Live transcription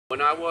When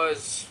I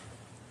was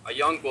a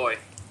young boy,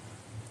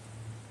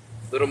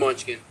 little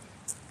munchkin,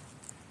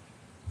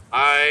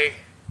 I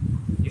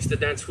used to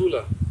dance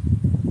hula.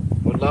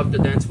 I would love to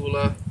dance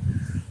hula.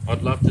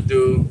 I'd love to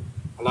do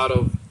a lot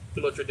of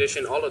hula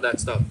tradition, all of that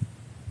stuff.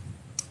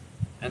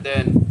 And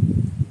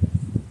then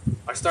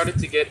I started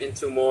to get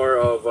into more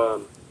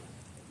of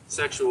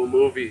sexual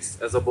movies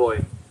as a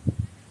boy.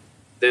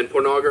 Then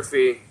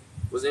pornography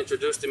was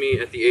introduced to me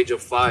at the age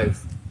of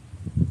 5.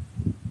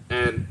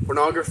 And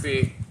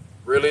pornography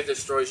really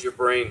destroys your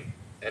brain,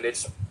 and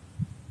it's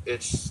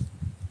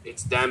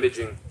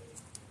damaging.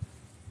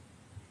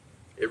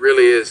 It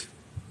really is.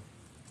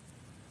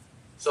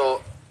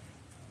 So,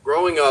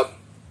 growing up,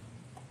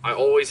 I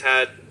always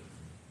had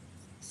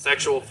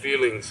sexual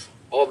feelings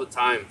all the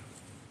time.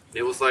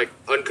 It was like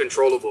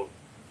uncontrollable.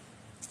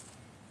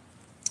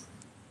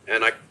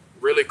 And I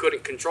really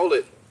couldn't control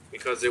it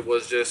because it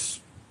was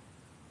just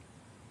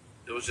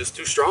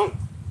too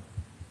strong.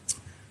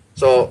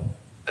 So,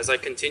 as I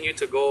continued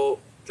to grow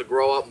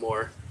up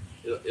more,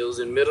 it was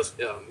in middle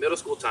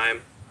school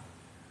time.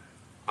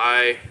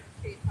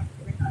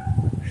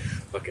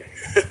 Okay.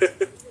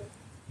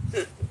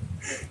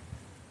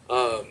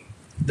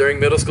 During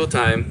middle school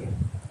time,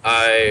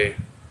 I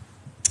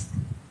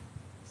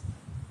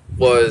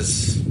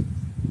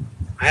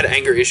had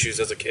anger issues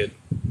as a kid,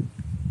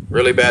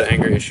 really bad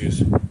anger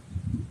issues.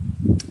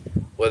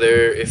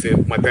 Whether if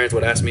my parents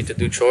would ask me to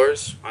do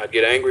chores, I'd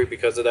get angry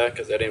because of that,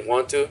 because I didn't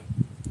want to.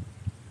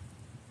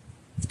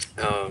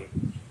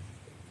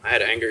 I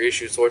had anger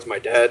issues towards my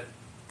dad,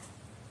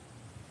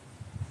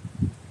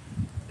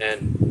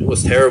 and it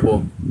was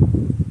terrible.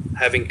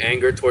 Having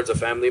anger towards a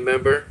family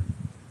member,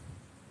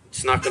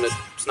 it's not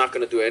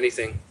gonna do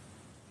anything.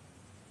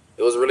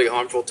 It was really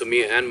harmful to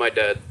me and my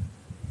dad.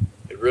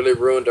 It really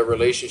ruined the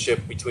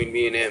relationship between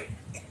me and him,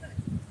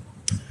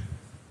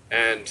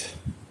 and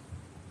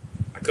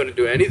I couldn't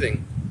do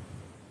anything.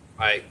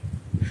 I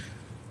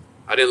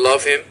didn't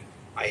love him.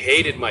 I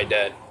hated my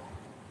dad.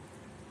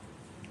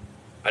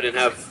 I didn't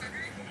have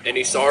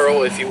any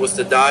sorrow if he was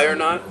to die or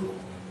not.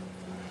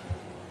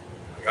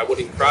 I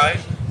wouldn't cry.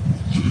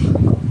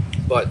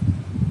 But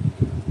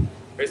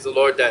praise the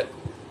Lord that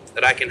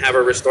I can have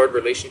a restored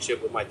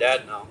relationship with my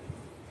dad now.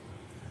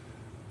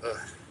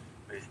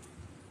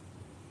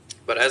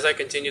 But as I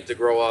continued to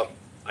grow up,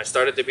 I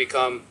started to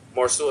become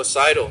more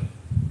suicidal.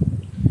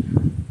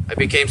 I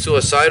became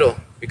suicidal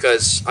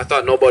because I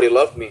thought nobody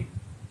loved me.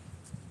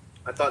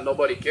 I thought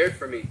nobody cared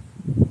for me.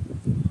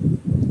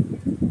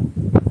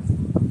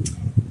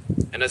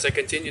 And as I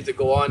continued to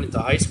go on into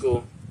high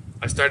school,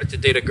 I started to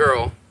date a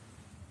girl.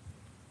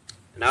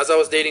 And as I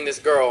was dating this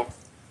girl,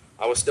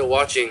 I was still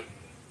watching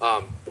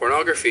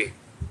pornography.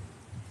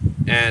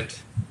 And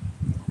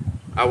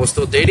I was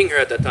still dating her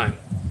at that time.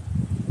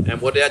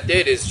 And what that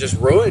did is just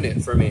ruin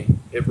it for me.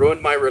 It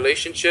ruined my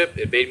relationship.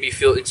 It made me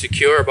feel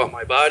insecure about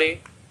my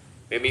body.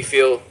 Made me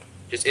feel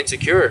just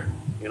insecure,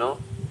 you know.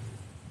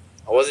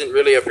 I wasn't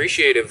really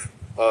appreciative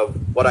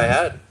of what I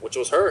had, which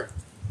was her.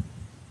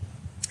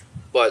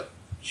 But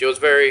she was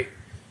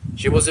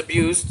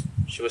abused.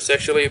 She was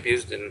sexually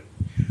abused, and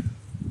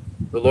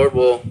the Lord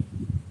will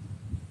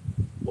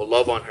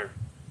love on her,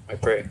 I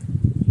pray.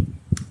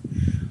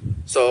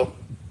 So,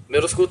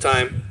 middle school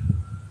time,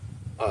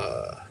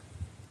 no,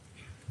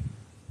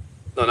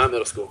 not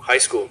middle school, high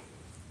school,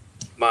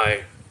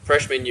 my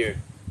freshman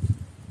year,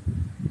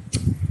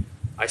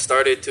 I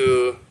started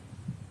to,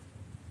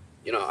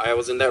 I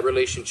was in that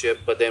relationship,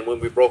 but then when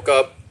we broke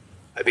up,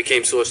 I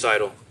became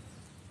suicidal.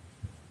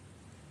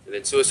 And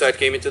then suicide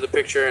came into the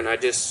picture, and I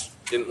just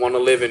didn't want to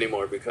live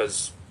anymore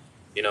because,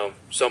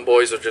 some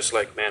boys are just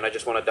like, man, I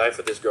just want to die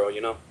for this girl,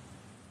 And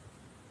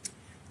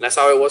that's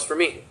how it was for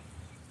me.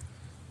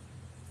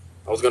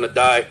 I was going to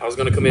die. I was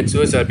going to commit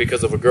suicide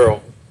because of a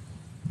girl.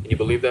 Can you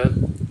believe that?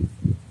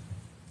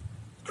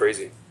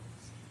 Crazy.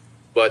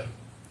 But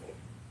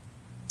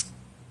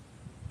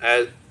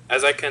as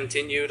I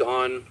continued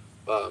on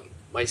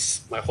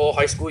my whole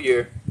high school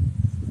year,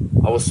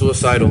 I was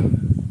suicidal.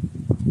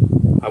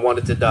 I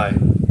wanted to die.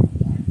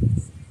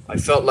 I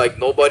felt like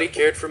nobody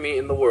cared for me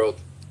in the world.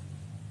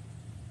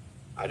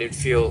 I didn't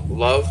feel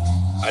loved.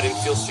 I didn't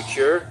feel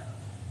secure.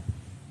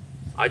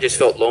 I just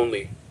felt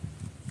lonely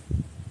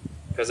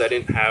because I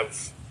didn't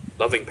have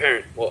loving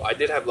parents. Well, I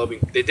did have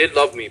they did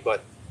love me,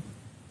 but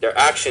their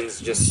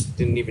actions just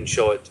didn't even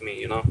show it to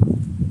me,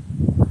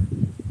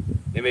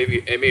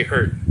 It may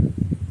hurt.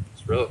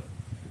 It's real.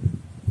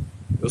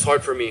 It was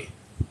hard for me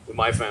with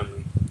my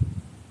family.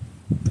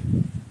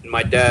 And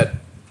my dad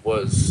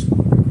was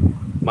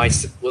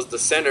the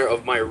center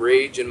of my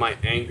rage and my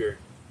anger,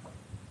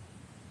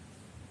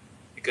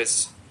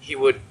 because he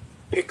would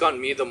pick on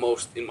me the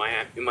most in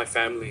my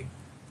family,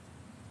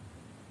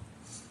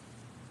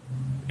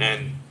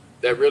 and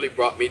that really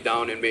brought me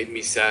down and made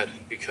me sad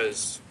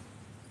because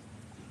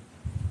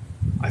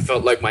I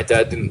felt like my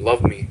dad didn't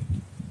love me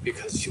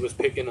because he was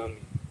picking on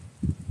me.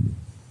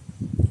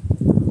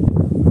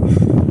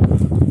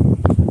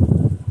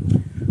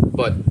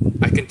 But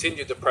I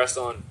continued to press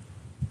on,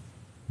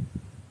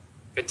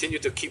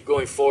 continued to keep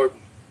going forward,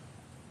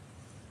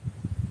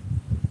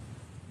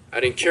 I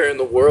didn't care in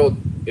the world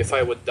if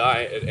I would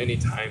die at any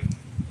time.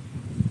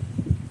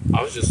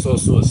 I was just so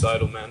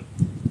suicidal, man.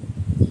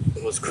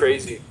 It was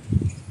crazy.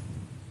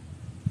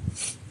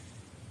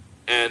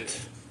 And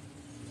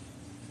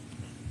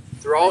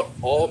throughout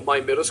all my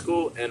middle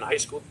school and high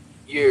school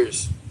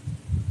years,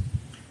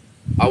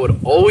 I would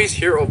always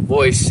hear a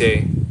voice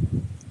say,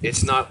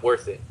 "It's not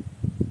worth it."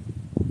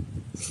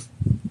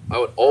 I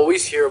would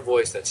always hear a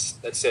voice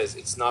that says,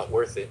 "It's not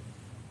worth it."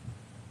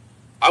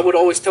 I would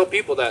always tell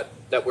people that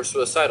were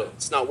suicidal,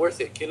 "It's not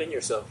worth it, killing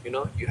yourself,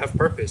 you have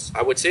purpose."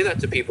 I would say that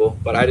to people,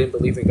 but I didn't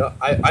believe in God.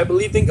 I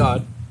believed in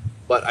God,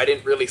 but I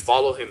didn't really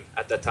follow him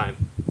at that time.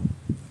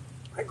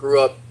 I grew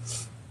up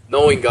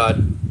knowing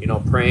God,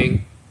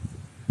 praying,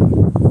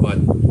 but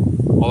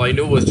all I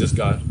knew was just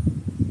God.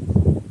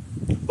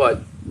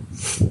 But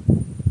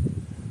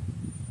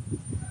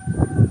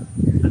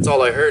that's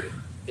all I heard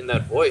in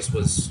that voice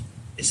was,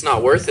 "It's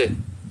not worth it."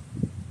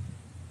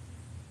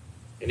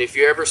 And if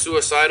you're ever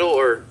suicidal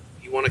or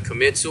you want to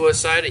commit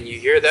suicide and you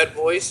hear that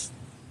voice,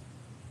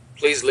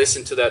 please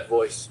listen to that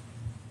voice.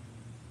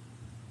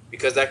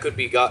 Because that could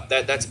be God.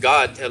 That's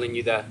God telling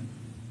you that.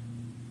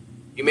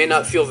 You may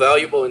not feel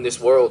valuable in this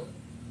world,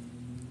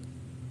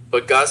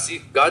 but God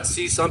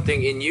sees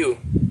something in you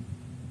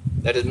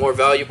that is more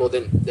valuable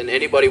than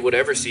anybody would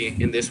ever see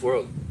in this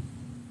world.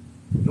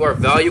 You are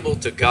valuable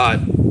to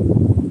God.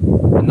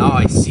 And now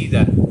I see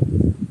that.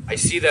 I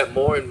see that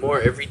more and more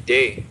every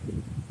day.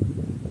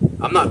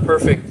 I'm not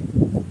perfect.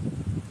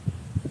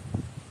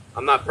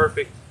 I'm not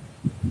perfect.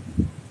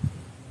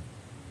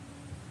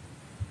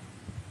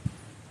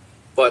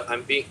 But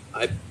I've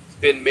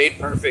been made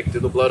perfect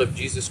through the blood of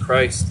Jesus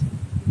Christ,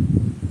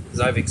 because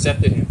I've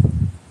accepted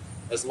him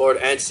as Lord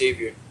and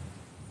Savior.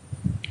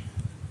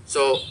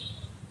 So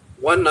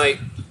one night,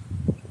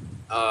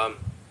 I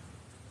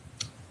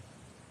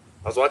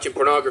was watching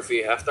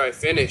pornography. After I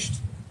finished,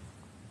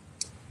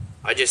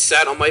 I just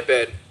sat on my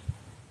bed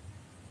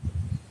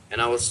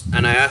and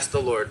I asked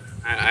the Lord,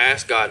 I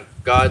asked God,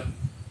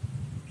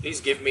 please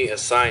give me a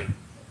sign,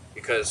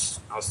 because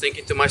I was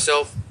thinking to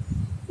myself,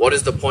 what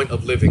is the point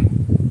of living?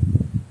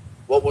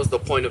 What was the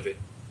point of it?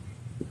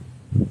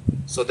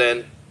 So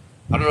then,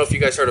 I don't know if you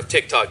guys heard of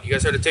TikTok. You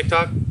guys heard of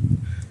TikTok?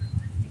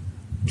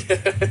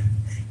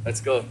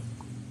 Let's go.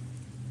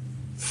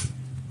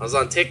 I was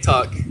on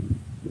TikTok.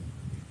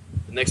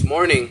 The next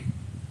morning,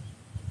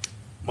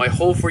 my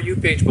whole For You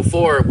page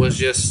before was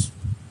just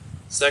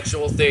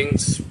sexual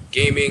things,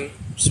 gaming,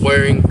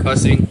 swearing,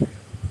 cussing,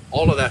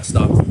 all of that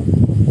stuff.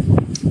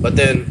 But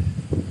then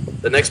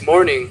the next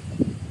morning,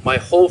 my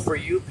whole For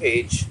You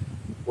page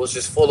was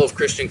just full of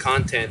Christian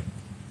content.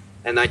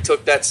 And I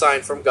took that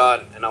sign from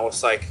God and I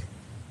was like,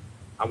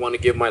 I want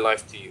to give my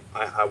life to you.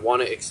 I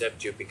want to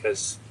accept you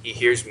because he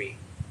hears me.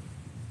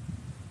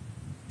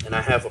 And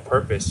I have a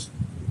purpose,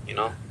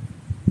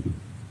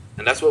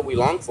 And that's what we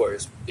long for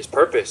is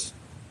purpose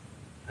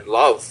and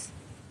love.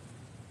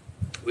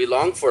 We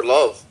long for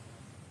love.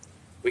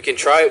 We can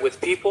try it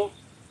with people.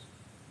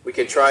 We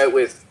can try it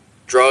with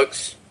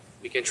drugs.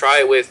 We can try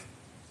it with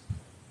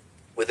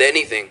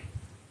anything.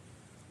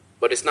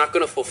 But it's not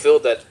going to fulfill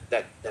that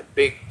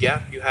big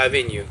gap you have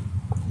in you.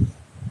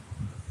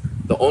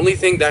 The only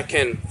thing that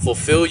can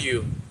fulfill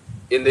you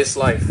in this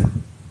life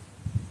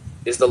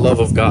is the love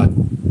of God.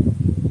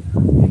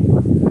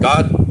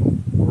 God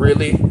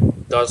really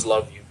does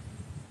love you,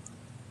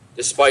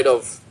 despite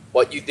of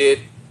what you did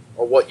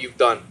or what you've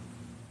done.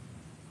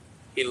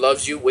 He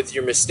loves you with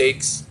your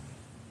mistakes.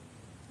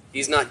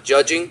 He's not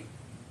judging.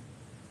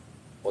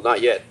 Well,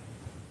 not yet.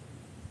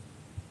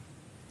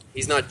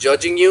 He's not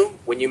judging you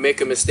when you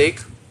make a mistake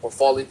or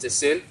fall into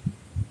sin.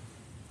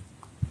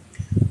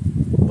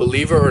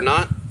 Believer or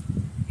not,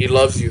 he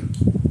loves you.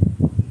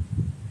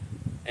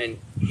 And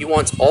he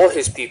wants all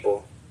his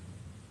people,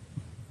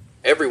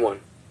 everyone,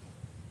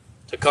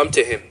 to come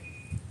to him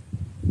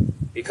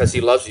because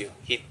he loves you.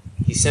 He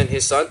sent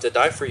his son to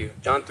die for you.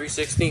 John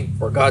 3:16.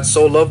 For God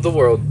so loved the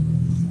world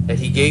that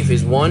he gave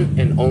his one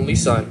and only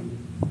son,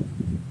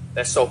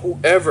 that so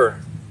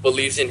whoever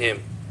believes in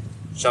him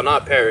shall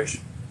not perish,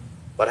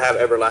 but have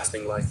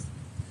everlasting life.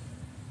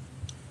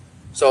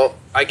 So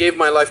I gave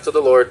my life to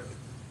the Lord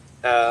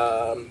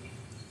the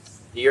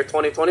year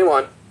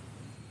 2021,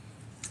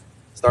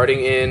 starting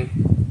in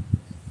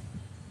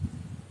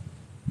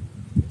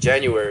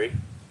January.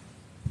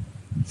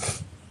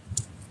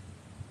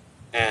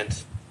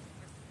 And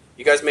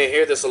you guys may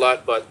hear this a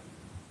lot, but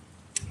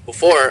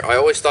before, I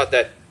always thought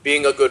that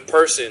being a good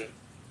person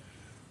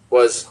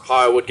was how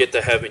I would get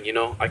to heaven,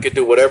 I could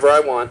do whatever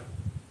I want,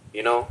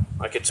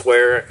 I could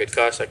swear, I could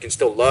cuss, I can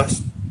still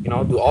lust,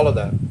 do all of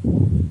that.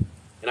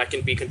 And I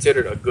can be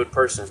considered a good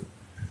person.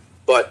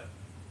 But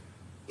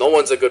no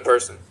one's a good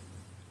person.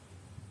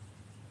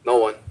 No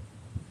one.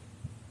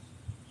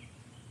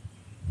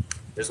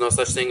 There's no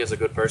such thing as a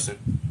good person.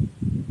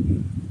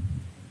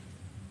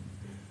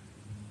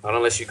 Not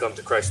unless you come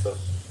to Christ, though.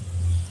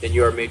 Then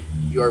you are made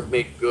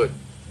good,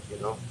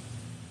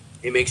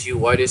 He makes you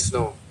white as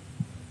snow.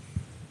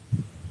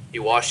 He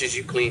washes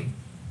you clean.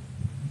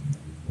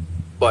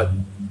 But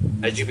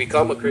As you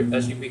become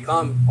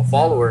a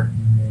follower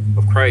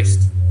of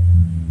Christ,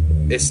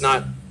 it's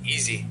not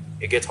easy.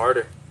 It gets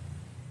harder.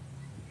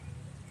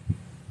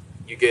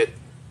 You get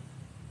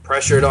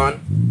pressured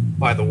on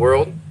by the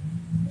world,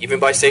 even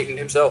by Satan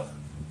himself.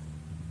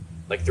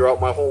 Like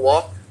throughout my whole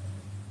walk,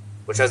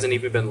 which hasn't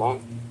even been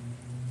long.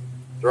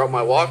 Throughout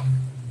my walk,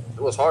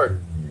 it was hard.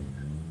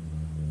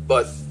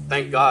 But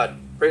thank God,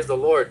 praise the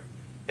Lord,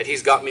 that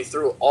He's got me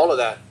through all of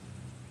that.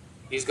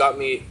 He's gotten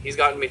me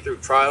through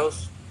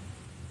trials,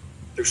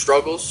 through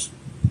struggles.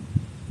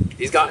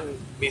 He's gotten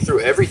me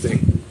through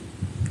everything.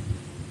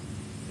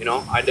 You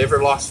know, I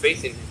never lost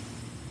faith in Him.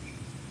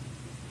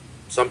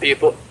 Some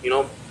people,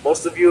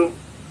 most of you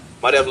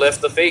might have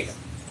left the faith.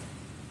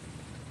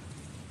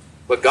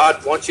 But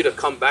God wants you to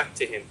come back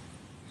to Him.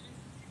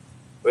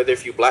 Whether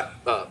if you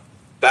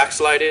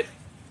backslided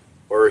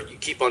or you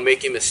keep on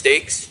making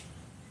mistakes,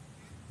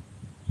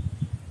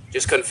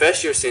 just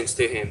confess your sins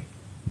to Him.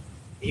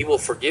 He will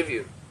forgive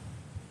you.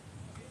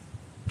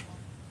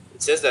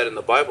 It says that in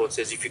the Bible. It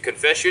says if you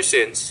confess your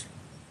sins,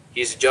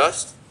 He's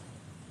just.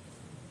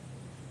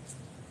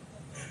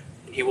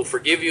 And He will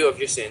forgive you of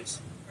your sins.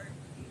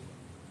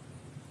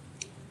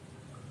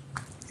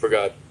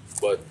 Forgot,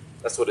 but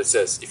that's what it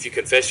says. If you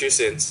confess your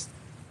sins,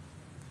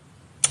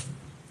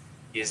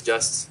 He is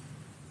just,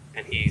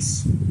 and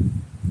He's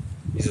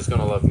just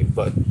going to love you.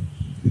 But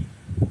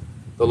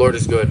the Lord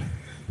is good.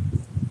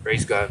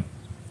 Praise God.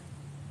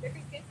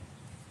 Very good.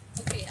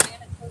 Okay, I'm going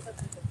to close up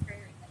with a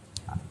prayer.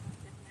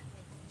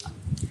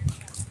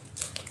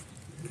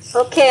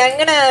 Okay, I'm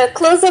going to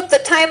close up the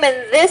time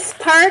in this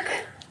park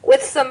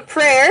with some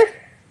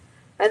prayer.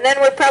 And then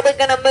we're probably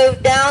going to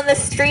move down the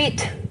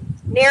street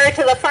nearer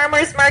to the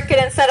farmer's market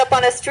and set up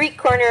on a street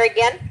corner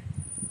again.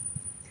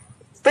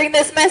 Bring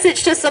this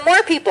message to some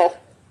more people.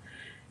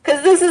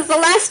 Because this is the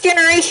last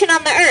generation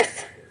on the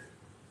earth.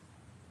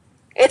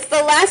 It's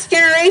the last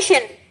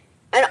generation.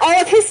 And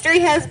all of history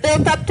has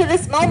built up to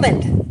this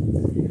moment.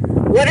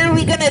 What are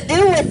we going to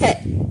do with it?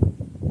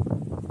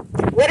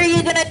 What are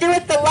you going to do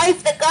with the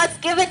life that God's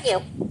given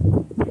you?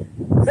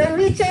 So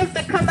we chose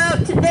to come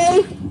out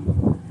today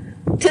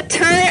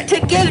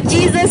to give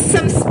Jesus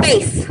some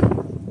space.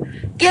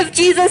 Give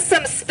Jesus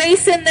some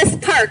space in this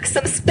park,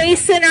 some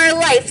space in our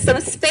life, some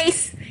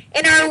space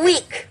in our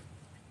week.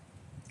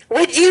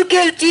 Would you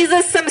give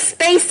Jesus some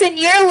space in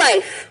your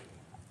life?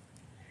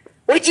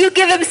 Would you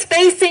give Him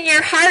space in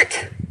your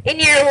heart, in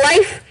your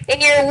life,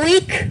 in your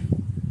week,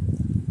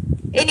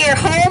 in your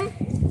home?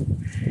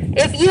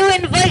 If you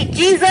invite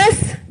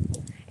Jesus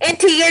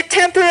into your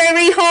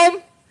temporary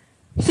home,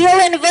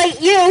 He'll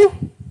invite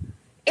you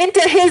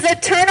into His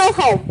eternal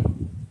home.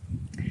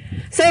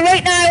 So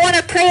right now I want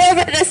to pray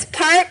over this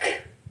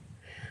park.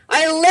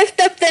 I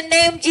lift up the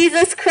name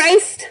Jesus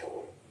Christ.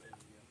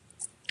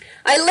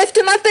 I lift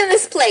Him up in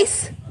this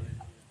place.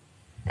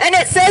 And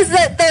it says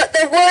that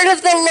the word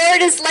of the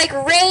Lord is like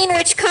rain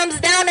which comes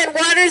down and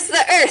waters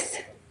the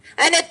earth,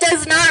 and it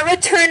does not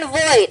return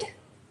void.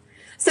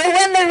 So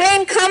when the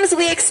rain comes,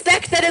 we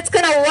expect that it's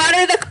going to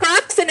water the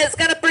crops and it's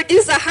going to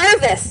produce a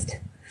harvest.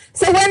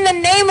 So when the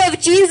name of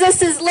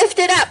Jesus is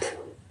lifted up,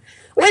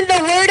 when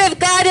the word of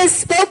God is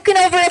spoken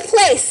over a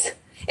place,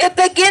 it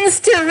begins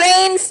to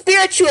rain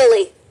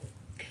spiritually.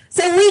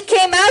 So we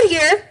came out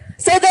here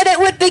so that it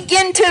would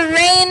begin to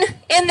rain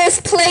in this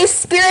place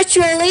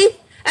spiritually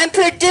and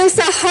produce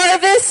a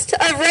harvest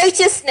of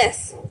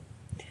righteousness.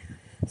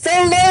 So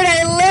Lord,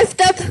 I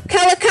lift up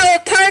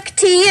Kalakaua Park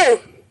to you.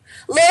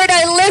 Lord,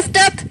 I lift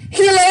up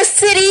Hilo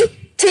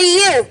City to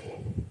you.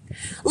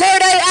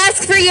 Lord, I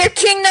ask for your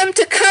kingdom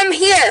to come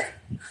here,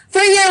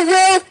 for your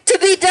will to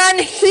be done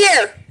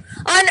here,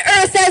 on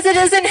earth as it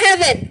is in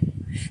heaven,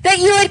 that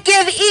you would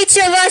give each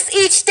of us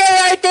each day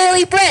our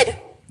daily bread,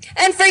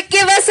 and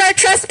forgive us our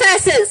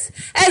trespasses,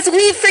 as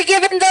we've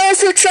forgiven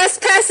those who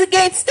trespass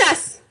against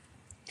us.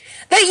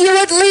 That you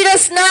would lead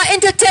us not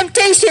into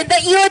temptation,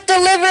 that you would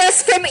deliver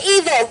us from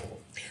evil.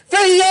 For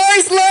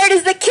yours, Lord,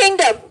 is the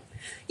kingdom.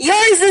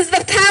 Yours is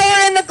the power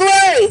and the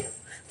glory,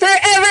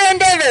 forever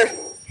and ever.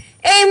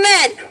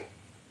 Amen.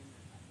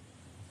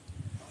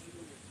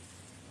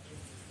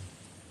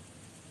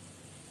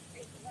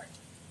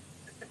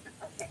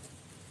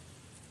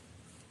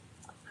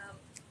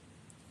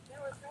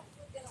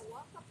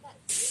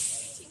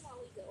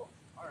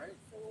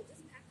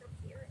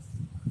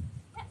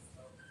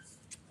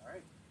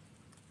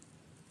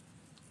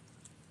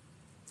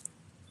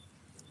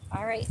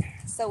 All right,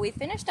 so we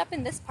finished up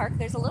in this park.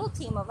 There's a little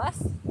team of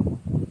us.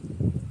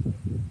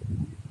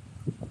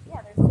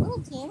 Yeah, there's a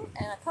little team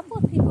and a couple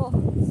of people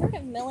sort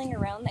of milling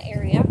around the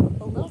area.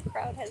 The little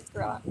crowd has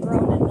grown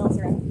and mills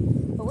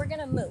around. But we're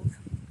going to move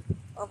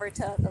over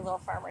to the little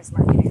farmer's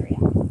market area.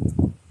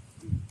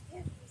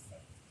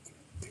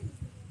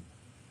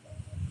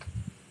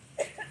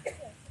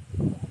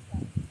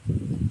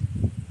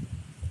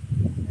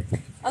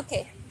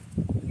 Okay.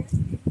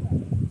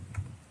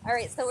 All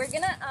right, so we're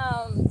going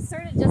to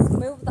sort of just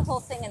move the whole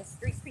thing and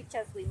street preach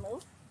as we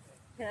move.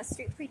 We're going to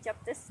street preach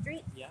up this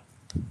street. Yeah.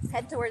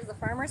 Head towards the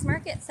farmer's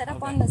market. Set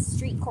up on the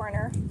street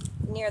corner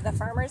near the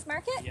farmer's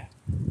market. Yeah.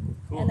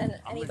 Cool. And then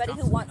anybody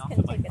who wants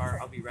can take a turn.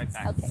 I'll be right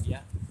back. Okay. Yeah.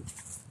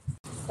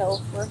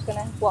 So we're going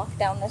to walk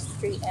down the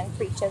street and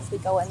preach as we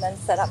go and then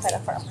set up at a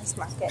farmer's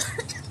market.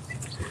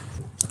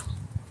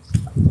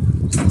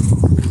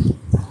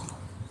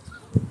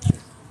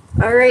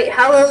 All right,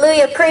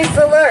 hallelujah, praise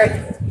the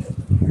Lord.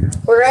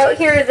 We're out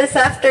here this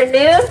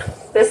afternoon,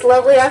 this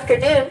lovely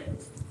afternoon,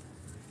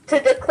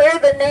 to declare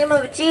the name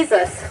of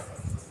Jesus.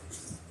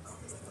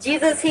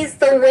 Jesus, he's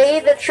the way,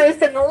 the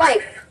truth, and the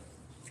life.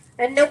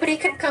 And nobody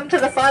can come to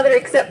the Father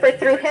except for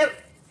through him.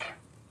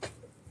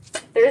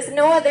 There's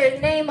no other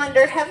name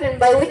under heaven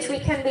by which we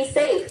can be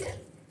saved.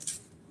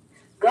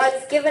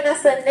 God's given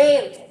us a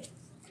name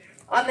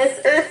on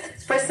this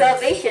earth for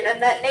salvation, and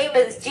that name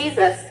is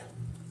Jesus.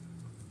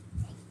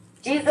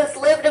 Jesus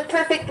lived a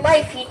perfect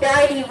life. He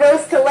died, he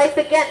rose to life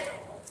again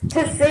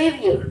to save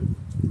you.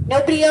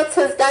 Nobody else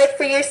has died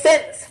for your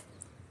sins.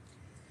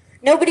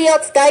 Nobody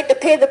else died to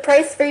pay the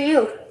price for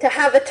you to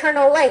have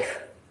eternal life.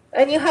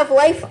 And you have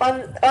life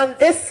on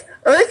this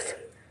earth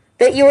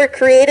that you were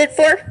created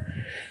for,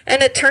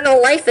 and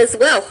eternal life as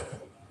well.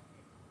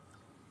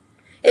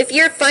 If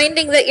you're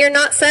finding that you're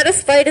not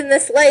satisfied in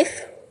this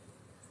life,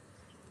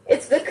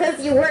 it's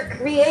because you weren't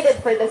created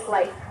for this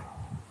life.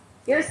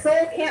 Your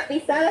soul can't be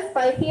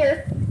satisfied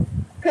here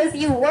because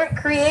you weren't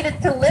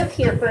created to live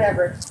here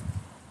forever.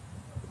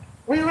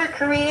 We were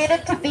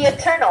created to be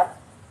eternal.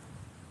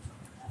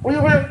 We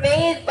were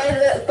made by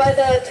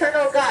the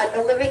eternal God,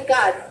 the living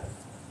God.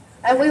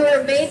 And we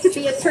were made to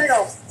be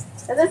eternal.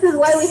 And this is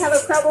why we have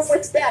a problem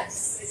with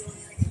death.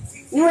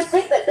 You would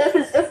think that death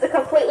is just a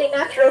completely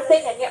natural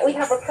thing, and yet we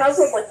have a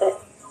problem with it.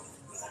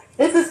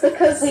 This is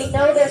because we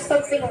know there's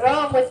something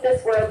wrong with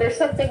this world. There's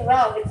something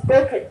wrong. It's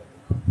broken.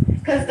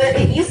 Because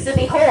it used to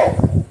be whole.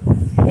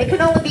 It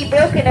can only be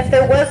broken if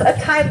there was a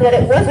time that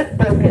it wasn't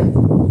broken.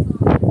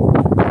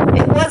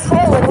 It was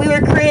whole and we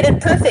were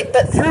created perfect,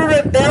 but through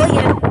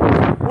rebellion,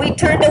 we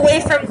turned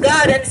away from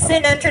God and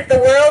sin entered the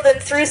world,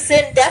 and through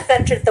sin, death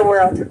entered the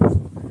world.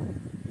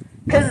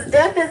 Because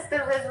death is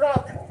the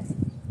result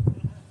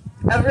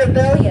of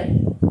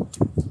rebellion.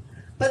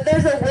 But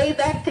there's a way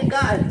back to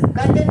God.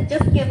 God didn't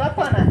just give up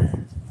on us.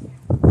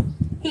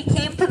 He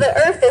came to the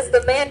earth as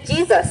the man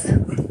Jesus.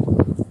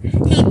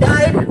 He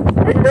died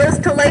and rose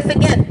to life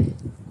again.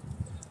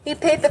 He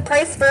paid the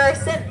price for our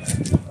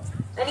sins.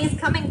 And he's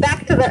coming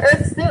back to the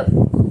earth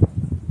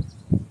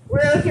soon.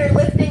 We're out here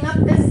lifting up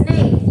this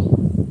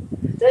name.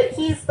 That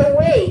he's the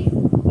way,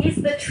 he's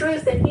the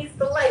truth, and he's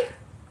the life.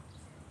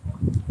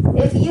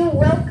 If you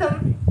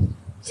welcome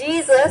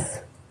Jesus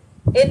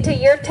into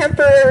your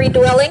temporary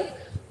dwelling,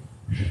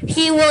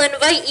 he will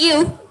invite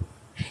you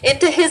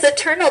into his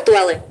eternal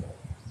dwelling.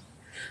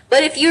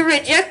 But if you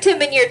reject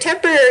him in your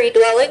temporary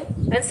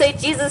dwelling and say,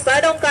 Jesus,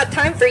 I don't got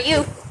time for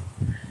you.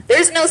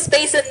 There's no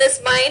space in this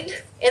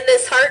mind, in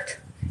this heart,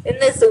 in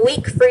this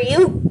week for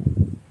you.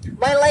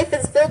 My life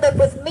is filled up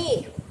with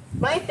me,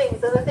 my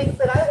things, and the things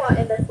that I want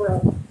in this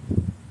world.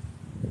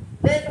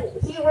 Then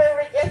he will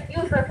reject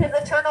you from his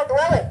eternal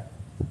dwelling.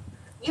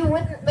 You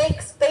wouldn't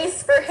make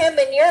space for him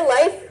in your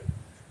life,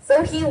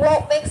 so he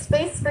won't make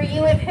space for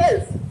you in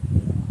his.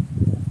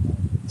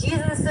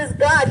 Jesus is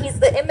God. He's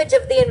the image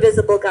of the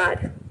invisible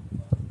God.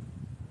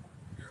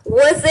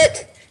 Was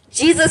it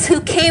Jesus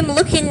who came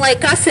looking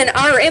like us in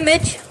our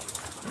image?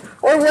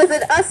 Or was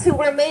it us who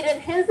were made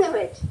in his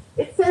image?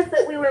 It says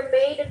that we were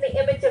made in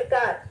the image of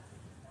God.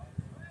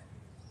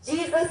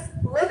 Jesus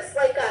looks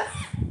like us,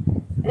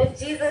 and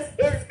Jesus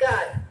is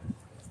God.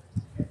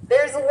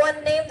 There's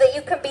one name that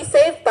you can be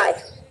saved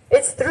by.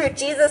 It's through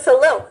Jesus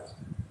alone.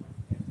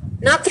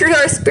 Not through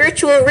our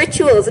spiritual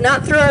rituals,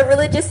 not through our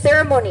religious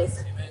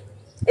ceremonies.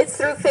 It's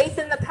through faith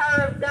in the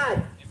power of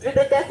God, through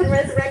the death and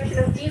resurrection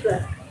of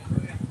Jesus.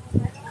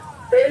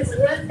 There's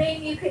one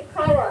name you can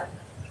call on.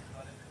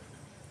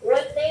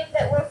 One name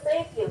that will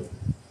save you.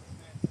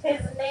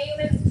 His name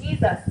is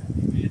Jesus.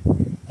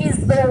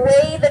 He's the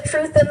way, the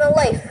truth, and the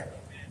life.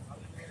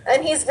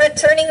 And he's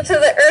returning to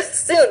the earth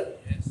soon.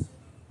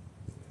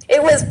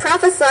 It was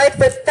prophesied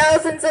for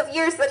thousands of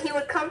years that he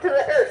would come to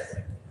the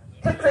earth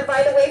to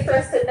provide a way for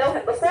us to know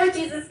him. Before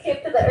Jesus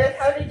came to the earth,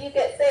 how did you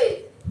get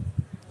saved?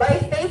 By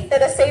faith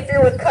that a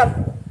Savior would come.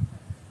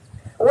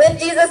 When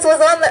Jesus was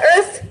on the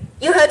earth,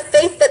 you had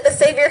faith that the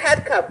Savior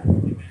had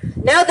come.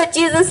 Now that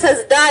Jesus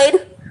has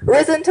died,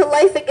 risen to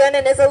life again,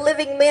 and is a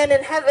living man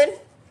in heaven,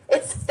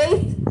 it's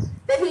faith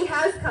that he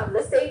has come.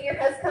 The Savior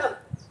has come.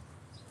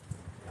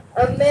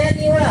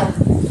 Emmanuel,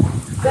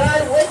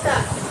 God with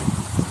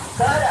us,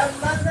 God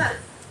among us.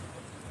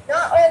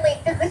 Not only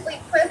physically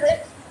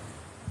present,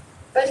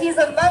 but he's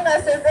among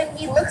us as in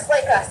he looks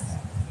like us.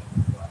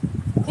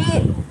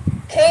 He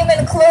came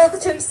and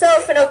clothed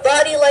himself in a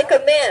body like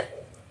a man.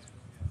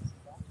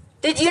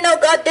 Did you know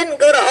God didn't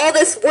go to all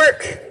this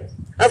work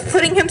of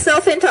putting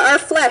himself into our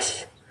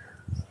flesh,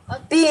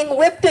 of being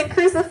whipped and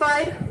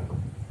crucified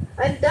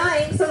and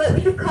dying so that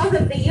we could call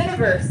him the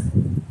universe?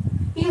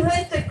 He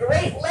went to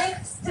great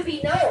lengths to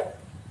be known.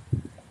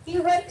 He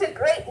went to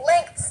great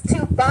lengths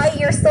to buy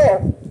your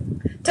soul,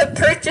 to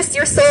purchase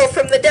your soul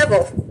from the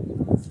devil.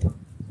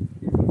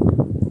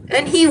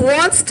 And he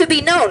wants to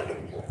be known.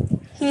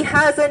 He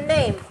has a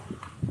name.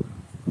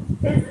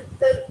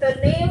 The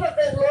name of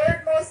the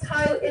Lord Most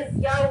High is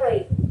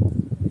Yahweh,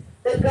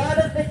 the God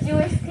of the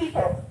Jewish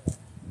people.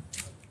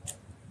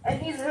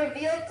 And he's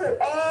revealed to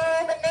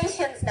all the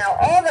nations now.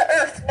 All the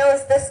earth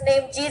knows this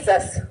name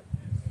Jesus.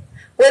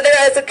 Whether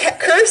as a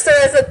curse or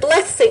as a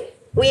blessing,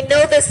 we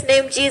know this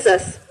name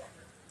Jesus.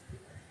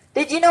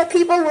 Did you know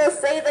people will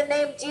say the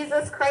name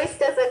Jesus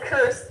Christ as a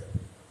curse,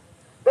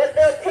 but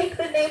they'll take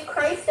the name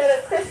Christ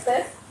at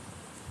Christmas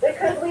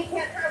because we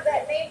can't have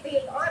that name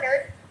being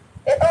honored.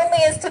 It only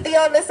is to be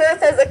on this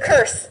earth as a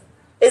curse.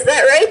 Is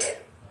that right?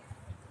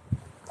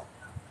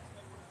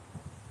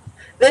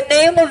 The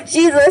name of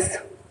Jesus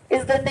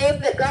is the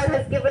name that God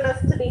has given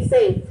us to be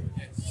saved.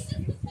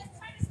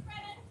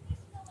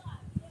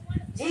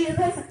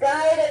 Jesus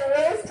died and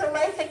rose to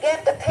life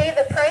again to pay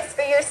the price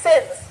for your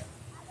sins.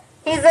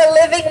 He's a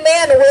living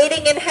man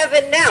waiting in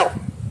heaven now.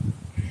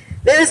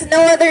 There's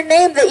no other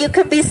name that you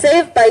can be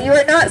saved by. You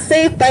are not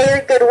saved by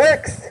your good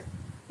works.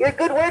 Your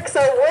good works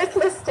are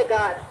worthless to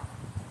God.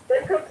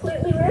 They're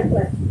completely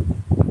worthless.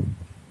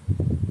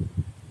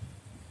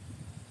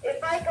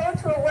 If I go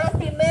to a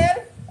wealthy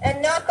man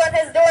and knock on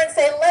his door and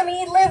say, "Let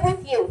me live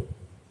with you,"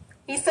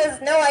 he says,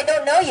 "No, I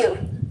don't know you."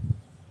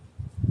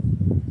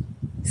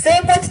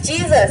 Same with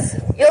Jesus.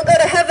 You'll go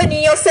to heaven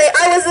and you'll say,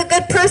 "I was a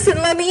good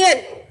person, let me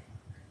in."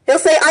 He'll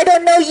say, "I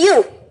don't know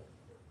you.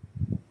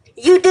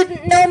 You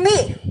didn't know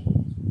me."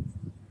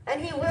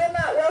 And he will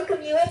not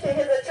welcome you into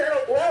his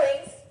eternal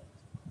dwellings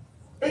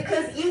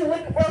because you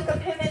wouldn't welcome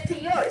him into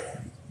yours.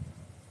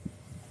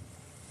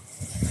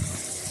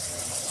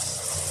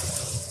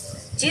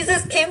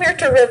 Jesus came here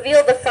to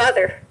reveal the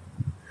Father,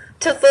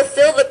 to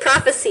fulfill the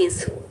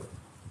prophecies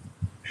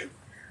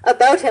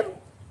about him,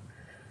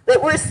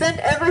 that were sent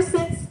ever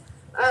since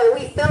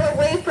we fell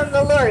away from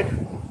the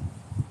Lord.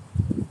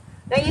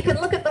 Now you can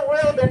look at the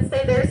world and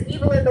say there's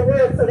evil in the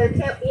world, so there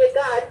can't be a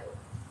God.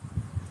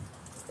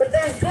 But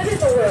there's good in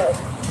the world.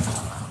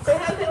 So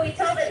how can we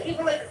tell that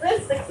evil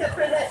exists except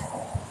for that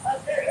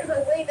there is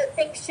a way that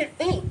things should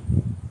be?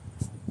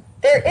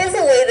 There is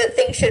a way that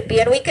things should be,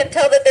 and we can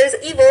tell that there's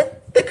evil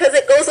because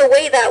it goes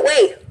away that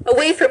way,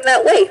 away from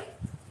that way.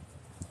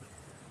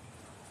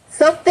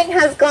 Something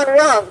has gone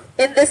wrong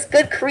in this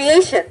good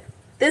creation.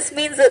 This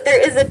means that there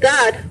is a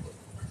God,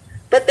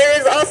 but there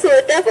is also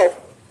a devil.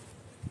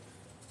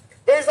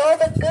 There's all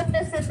the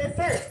goodness in this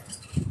earth,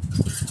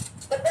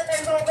 but then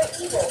there's all the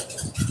evil.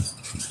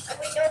 And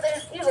we know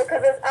there's evil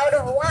because it's out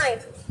of line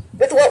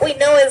with what we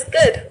know is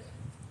good.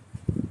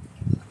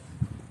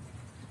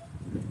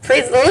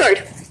 Praise the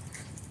Lord.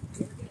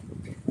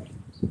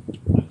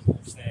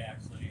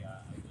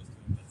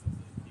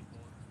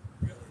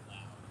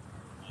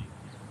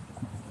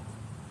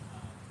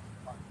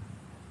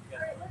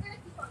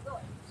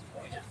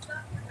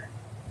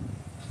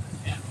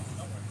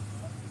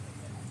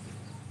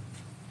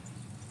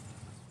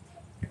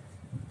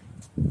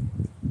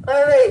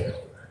 All right,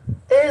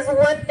 there's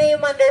one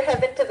name under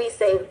heaven to be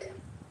saved.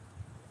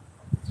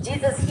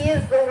 Jesus, he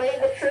is the way,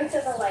 the truth,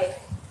 and the life.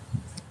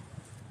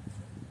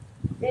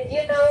 Did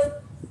you know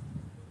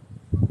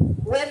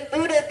when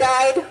Buddha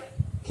died,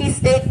 he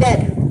stayed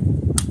dead?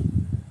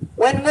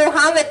 When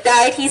Muhammad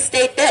died, he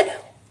stayed dead.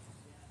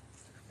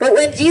 But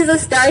when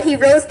Jesus died, he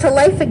rose to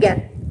life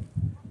again.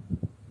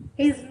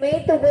 He's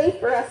made the way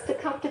for us to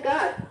come to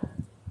God.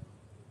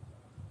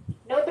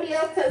 Nobody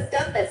else has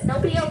done this.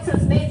 Nobody else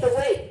has made the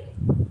way.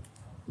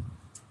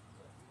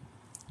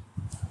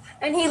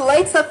 And he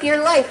lights up your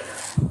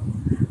life.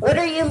 What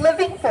are you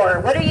living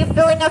for? What are you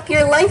filling up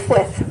your life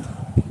with?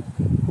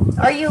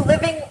 Are you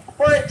living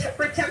for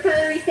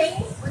temporary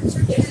things?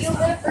 If you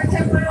live for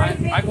temporary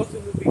things,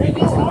 then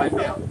you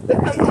also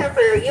become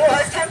temporary. You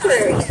are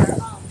temporary.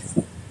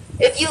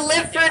 If you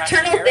live for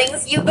eternal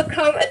things, you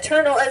become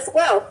eternal as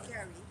well.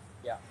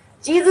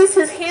 Jesus,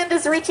 his hand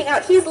is reaching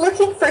out. He's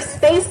looking for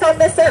space on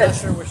this earth. I'm not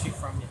sure where she's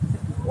from yet.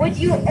 Would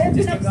you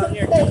open up some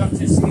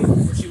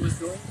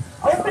space?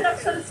 Open up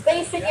some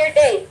space in your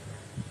day.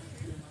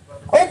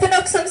 Open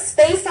up some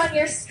space on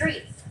your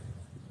streets.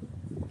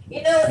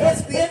 You know,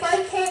 if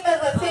I came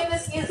as a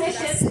famous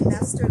musician,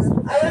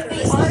 I would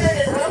be honored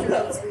and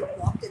welcomed.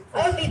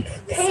 I would be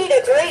paid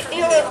a great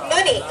deal of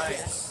money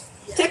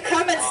to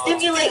come and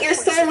stimulate your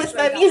soul with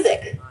my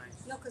music.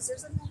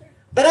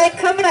 But I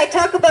come and I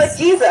talk about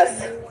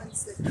Jesus.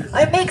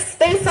 I make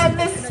space on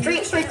this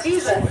street for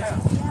Jesus.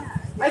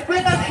 I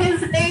bring up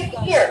his name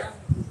here.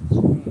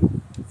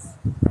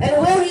 And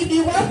will he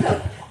be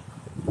welcomed?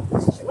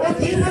 Will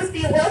Jesus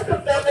be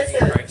welcomed on this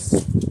earth?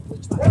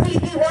 Will he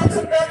be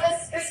welcomed on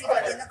this street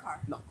corner?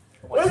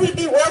 Will he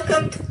be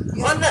welcomed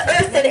on the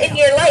earth and in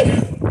your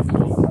life?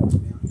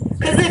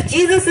 Because if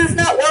Jesus is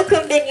not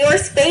welcomed in your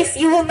space,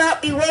 you will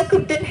not be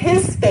welcomed in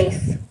his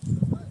space.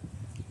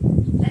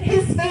 And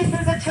his space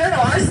is eternal.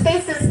 Our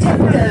space is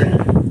temporary.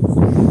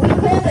 We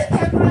hold a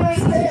temporary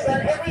hold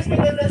on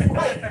everything in this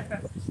life.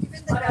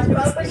 On our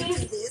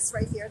properties,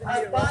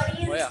 our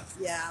bodies,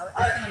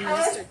 our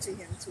health,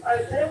 our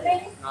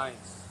living.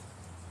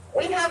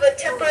 We have a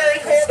temporary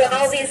hold on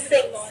all these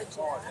things.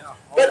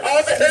 But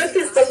all the earth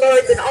is the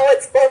Lord's and all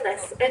its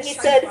fullness. And he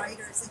said,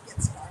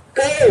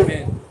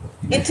 go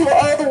into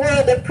all the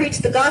world and preach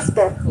the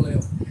gospel.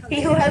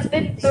 He who has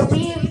been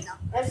believed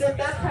and been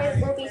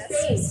baptized will be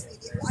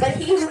saved. But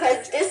he who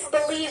has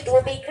disbelieved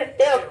will be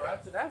condemned.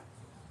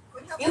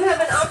 You have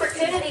an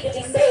opportunity to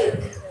be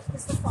saved.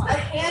 A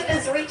hand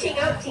is reaching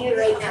out to you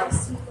right now.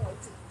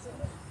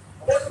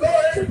 The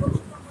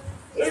Lord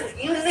is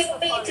using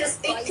me to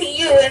speak to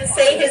you and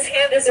say his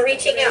hand is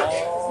reaching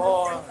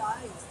out.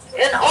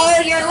 And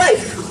all your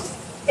life,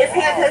 his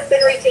hand has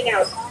been reaching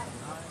out.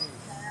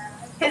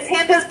 His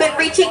hand has been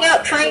reaching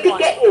out, trying to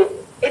get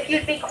you. If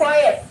you'd be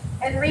quiet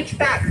and reach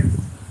back.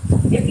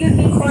 If you'd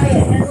be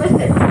quiet and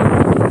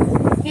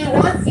listen. He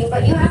wants you,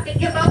 but you have to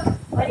give up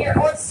on your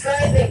own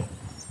striving,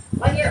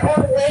 on your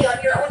own way,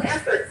 on your own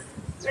efforts,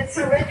 and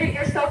surrender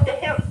yourself to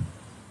him.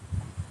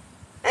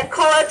 And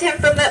call out to him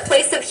from that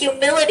place of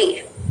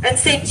humility and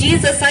say,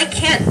 Jesus, I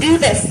can't do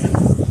this.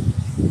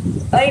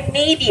 I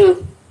need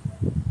you.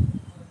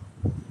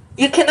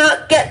 You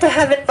cannot get to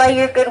heaven by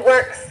your good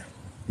works.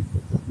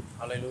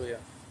 Hallelujah.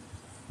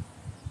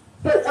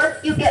 But once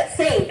you get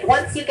saved,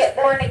 once you get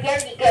born again,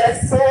 you get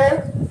a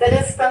soul that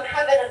is from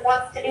heaven and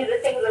wants to do the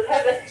things of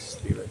heaven.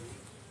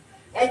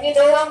 And you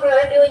no longer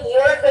are doing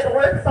your good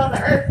works on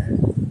the earth.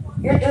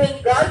 You're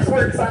doing God's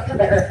works onto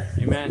the earth.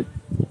 Amen.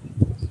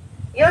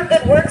 Your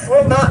good works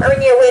will not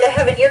earn your way to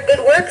heaven. Your good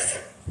works,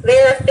 they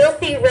are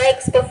filthy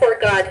rags before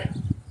God.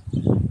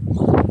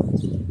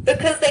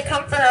 Because they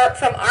come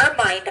from our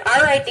mind,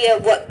 our idea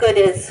of what good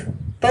is.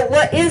 But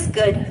what is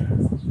good?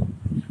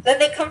 Then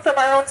they come from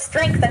our own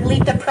strength and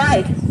lead to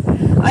pride.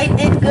 I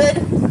did good,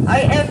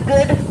 I am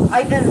good,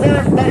 I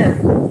deserve better.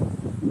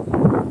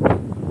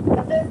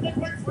 But those good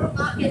works will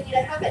not get you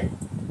to heaven.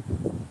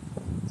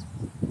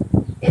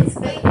 It's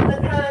faith in the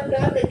power of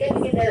God that gets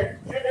you there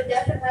through the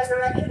death and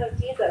resurrection of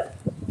Jesus.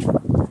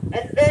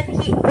 And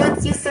then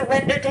once you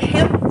surrender to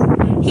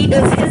him, he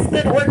does his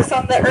good works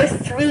on the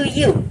earth through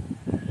you.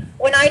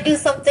 When I do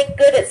something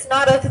good, it's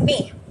not of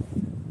me.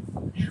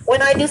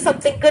 When I do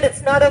something good,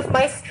 it's not of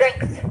my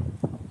strength.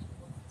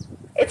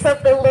 It's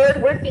of the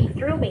Lord working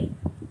through me.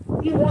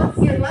 He wants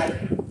your life.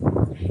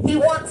 He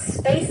wants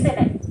space in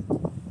it.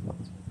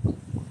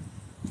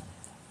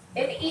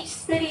 In each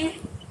city,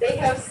 they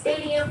have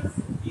stadiums.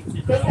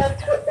 They have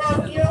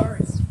football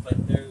fields.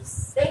 But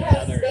there's they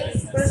have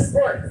space for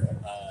sports.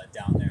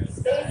 Down there.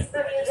 Space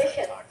for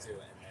musicians.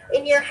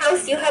 In your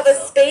house, you have a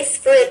space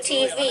for a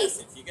TV.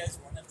 If you guys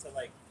wanted to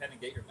kind of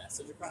get your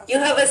message across, you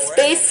have a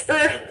space for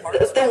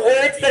the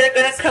words that are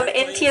going to come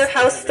into your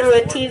house through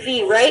a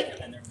TV, right?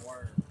 And they're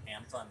more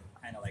amped on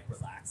kind of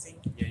relaxing.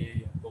 Yeah.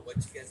 But what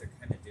you guys are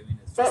kind of doing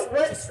is but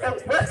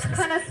what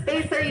kind of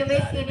space are you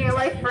making in your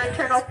life for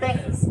eternal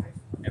things?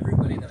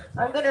 Everybody that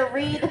I'm going to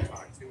read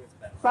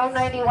Psalm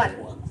 91.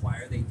 Why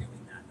are they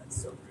doing that?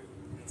 That's so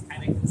rude. It's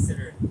kind of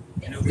considered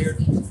in a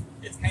weird.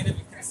 It's kind of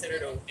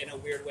considered in a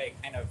weird way,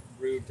 kind of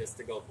rude just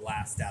to go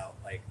blast out.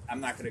 I'm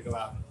not going to go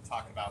out and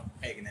talk about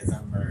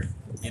paganism or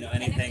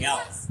anything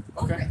else.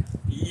 Okay.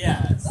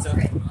 Yeah. So,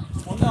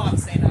 well, no, I'm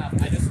saying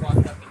I just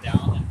walked up and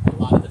down, and a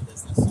lot of the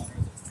business owners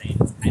are saying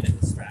it's kind of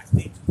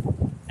distracting,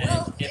 and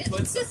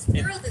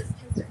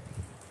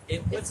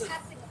it puts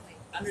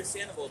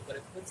understandable, but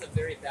it puts a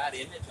very bad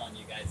image on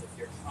you guys if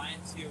you're trying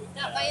to.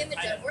 Not my image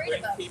I'm worried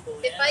about.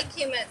 If I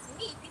came as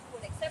me, people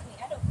would accept me.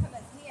 I don't come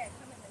as me, I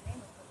come in the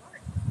name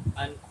of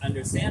the Lord.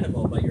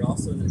 Understandable, but you're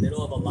also in the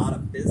middle of a lot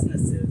of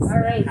businesses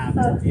right, that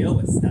have to deal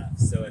with stuff.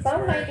 So if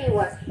Psalm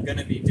 91. you're going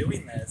to be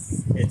doing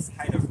this, it's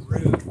kind of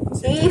rude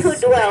to He who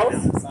dwells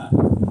outside.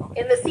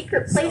 in the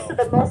secret place of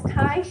the Most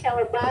High shall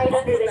abide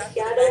under the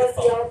shadow of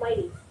the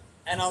Almighty.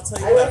 And I'll tell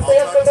you I will what, say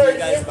I'll of talk the to Lord, you he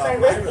guys is my about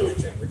my refuge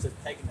religion, which is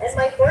and paganism,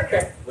 my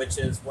fortress. which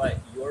is what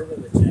your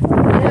religion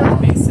know?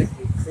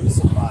 basically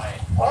crucified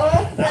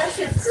All flesh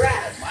is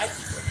grass, my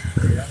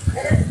people.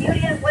 and its beauty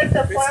is like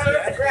the flower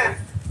of the grass.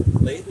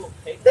 Labeled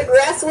paganism. The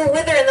grass will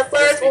wither and the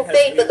flowers will Because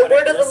fade, we but the wanna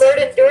word of the listen Lord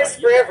to endures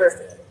what you guys forever.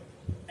 did.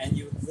 And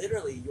you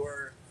literally,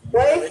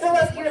 Why religion fill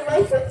is up one your of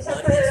life the with bloodiest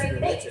temporary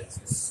religions.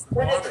 things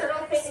when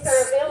eternal things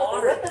are available?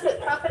 What does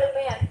it profit a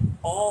man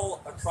All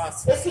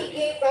across if he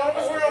gains all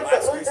the world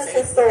but loses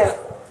his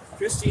soul?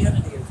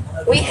 Christianity is one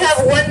of We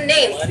have one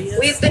name.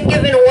 We've been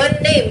given one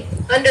name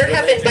under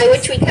heaven by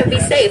which we can be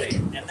saved.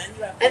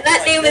 And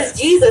that name is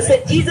Jesus.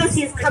 And Jesus,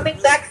 he's coming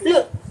back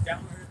soon.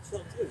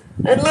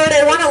 And Lord,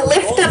 I want to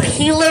lift up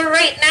Hilo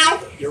right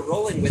now. You're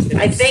rolling with it.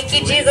 I thank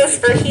you, Jesus,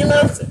 for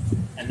Hilo.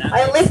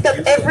 I lift up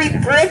every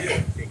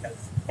brick,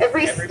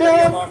 every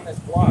stone,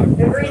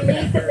 every leaf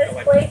in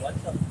this place,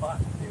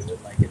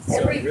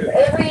 every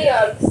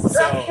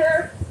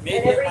structure,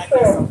 and every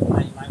soul.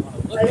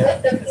 I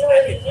lift up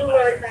Hilo to you,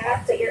 Lord, and I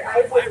ask that your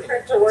eyes would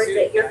turn towards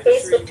it, your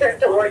face would turn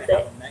towards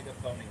it.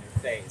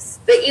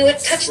 That you would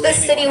touch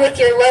this city with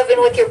your love and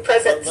with your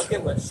presence. Look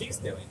at what she's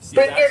doing.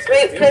 Bring your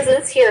great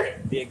presence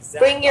here.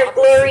 Bring your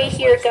glory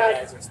here,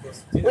 God.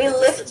 We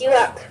lift you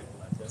up.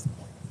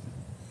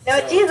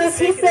 Now, Jesus,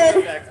 he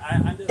said,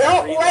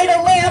 don't light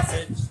a lamp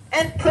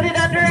and put it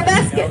under a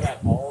basket.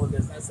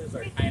 Geniuses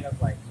are kind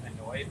of like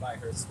annoyed by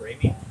her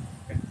screaming.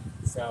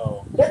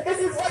 So But this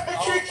is what the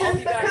church I'll has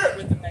be back become.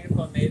 with the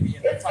megaphone maybe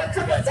and It's talk to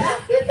you become a guys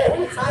about basket that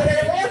we hide our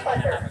maybe lamp we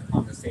can under. have a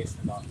conversation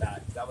about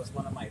that. That was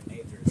one of my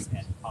majors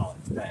in college.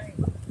 But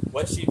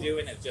what she's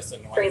doing is just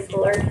annoying Praise the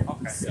people. Lord.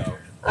 Okay. So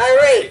All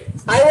right.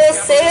 I will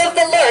say of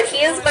the Lord, He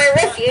is my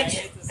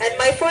refuge and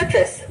my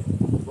fortress.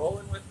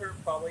 rolling with her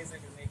probably isn't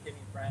gonna make any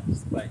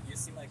friends, but you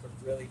seem like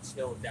a really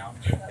chill down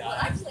here Well, guy.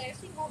 actually, I've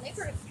seen whole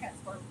neighborhoods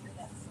transform through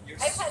this. You're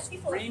I've had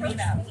people screaming approach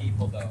at me.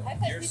 people though. I've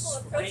had You're people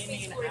approach me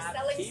screaming who are at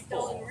selling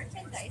people. stolen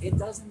merchandise It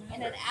doesn't in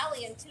matter. an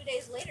alley, and 2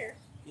 days later,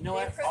 You know They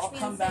what? approached I'll me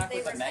come and said back they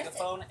with a repented.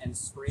 megaphone and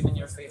scream in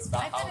your face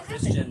about I've how had it happen.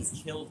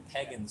 Christians killed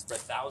pagans for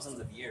thousands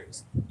of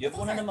years. You have Those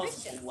one of the aren't most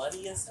Christians.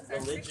 bloodiest Those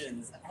aren't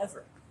religions Christians.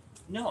 ever.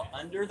 No,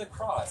 under the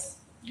cross,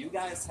 you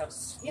guys have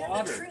yeah, the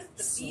slaughtered, truth,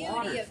 the beauty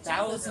slaughtered of Jesus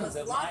thousands was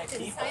of my locked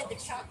people. inside the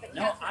chocolate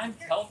No, Catholic I'm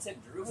Church.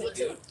 Celtic Druid,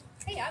 dude.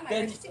 Hey, I'm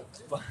Then, Irish too.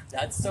 well,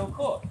 that's so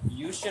cool.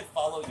 You should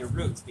follow your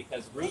roots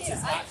because roots Yeah,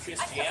 is not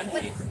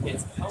Christianity,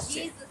 it's Celtic.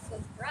 Jesus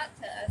was brought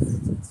to us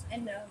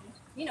and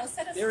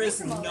set us There free is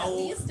from all that.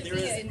 We used to there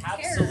be is in terror of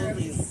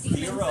absolutely these demons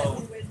zero that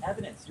we would-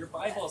 evidence. Your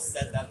Bible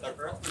said that the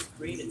earth was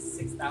created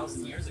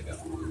 6,000 years ago.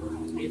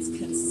 It's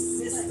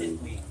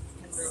consistently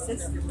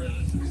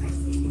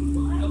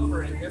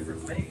over in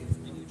different ways,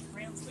 and you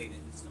translate it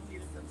in so many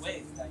different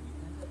ways that you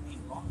end up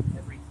being wrong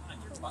every time.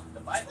 The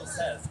Bible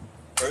says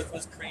earth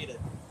was created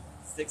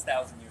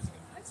 6,000 years ago.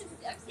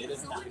 It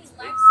is not.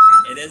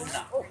 It is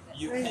not.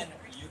 You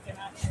can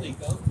actually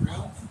go through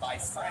and by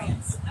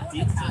science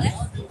detach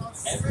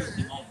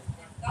everything.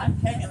 I'm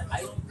pagan.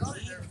 I don't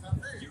believe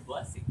your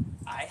blessing.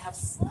 I have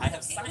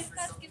science.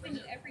 God's given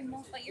you every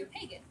month, but you're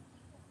pagan.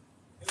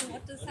 So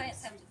what does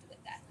science have to do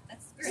with that?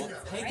 That's Well,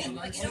 spiritism, pagan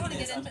right? Like you don't want to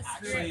get paganism into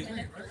actually spirit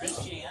manipulation.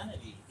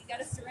 Christianity. You got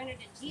to surrender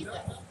to Jesus.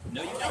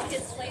 No, you Let don't.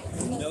 His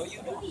life No, you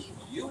don't. believe.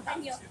 You Then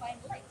have you'll to. find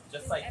life.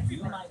 Just in like every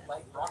you part. might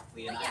like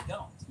broccoli and But I yeah.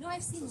 don't. No,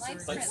 I've seen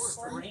lives But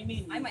transformed.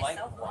 screaming I you like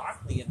myself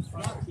broccoli in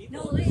front of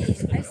people. No way.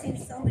 I've seen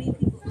so many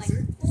people like.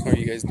 How are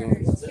you guys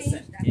doing?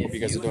 Listen, if You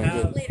guys are you doing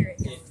have, good. Later.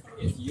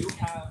 if you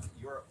have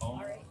your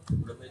own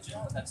religion,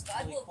 that's God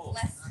really will cool.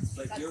 bless.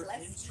 But God you're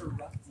bless you.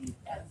 interrupting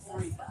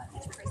everybody.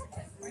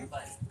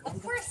 Everybody.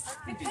 Of course,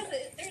 because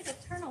there's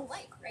eternal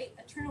life, right?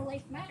 Eternal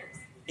life matters.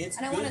 It's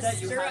And I want good to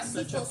that you stir have up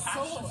such a people's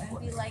passion soul for and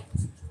be it. like,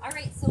 all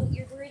right, so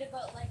you're worried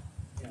about like,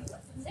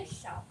 what's in this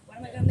shop? What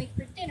am I going to make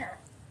for dinner?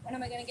 When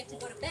am I going to get to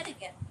go to bed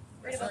again?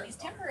 Worried about these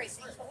temporary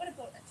things, but what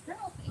about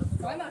eternal things?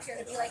 So I'm out here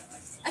to be like,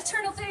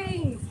 eternal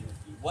things.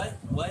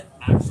 What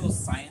actual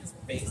science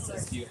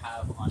basis do you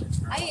have on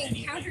eternal I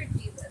anything? encountered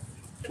Jesus.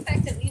 The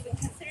fact that we even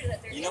consider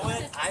that there's You know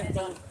what? infinite I've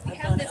done we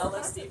have this LSD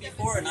concept of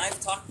before, and I've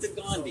talked to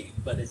Gandhi,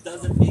 but it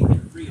doesn't make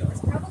it real.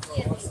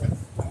 probably a Jesus.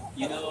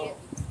 You know?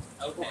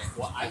 Okay.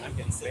 Well, I would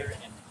consider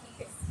in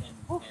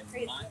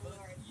Praise my the book,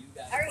 Lord. you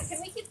guys. All right,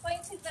 can we keep going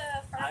to the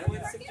I farmer's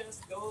would market?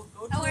 suggest go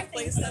Oh, to I a think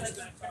place so. that isn't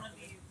going to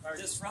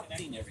be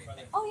disrupting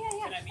everything. Oh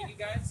yeah, Can I meet you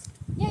guys?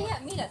 yeah,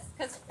 meet us,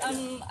 cause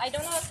I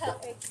don't know how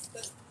to.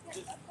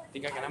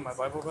 Think I can have my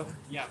Bible, brother?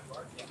 Yeah.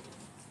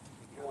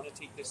 You want to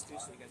take this too,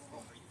 so you guys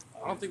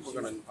can. I don't think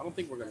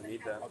we're gonna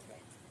need that.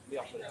 We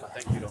all put it out.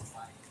 Thank you though.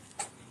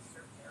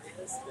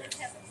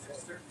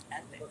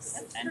 Ethics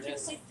That's and the perfect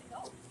just place to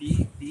go.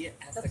 be The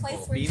place ethical,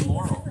 where be Jesus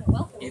moral. isn't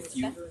welcome. If It's the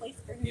you best place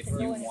for him if to go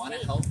you and want to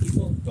engage. help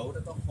people, go to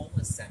the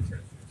homeless center.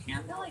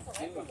 Hand No, out like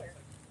food. everywhere.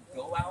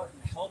 Go out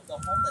and help the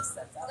homeless.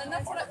 That's Well, then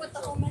that's what the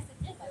whole message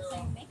is. I'm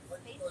saying make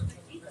space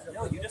for Jesus.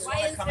 No, you just Why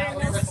want to is come there out no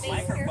there with a space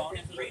here microphone for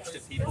and preach to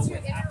Jesus? people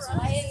with Why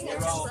absolutely is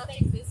there zero. no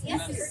space?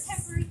 Yes, it's a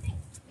temporary thing.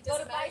 You go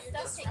to buy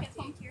stuff, take it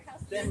home to your house,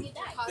 and then Then, you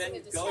die.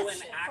 then go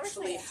and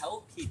actually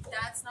help people.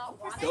 That's not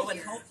wanted Go and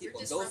here. help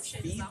people. Your Go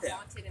disruption feed is not them.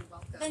 wanted and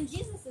welcome. Then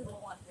Jesus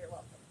isn't wanted or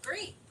welcome.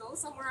 Great, go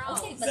somewhere else.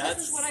 Okay, but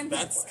this is what I'm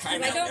That's here for.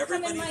 kind If of I don't come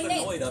in everybody's my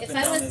name, annoyed up if and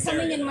I down was this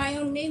coming area. in my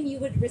own name, you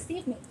would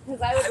receive me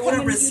because I would I come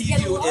wouldn't and receive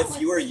get you along if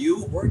with you were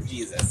you or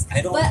Jesus. I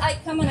don't. But I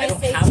come and I I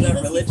don't say have that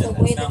Jesus religion. is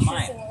the way, That's the not truth,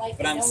 mine. and the life. But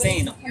and I'm no way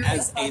saying, can come to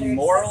as the a Father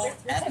moral,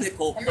 except through him.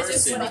 ethical And this is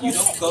person, what I'm you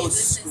don't saying. go Of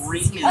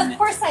screaming.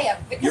 course I am,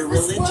 because Your this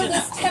world religion is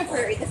at people.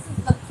 temporary. This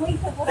is the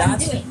point of what I'm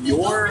That's doing.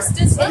 your.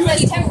 It's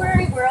a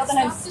temporary world, and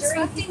I'm Stop stirring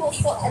disrupting people's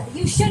people. soul.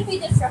 You should be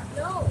disrupted.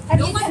 No, Have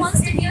no you one wants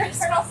to considered be your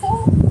eternal disrupted.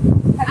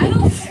 soul? Have you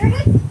considered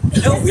it?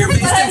 No, we're This is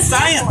based what in I'm here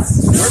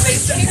science. for. We're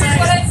based in Here's what I'm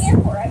science. here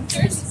for. I'm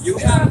here to You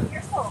stir have- up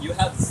your soul. You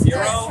have For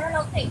zero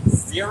eternal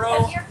things. zero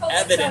Have your focus on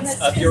evidence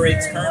this of your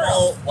temporary eternal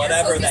world.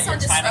 whatever that focused you're on trying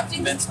to disrupting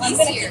convince the I'm me.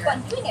 going to Here. keep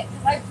on doing it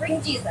because I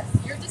bring Jesus.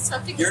 You're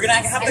disrupting. You're gonna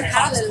have the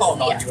cops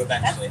called on you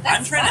eventually. That's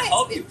I'm trying to fine,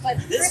 help you. but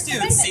This First dude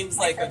Amendment, seems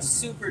my like a friend.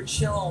 super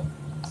chill,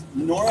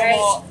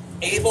 normal,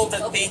 able to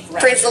think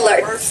Praise the rational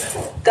Lord.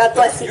 person. God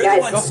bless you You're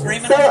the guys. one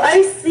screaming. So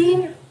I've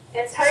seen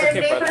entire Okay,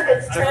 brother.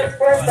 neighborhoods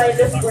transformed by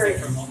this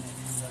word.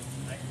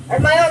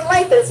 And my own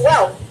life as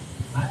well.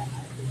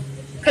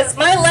 Because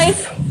my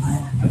life,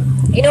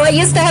 I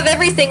used to have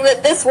everything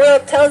that this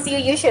world tells you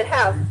you should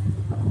have.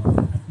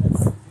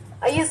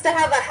 I used to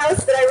have a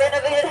house that I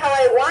renovated how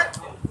I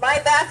want. My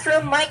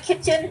bathroom, my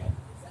kitchen.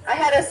 I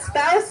had a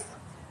spouse,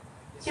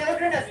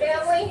 children, a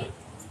family.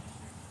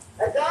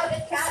 a dog,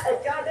 a cat,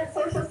 a job in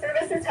social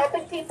services,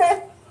 helping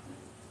people.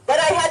 But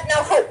I had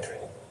no hope.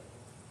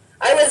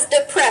 I was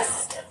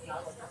depressed.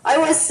 I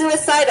was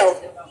suicidal.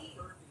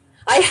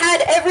 I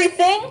had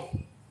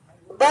everything,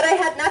 but I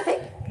had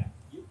nothing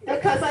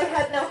because I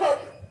had no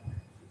hope.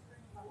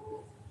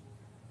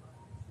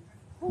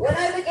 When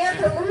I began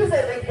to lose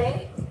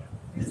everything,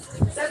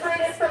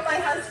 separated from my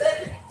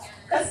husband,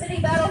 custody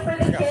battle for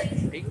the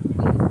kids,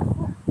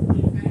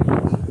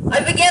 I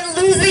began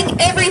losing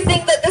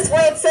everything that this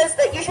world says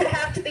that you should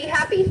have to be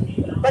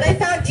happy. But I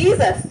found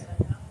Jesus.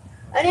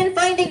 And in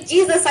finding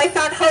Jesus, I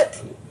found hope.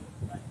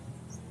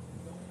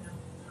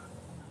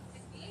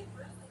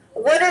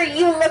 What are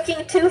you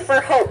looking to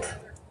for hope?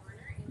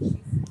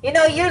 You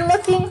know, you're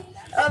looking,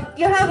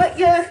 you have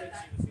your...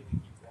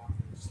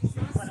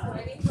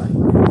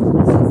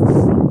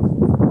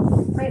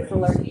 Praise the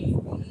Lord.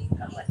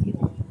 God bless you.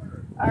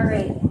 All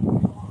right.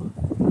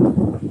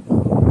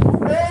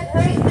 Lord,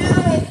 right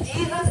now, in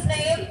Jesus'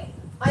 name,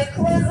 I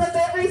close up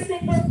every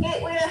single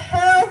gateway to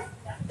hell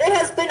that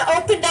has been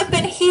opened up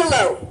in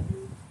Hilo.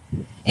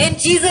 In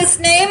Jesus'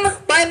 name,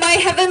 by my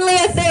heavenly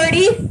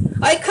authority,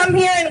 I come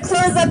here and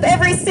close up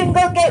every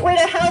single gateway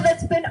to hell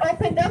that's been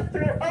opened up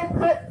through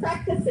occult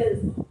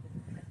practices,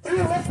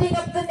 through lifting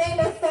up the name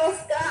of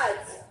false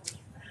gods.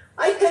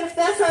 I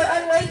confess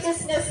our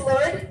unrighteousness,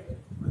 Lord,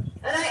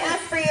 and I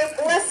ask for your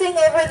blessing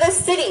over this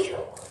city,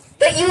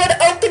 that you would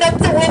open up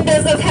the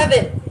windows of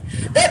heaven,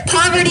 that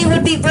poverty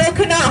would be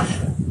broken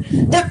off,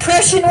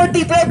 depression would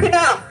be broken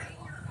off,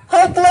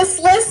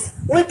 hopelessness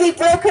would be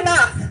broken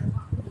off.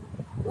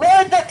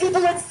 Lord, that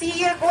people would see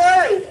your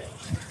glory.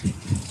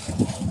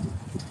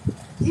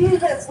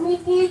 Jesus, we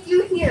need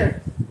you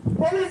here.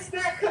 Holy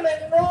Spirit, come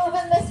and move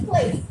in this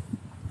place.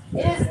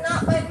 It is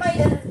not by might,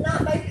 it is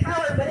not by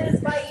power, but it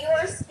is by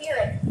your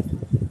Spirit.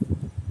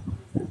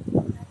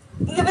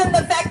 Even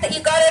the fact that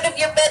you got out of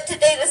your bed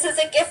today, this is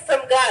a gift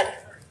from God.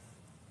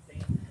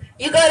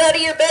 You got out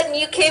of your bed and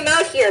you came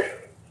out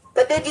here.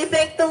 But did you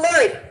thank the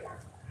Lord?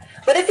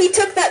 But if he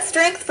took that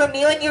strength from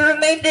you and you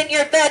remained in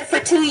your bed for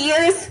 2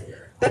 years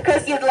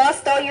because you'd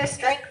lost all your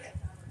strength,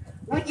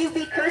 would you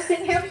be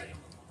cursing him?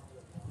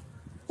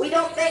 We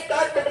don't thank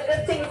God for the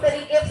good things that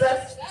he gives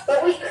us,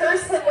 but we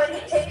curse him when he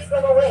takes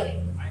them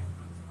away.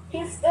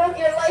 He's filled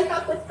your life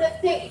up with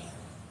good things.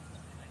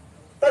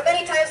 But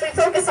many times we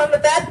focus on the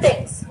bad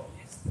things.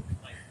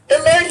 The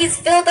Lord, he's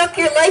filled up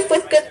your life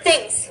with good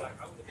things.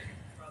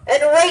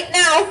 And right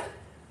now,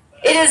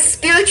 it is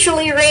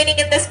spiritually raining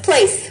in this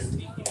place.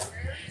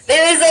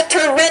 There is a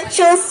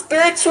torrential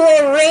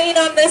spiritual rain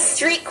on this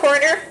street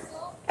corner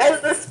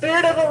as the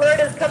Spirit of the Lord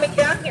is coming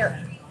down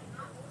here.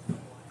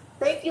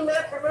 Thank you,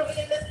 Lord, for moving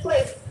in this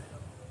place,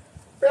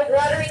 for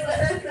watering the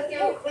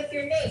earth with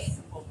your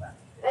name.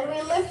 And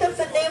we lift up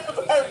the name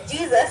of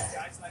Jesus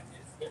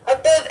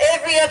above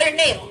every other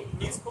name.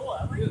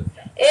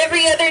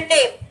 Every other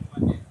name.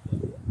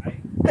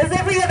 Because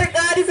every other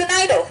God is an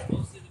idol.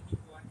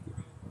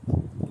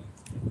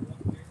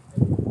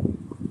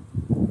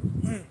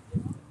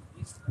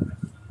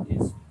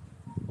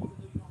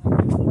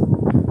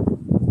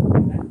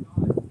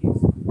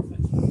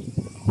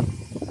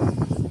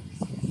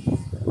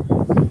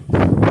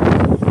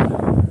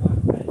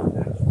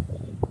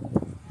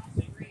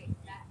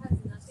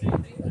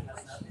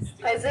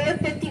 Isaiah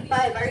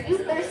 55, are you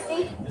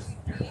thirsty?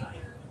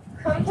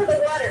 Come to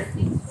the water.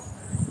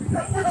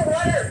 Come to the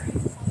water.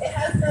 It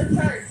has no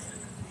charge.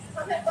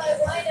 Come and buy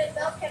wine and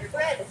milk and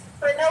bread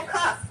for no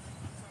cost.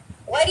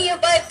 Why do you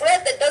buy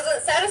bread that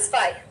doesn't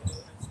satisfy?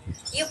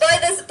 You buy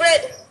this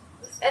bread,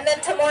 and then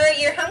tomorrow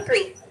you're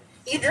hungry.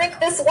 You drink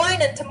this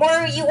wine, and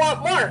tomorrow you want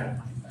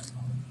more.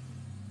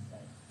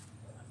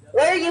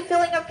 Why are you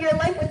filling up your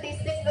life with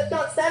these things that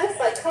don't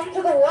satisfy? Come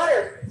to the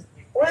water,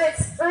 where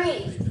it's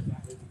free.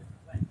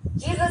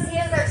 Jesus, he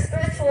is our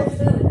spiritual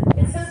food.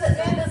 It says that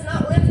man does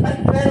not live by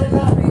bread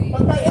alone,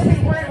 but by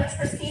every word which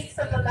proceeds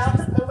from the mouth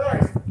of the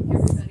Lord.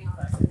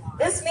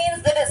 This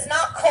means that it's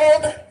not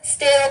cold,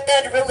 stale,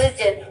 dead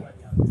religion.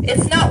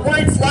 It's not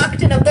words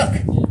locked in a book.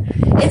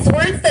 It's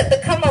words that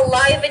become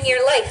alive in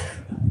your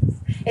life.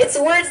 It's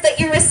words that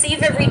you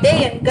receive every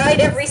day and guide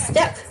every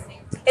step.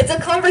 It's a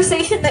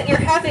conversation that you're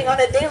having on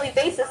a daily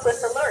basis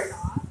with the Lord.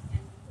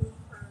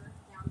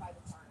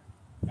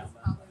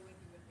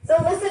 So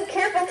listen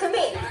careful to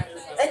me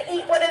and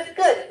eat what is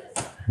good,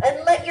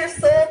 and let your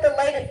soul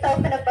delight itself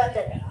in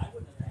abundance.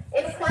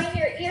 Incline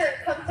your ear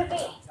and come to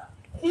me.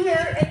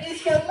 Hear, and you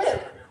shall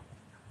live.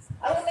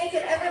 I will make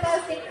an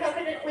everlasting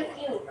covenant with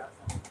you,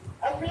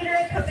 a leader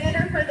and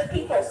commander for the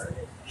people.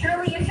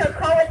 Surely you shall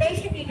call a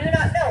nation you do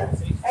not know,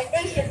 and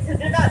nations who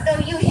do not know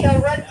you shall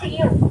run to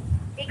you,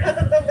 because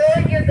of the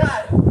Lord your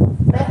God,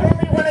 the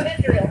Holy One of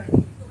Israel,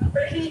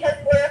 for he has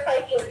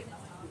glorified you.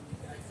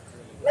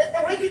 Let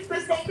the wicked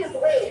forsake his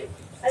ways,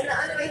 and the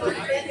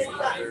unrighteous bend his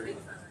thoughts.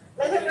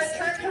 Let him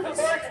return to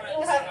the Lord, and he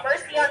will have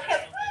mercy on him,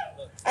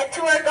 and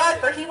to our God,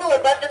 for he will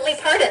abundantly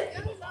pardon.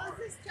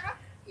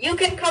 You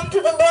can come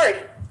to the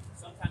Lord.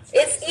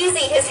 It's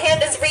easy, his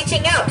hand is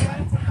reaching out.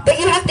 But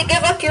you have to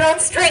give up your own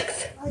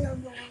strength.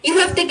 You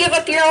have to give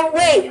up your own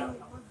way.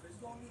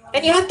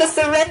 And you have to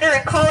surrender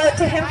and call out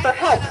to him for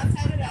help.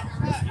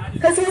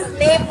 Because his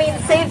name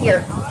means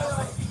Savior.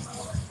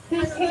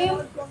 He came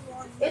in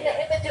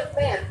the image of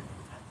man.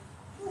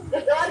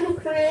 The God who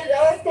created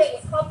all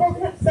things humbled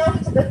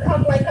himself to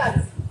become like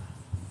us.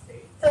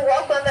 To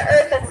walk on the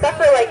earth and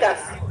suffer like us.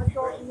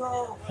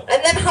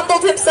 And then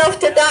humbled himself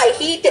to die.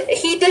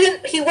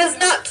 He was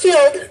not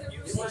killed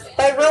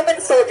by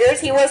Roman soldiers.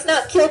 He was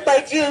not killed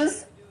by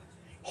Jews.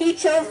 He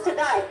chose to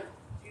die.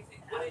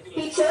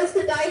 He chose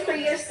to die for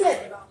your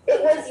sin.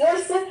 It was your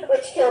sin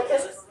which killed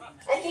him.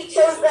 And he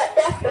chose that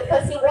death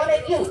because he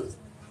wanted you.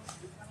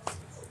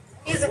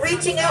 He's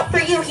reaching out for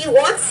you. He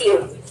wants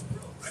you.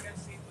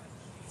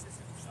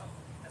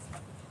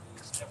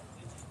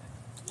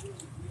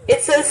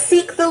 It says,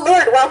 seek the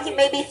Lord while he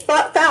may be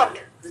found.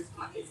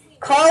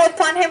 Call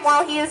upon him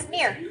while he is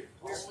near.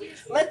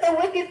 Let the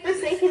wicked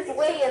forsake his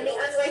way and the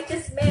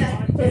unrighteous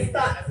man his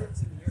thoughts.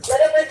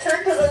 Let him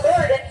return to the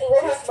Lord and he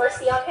will have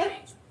mercy on him.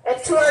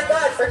 And to our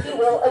God, for he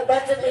will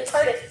abundantly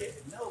pardon.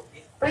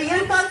 For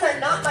your thoughts are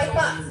not my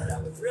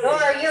thoughts, nor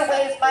are your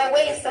ways my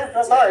ways, says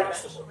the Lord.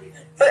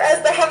 For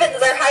as the heavens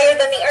are higher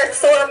than the earth,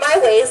 so are my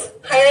ways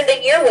higher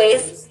than your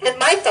ways, and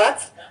my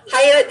thoughts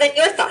higher than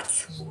your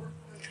thoughts.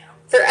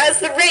 For as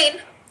the rain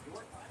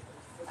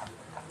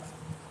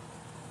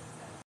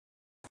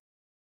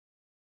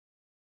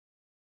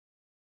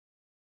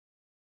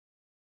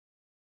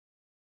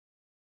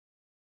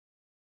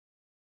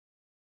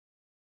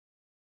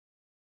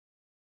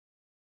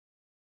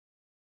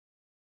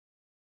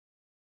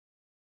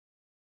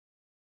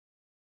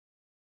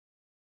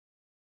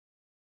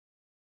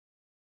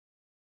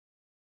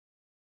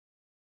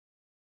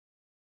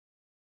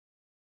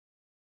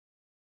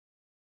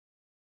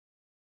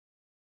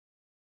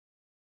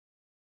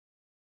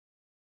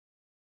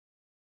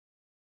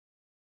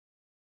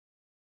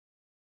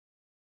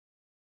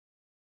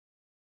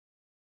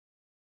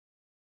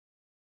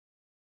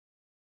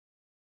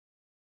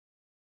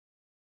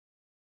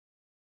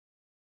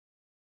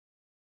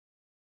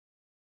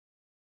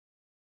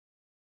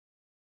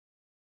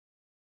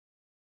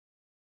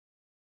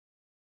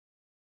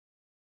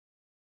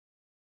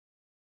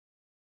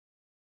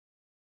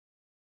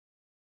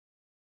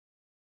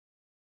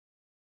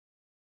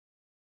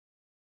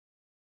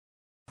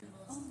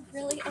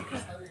Really?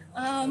 Okay.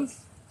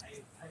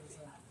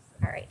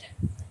 All right.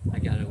 I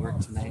gotta work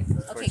tonight.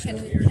 Okay,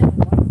 can we unfortunately.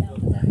 walk down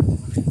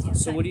to the...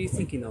 So what are you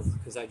thinking of?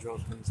 Because I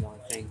drove home is the only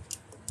thing.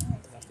 I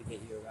have to get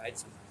you a ride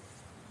somewhere.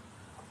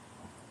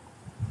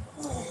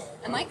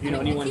 Am I You coming know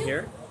anyone with you?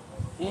 here?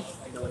 You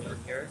know anyone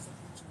here?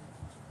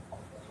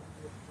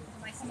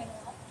 Am I coming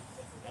along?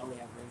 I only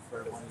have room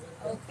for one.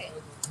 Okay.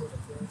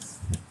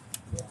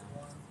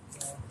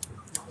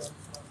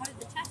 How did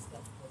the test go?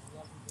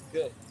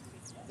 Good.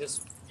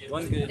 This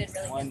one good, Did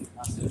really one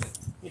not so good.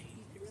 Really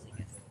good.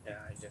 Yeah,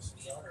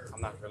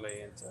 I'm not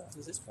really into,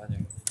 Who's this brother?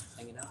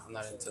 Hanging out? I'm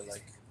not into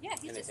like Yeah,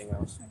 he's anything just...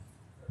 else.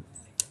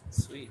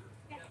 Sweet.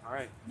 All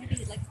right. Maybe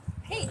like,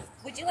 hey,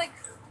 would you like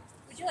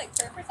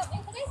prayer for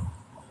something today?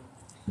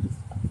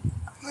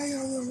 I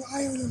don't know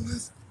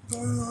what's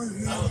going on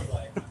here.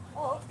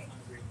 Oh, okay.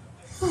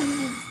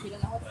 You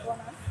don't know what's going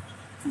on?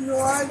 You know,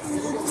 I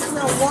was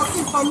just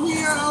walking from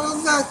here, I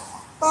was like,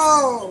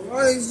 oh,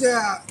 what is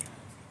that?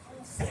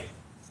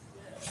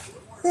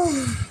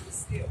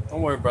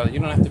 Don't worry, brother. You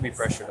don't have to be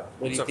pressured up.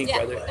 What do you think, Yeah,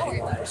 brother? don't Do worry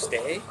you want about to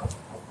stay?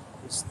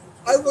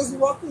 I was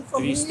walking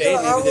from If you here, stay,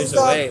 maybe I was there's a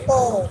like, way.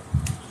 oh.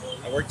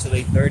 I work till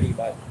 8:30,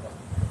 but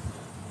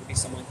maybe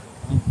someone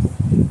can come.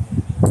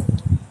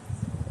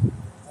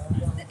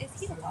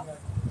 Is Hilo pop?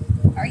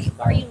 Are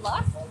you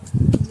lost?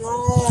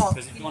 No.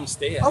 Because if you want to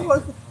stay, I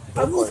was,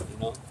 go for it, you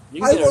know?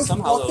 You I can get it was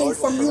somehow. The walking Lord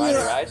will from here, provide a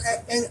ride.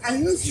 and I heard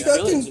You really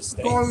something just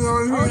stay. going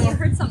on Oh, you here.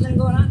 heard something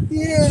going on?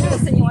 Yeah.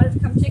 Yes, and you wanted to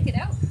come check it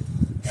out?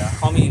 Yeah,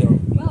 call me though.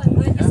 Well, I'm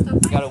glad you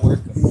stopped by. Gotta work.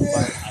 Yeah.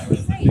 Nice.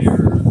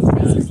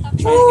 Nice to stop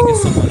by. Trying to think of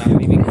someone out.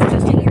 Maybe It's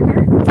just in your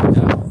heart.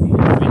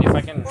 I mean, if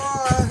I can, I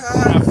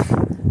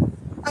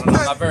I'm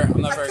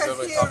not very good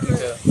with talking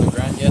to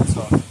Grant yet,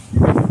 so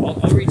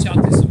I'll reach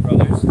out to some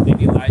brothers.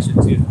 Maybe Elijah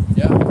too.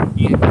 yeah.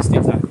 He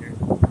stays out here.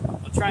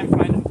 I'll try and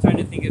find him. I'm trying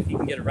to think if he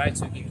can get a ride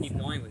so he can keep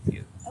going with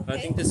you. But I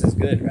Okay. think this is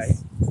good, right?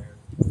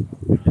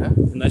 Yeah.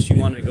 Unless you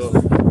want to go.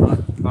 Not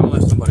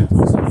unless somebody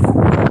talks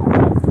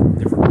about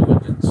different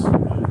religions.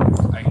 I'm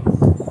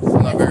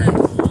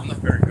not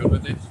very good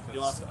with it. You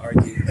don't have to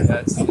argue.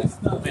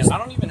 I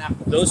don't even have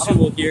to. Those who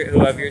will hear,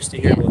 whoever hears to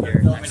hear, will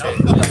hear. I mean, I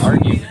don't have to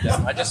argue with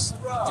them. I just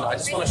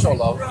want to show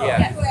love.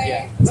 Yeah,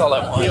 yeah, That's all I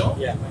want.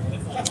 yeah.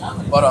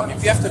 But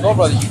if you have to go,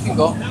 brother, you can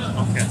go.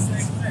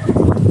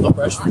 Okay. No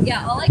pressure.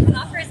 Yeah, all I can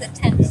offer is a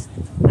tent.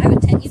 I have a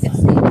tent you can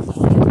stay in.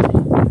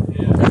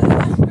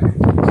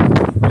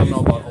 I don't know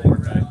about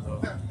overnight.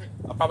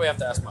 I'll probably have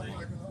to ask my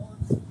mom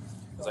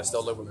because I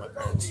still live with my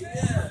parents.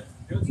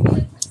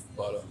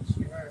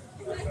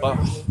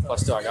 But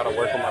still, I gotta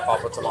work with my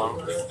papa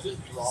tomorrow.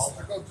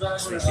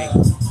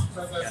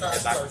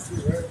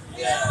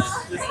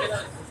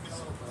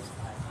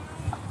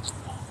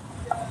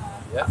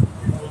 Yeah.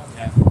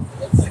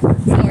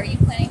 So are you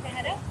planning to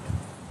head out?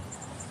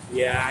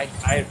 Yeah,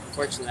 I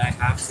unfortunately I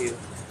have to.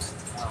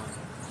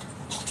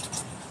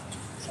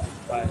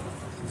 But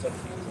it's up to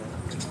you.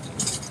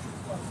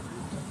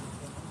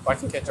 If I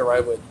can catch a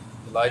ride with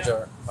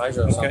Elijah or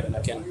something, I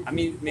can. I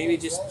mean, maybe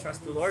just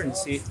trust the Lord and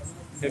see.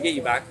 He'll get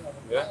you back.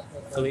 Yeah.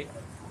 Hopefully.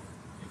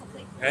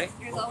 Hopefully. Right?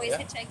 There's always Yeah.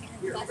 hitchhiking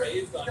and We're stuff.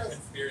 raised on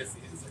conspiracies.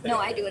 No,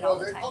 I do it all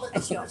the time. I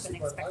show up and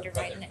expect a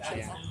ride and it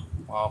shows up.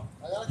 Wow.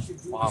 I actually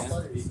do Wow.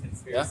 studies.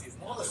 Conspiracies.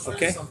 I want to show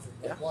Okay. you something.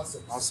 Yeah.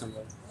 Awesome. Awesome,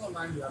 bro. I don't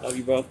mind you. Love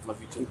you, bro.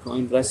 Love you too. Keep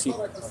going. Bless you.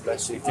 God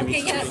bless you.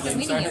 Okay, yeah, good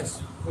meeting you.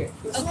 Okay,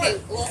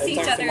 we'll see each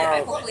Sometime other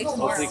tomorrow. hopefully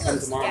tomorrow. Hopefully come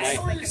tomorrow Yeah, night. if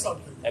I can make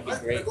it. That'd be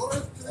great.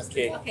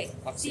 Okay. Okay,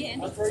 see you,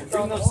 Andy.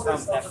 Bring those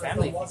that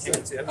family if you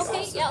can too.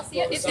 Okay, yeah, I'll see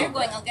you. If they're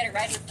going, I'll get a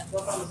ride with them.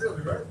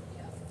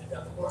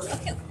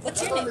 Okay,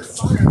 what's your name?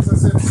 Science. I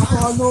said,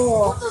 oh, no.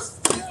 What does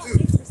it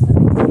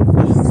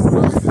do?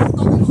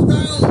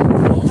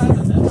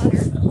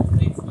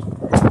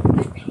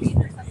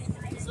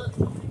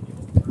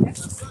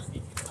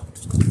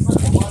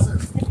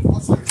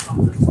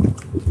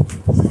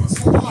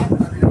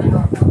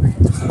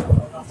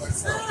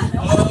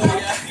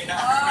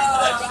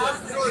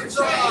 Good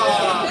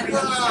job.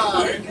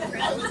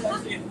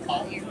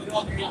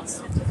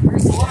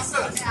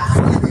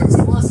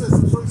 Watch this.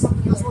 I'll show you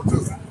something else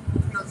too.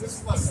 Because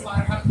this is a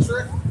slide hand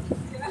trick.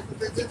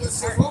 They did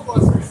this in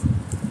robots.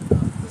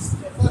 This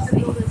fucking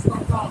building's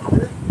not down,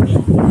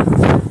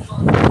 okay?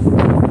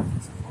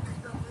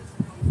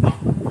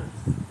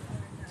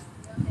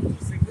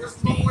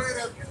 There's no way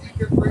that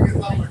you can bring it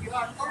up like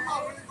that. Come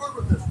on, where you going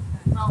with this?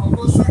 Now, I'll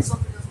go show you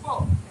something as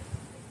well.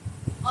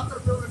 After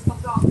the buildings come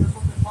down, here's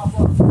what they pop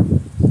up.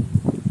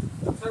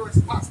 The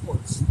terrorist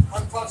passports.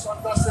 Untouched,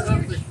 undusted,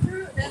 everything.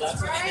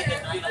 That's what they did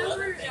the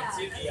 9/11 thing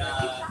too. The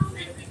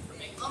freedom of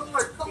information. I'm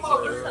like, come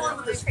on, where you going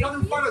with this? You can't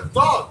even find a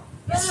dog.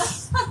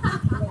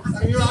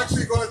 And you're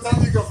actually going to tell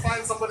me you can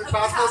find somebody's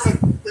passports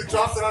and they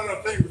dropped it on a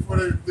plane before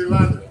they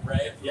landed.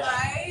 Right? Yeah.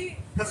 Right?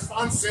 Because it's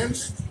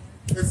unsinged,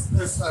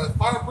 it's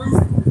fireproof,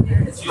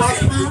 it's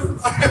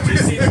rustproof. Did you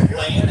see the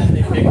plane that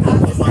they picked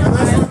up? Was like,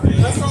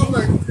 That's what I'm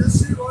like, you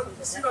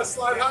see that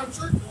slide hand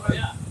trick?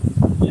 yeah.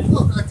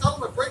 Look, I tell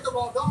them to break them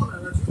all down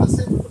and I do the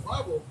same with the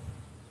Bible.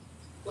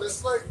 But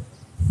it's like,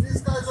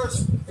 these guys are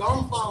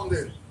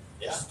dumbfounded,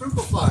 Yeah.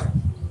 stupefied.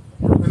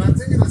 And I'm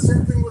thinking the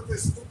same thing with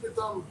this stupid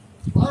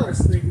virus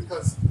thing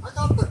because I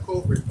got the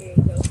COVID. There you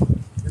go.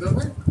 You know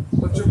what I mean?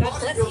 But your God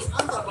body bless builds you.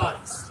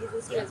 antibodies.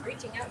 Jesus was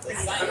reaching out for you.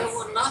 And then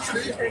when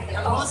naturally,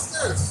 and what's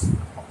this?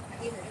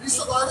 You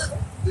survive it,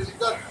 then you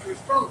got, you're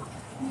stronger.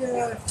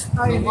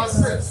 Yeah. And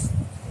what's this?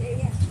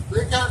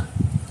 They can't,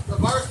 the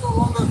virus no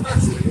longer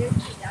affects you.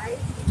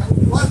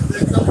 What? They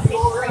tell you,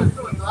 oh, yeah, you're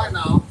going to die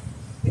now.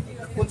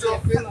 Put your,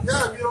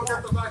 yeah, if you don't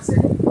get the vaccine.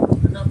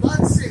 And the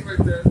vaccine right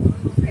there, I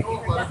don't know if you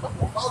know about it, but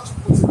Fauci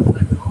puts it in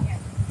there, you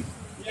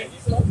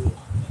know?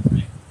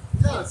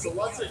 Yeah, so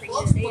what's it?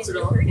 Fauci puts it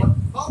on.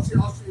 But Fauci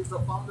actually is the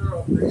founder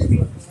of the AIDS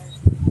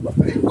virus.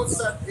 And he puts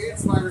that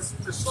AIDS virus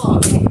in the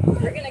shot.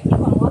 We're gonna keep on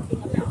walking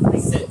around. And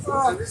these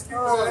people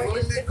are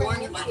willingly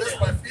going into this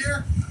by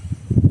fear.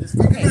 Just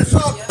give me a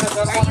shot because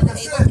I Are want you to get able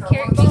sick. to I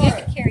carry? want to Can you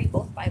die. carry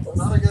both Bibles?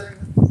 Not again.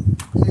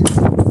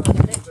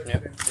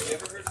 Have you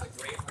ever heard of the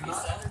Great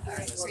Reset?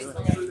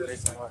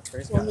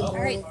 Praise God. All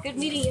right, good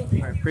meeting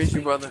you. All right, praise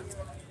you, brother.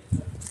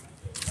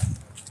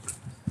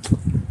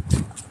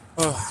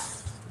 Oh.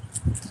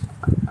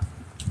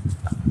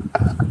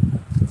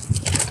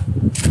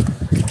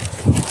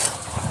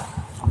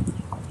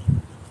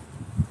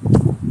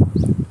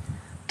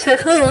 To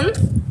whom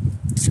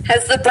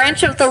has the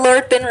branch of the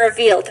Lord been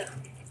revealed?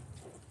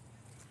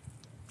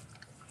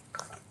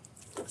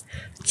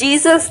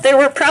 Jesus, there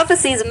were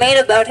prophecies made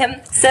about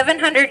him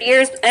 700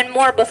 years and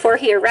more before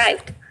he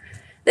arrived.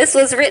 This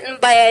was written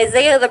by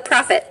Isaiah the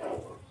prophet,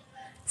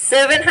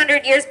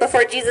 700 years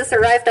before Jesus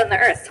arrived on the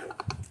earth.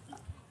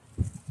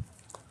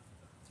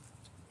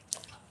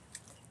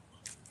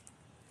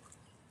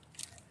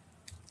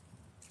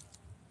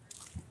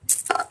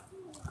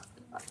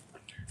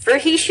 For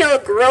he shall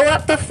grow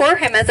up before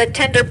him as a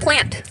tender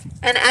plant,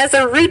 and as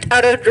a root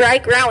out of dry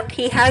ground.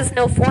 He has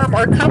no form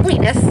or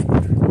comeliness,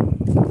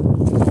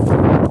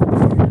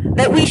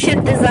 that we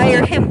should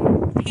desire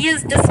him. He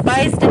is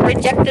despised and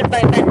rejected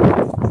by men,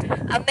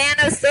 a man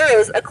of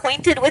sorrows,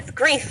 acquainted with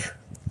grief.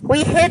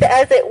 We hid,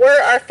 as it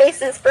were, our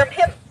faces from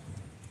him.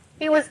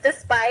 He was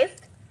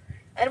despised,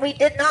 and we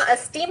did not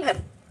esteem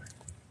him.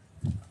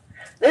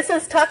 This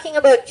is talking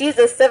about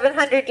Jesus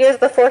 700 years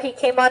before he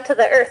came onto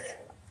the earth.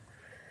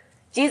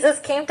 Jesus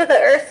came to the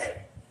earth,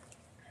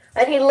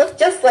 and he looked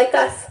just like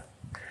us,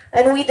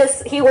 and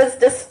he was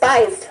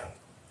despised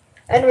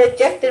and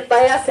rejected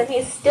by us, and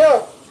he's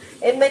still,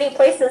 in many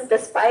places,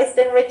 despised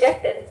and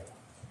rejected.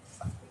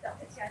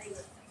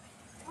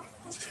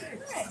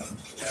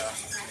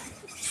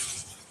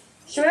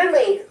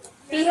 Surely,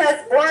 he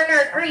has borne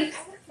our griefs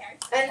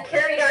and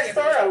carried our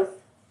sorrows.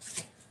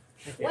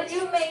 Would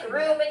you make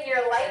room in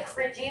your life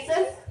for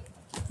Jesus?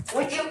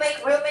 Would you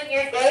make room in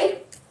your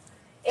day,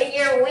 in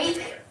your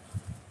week,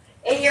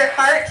 in your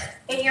heart,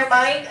 in your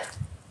mind?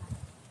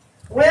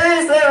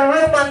 Where is there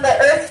room on the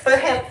earth for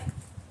him?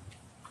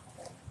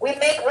 We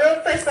make room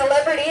for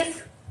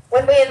celebrities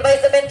when we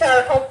invite them into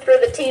our home through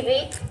the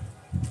TV.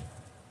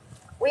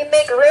 We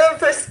make room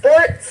for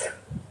sports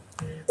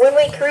when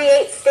we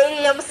create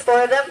stadiums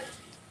for them.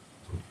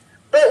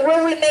 But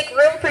will we make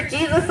room for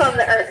Jesus on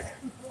the earth?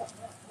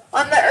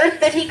 On the earth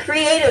that he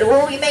created,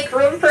 will we make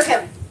room for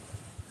him?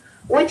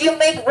 Would you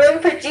make room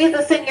for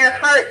Jesus in your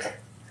heart,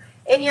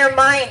 in your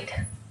mind,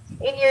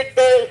 in your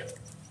day,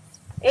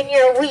 in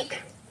your week?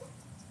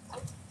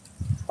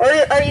 Or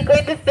are you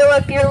going to fill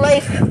up your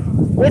life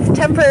with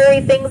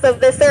temporary things of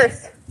this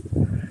earth?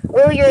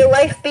 Will your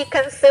life be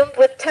consumed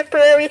with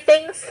temporary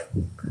things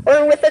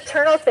or with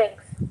eternal things?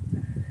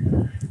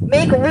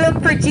 Make room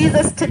for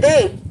Jesus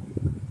today.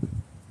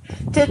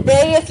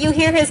 Today, if you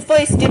hear his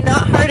voice, do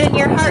not harden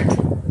your heart.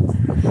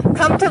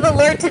 Come to the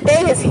Lord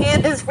today. His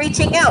hand is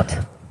reaching out.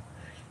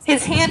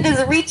 His hand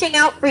is reaching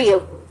out for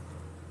you.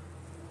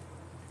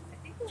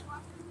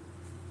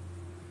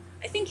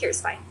 I think here's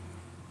fine.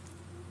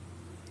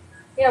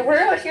 Yeah, we're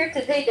out here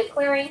today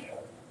declaring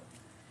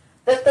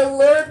that the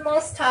Lord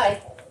Most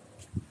High,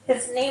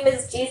 his name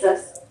is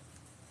Jesus.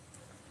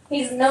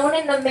 He's known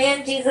in the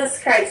man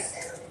Jesus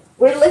Christ.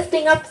 We're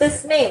lifting up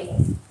this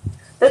name,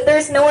 that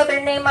there's no other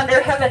name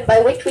under heaven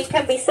by which we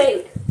can be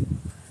saved.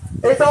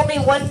 There's only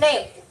one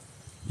name.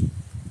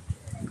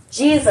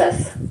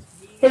 Jesus.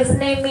 His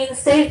name means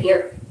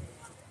Savior.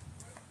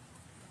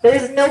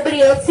 There's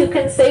nobody else who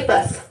can save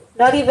us,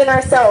 not even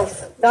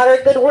ourselves, not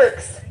our good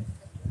works,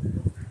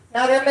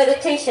 not our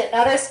meditation,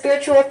 not our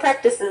spiritual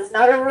practices,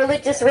 not our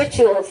religious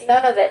rituals,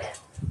 none of it.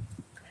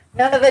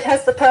 None of it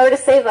has the power to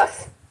save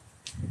us.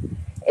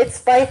 It's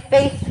by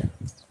faith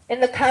in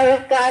the power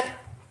of God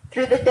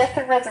through the death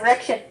and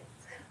resurrection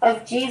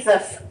of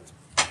Jesus.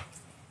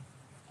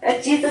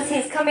 And Jesus,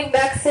 he's coming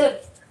back soon.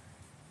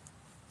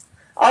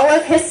 All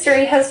of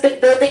history has been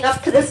building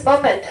up to this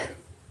moment.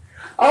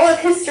 All of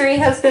history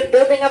has been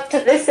building up to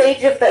this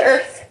age of the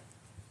earth.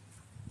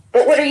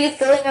 But what are you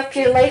filling up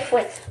your life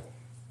with?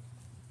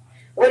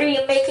 What are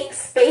you making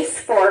space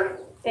for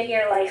in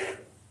your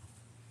life?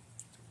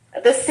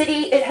 The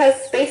city, it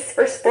has space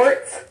for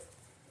sports.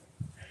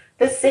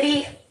 The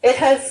city, it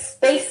has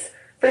space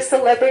for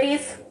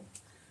celebrities.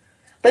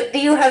 But do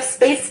you have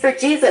space for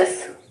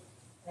Jesus?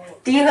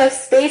 Do you have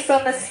space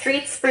on the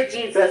streets for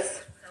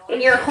Jesus?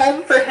 In your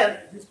home for him?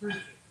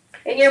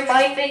 In your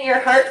mind and your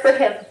heart for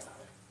him?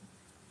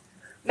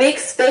 Make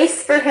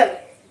space for him.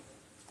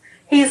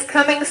 He's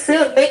coming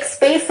soon. Make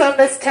space on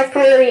this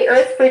temporary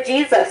earth for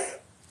Jesus.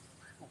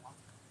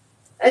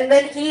 And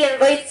then he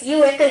invites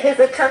you into his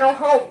eternal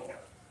home.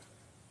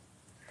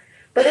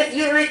 But if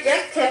you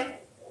reject him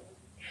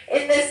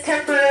in this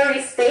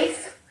temporary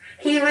space,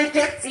 he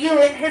rejects you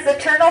in his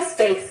eternal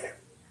space.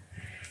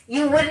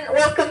 You wouldn't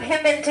welcome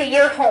him into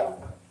your home.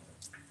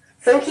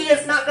 So he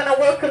is not going to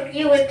welcome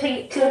you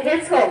into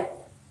his home.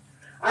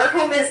 Our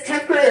home is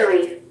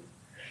temporary.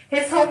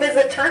 His home is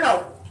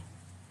eternal.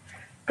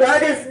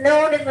 God is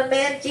known in the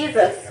man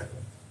Jesus.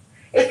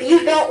 If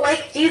you don't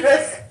like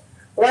Jesus,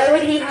 why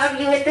would he have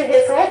you into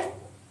his home?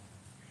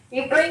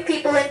 You bring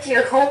people into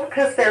your home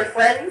because they're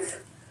friends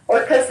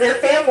or because they're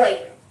family.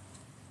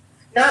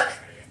 Not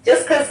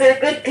just because they're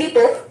good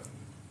people.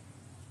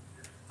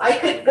 I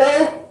could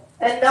go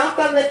and knock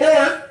on the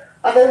door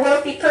of a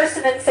wealthy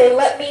person and say,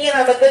 "Let me in,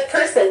 I'm a good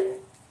person."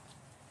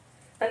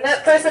 And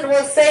that person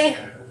will say,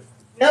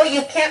 "No,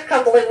 you can't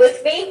come live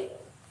with me.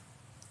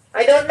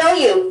 I don't know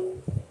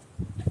you."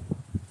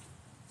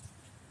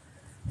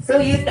 So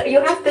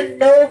you have to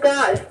know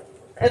God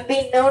and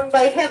be known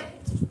by him.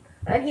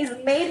 And he's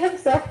made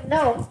himself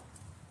known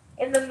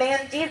in the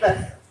man Jesus.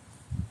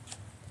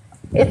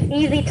 It's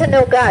easy to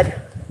know God.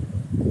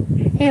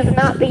 He's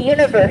not the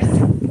universe.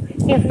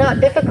 He's not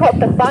difficult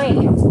to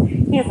find.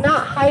 He's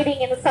not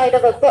hiding inside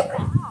of a book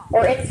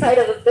or inside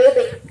of a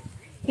building.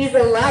 He's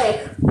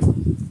alive.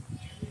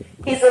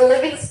 He's a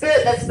living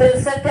spirit that's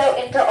been sent out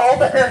into all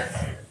the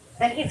earth.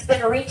 And he's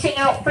been reaching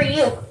out for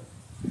you.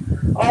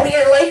 All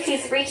your life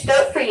he's reached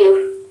out for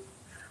you.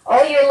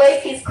 All your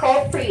life he's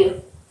called for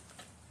you.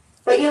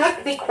 But you have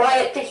to be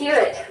quiet to hear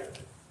it.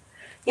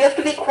 You have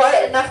to be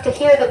quiet enough to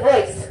hear the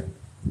voice.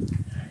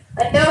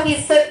 And now he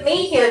sent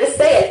me here to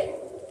say it.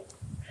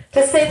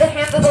 To say the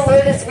hand of the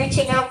Lord is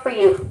reaching out for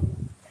you.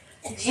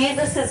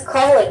 Jesus is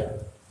calling.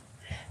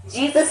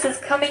 Jesus is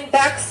coming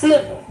back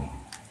soon.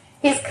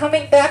 He's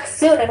coming back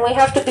soon and we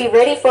have to be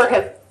ready for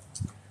him.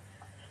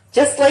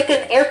 Just like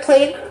an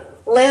airplane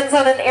lands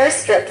on an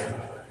airstrip.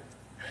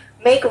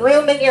 Make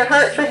room in your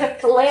heart for him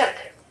to land.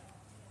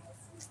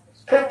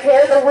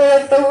 Prepare the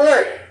way of the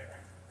Lord.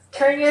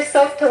 Turn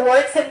yourself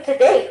towards him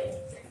today.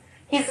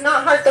 He's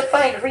not hard to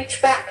find.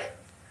 Reach back.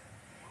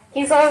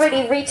 He's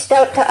already reached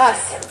out to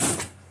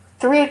us.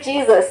 Through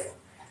Jesus,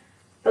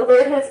 the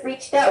Lord has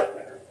reached out.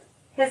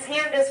 His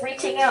hand is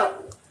reaching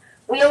out.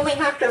 We only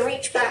have to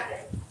reach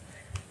back.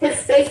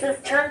 His face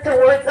is turned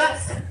towards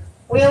us.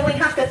 We only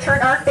have to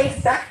turn our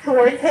face back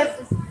towards him.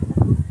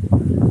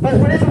 But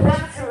we're the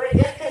ones who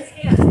reject his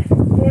hand.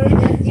 We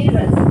reject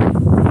Jesus.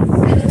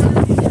 We're the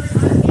ones who turn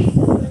our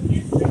faces to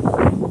his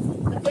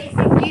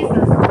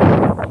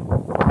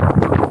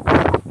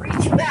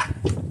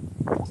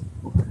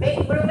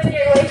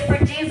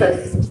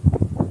Jesus.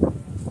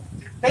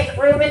 Make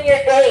room in your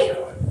day,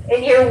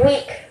 in your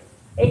week,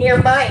 in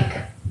your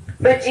mind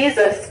for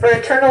Jesus, for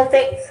eternal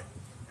things.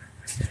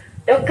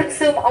 Don't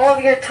consume all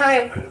of your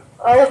time,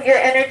 all of your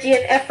energy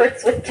and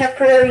efforts with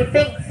temporary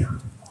things.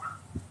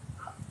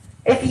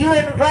 If you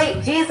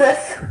invite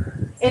Jesus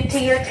into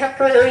your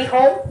temporary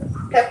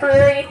home,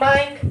 temporary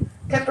mind,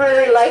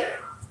 temporary life,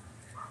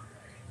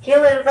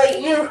 He'll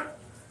invite you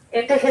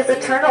into His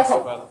eternal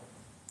home.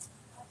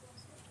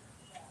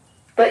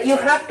 But you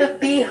have to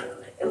be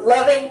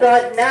loving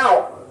God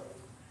now.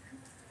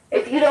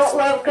 If you don't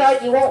love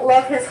God, you won't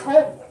love His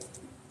home.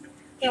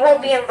 He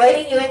won't be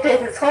inviting you into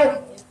His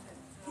home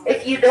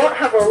if you don't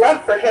have a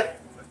love for Him.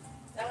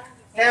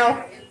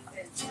 Now,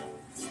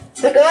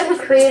 the God who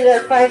created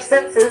our five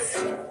senses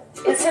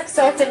is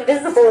Himself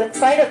invisible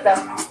inside of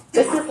them.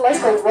 This is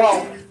like a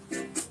wall.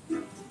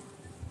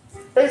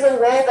 There's a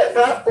wall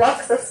that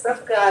blocks us from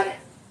God.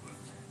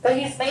 But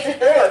He's made a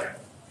door.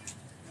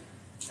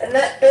 And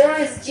that door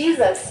is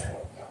Jesus.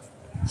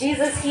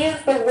 Jesus, He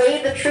is the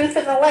way, the truth,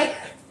 and the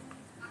life.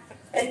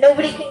 And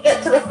nobody can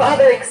get to the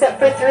Father except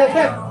for through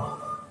Him.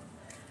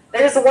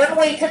 There's one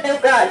way to know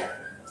God.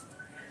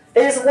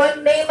 There's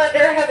one name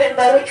under heaven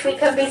by which we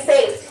can be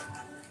saved.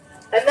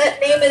 And that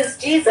name is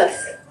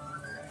Jesus.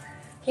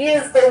 He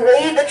is the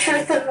way, the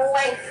truth, and the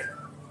life.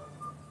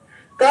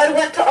 God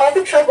went to all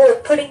the trouble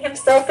of putting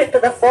Himself into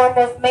the form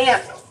of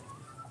man.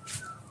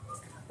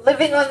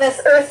 Living on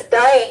this earth,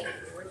 dying,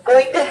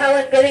 going to hell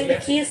and getting the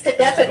keys to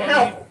death and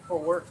hell. For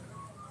work.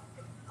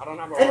 I don't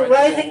have a And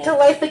rising to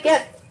life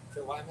again.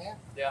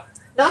 Yeah.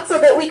 Not so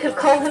that we could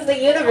call Him the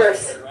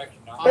universe,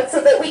 but so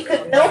that we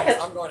could know Him.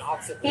 I'm going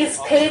opposite. He's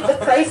paid the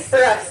price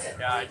for us.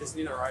 Yeah, I just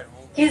need a ride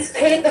home. He's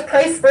paid the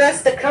price for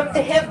us to come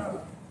to Him.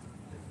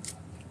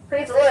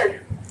 Praise the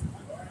Lord.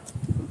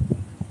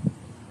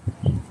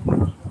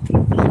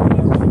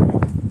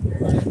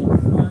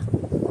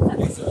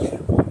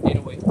 Need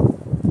to wait.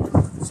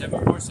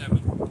 747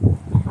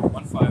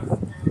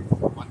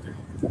 1513.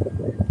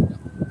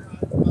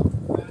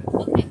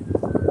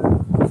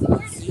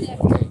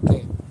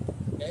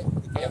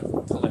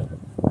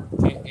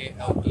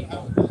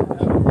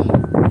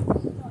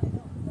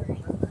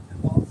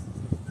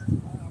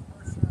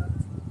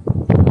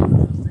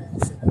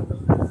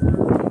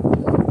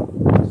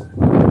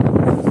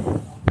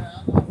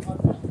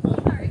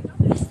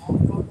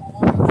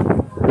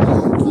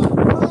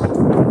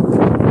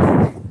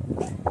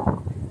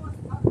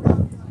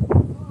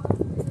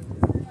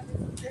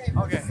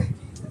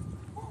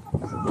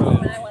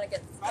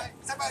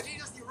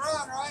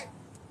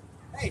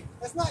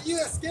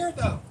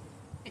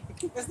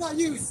 It's not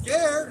you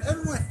scared.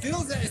 Everyone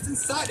feels it. It's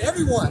inside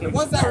everyone. The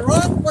ones that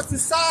run, what's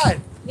inside?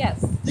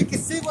 Yes. You can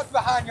see what's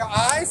behind your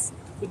eyes.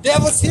 The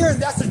devil's here,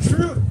 and that's the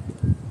truth.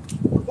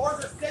 The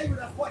Lord is saving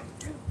us what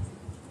you do.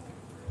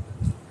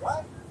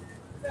 Right?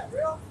 Is that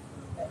real?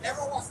 And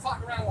everyone wants to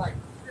talk around like,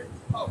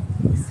 oh,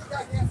 you see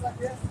that dance like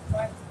this?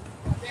 Right?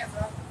 That dance,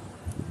 right?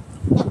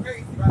 Not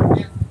crazy, right?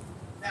 Dance.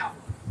 Now,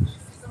 you see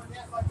someone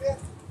dance like this?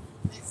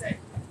 And you say,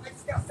 I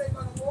just got saved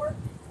by the Lord?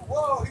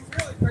 Whoa, he's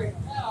really crazy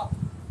now.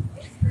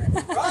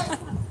 Right?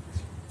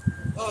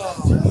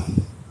 Oh.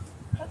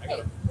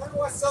 Okay. Wonder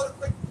why so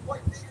quick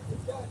point fingers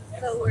are done.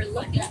 So we're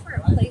looking for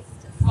a place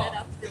to set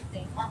up the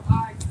thing. Our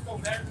eyes go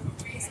better than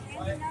the weeds,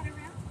 right?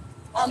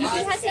 You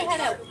had to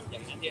head out.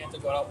 He had to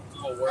go out to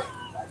go work.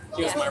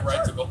 He was my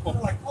right to go They're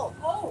home. like,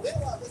 oh, they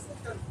don't listen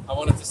to I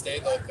wanted to stay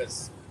though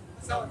because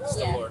that's how it goes.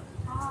 the Yeah. Lord.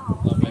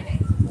 Love it.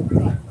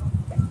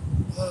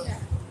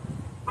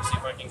 Let's see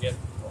if I can get a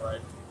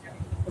ride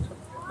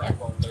back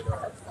home later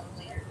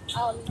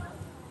on.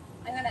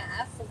 I'm gonna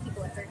ask some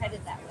people if they're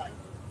headed that way.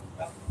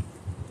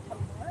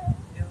 Tomorrow?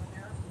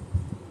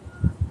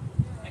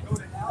 I go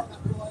to now and I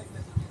realize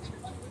that you can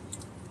take money with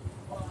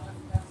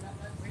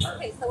you.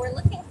 Okay, so we're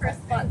looking for a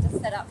spot to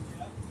set up.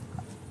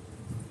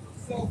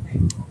 So,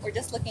 We're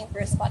just looking for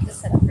a spot to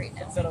set up right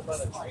now. Set up by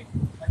the tree.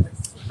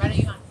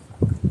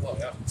 Oh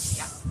yeah.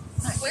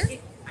 Where?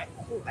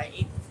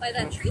 By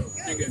that tree?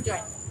 You're good.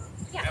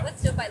 Yeah,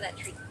 let's do it by that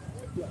tree.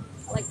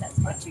 I like that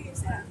spot.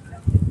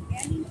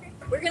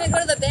 We're gonna go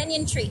to the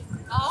banyan tree.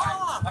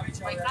 oh,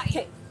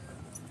 Okay.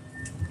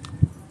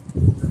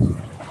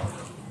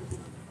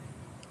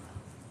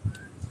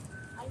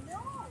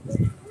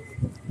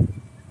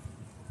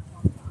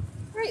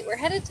 Right, we're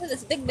headed to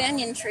this big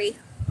banyan tree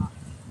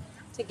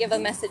to give a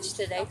message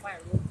today.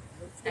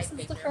 This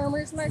is the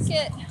farmer's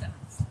market.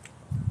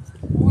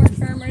 More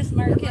farmer's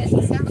market.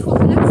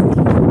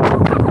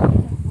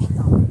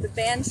 The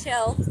band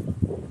shell.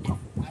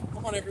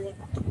 Come on, everyone.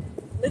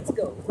 Let's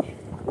go.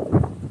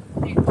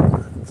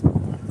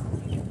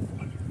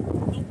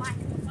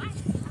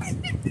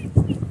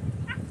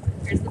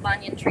 Here's the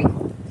banyan tree.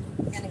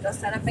 We're gonna go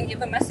set up and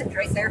give a message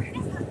right there.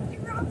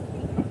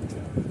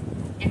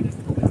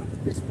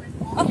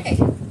 Okay,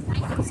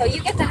 so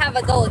you get to have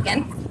a go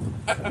again.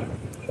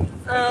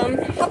 How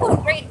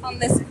about right on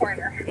this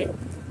corner?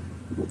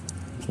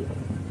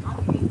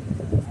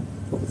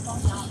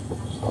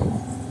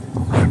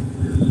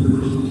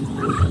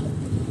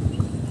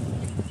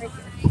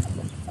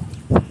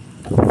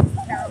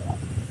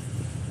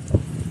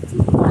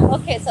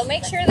 so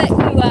make sure that you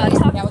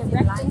talk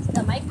direct into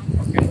the mic.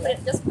 Put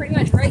it just pretty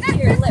much right to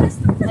your lips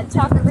and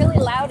talk really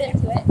loud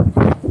into it.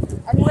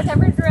 And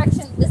whatever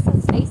direction this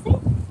is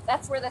facing,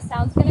 that's where the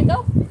sound's going to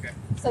go. Okay.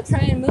 So try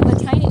and move a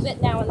tiny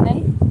bit now and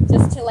then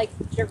just to like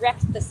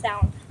direct the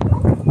sound.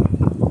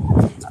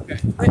 Okay.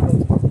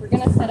 We're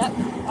going to set up.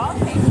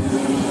 Okay.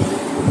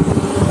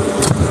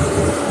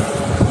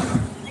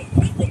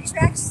 I think the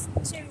tracks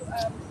to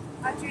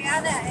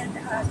Adriana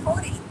and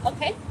Cody.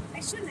 Okay. I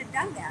shouldn't have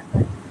done that,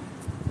 but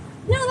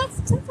No,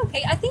 that's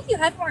okay. I think you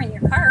had more in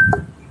your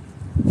car.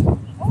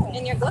 oh,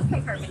 In your glove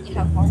compartment, you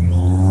have more.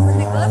 with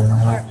the glove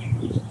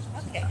compartment.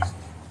 Okay.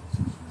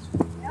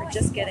 Now I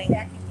just can go getting-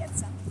 back and get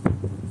some.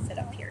 Sit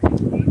up here.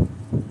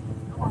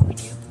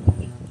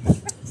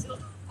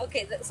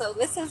 Okay, so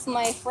this is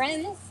my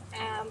friends,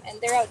 and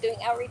they're out doing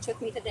outreach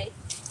with me today.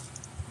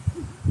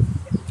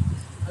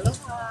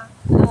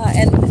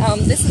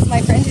 And this is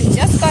my friend who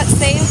just got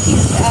saved.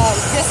 He's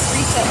just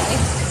recently,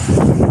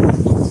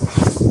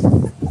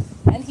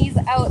 and he's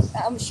out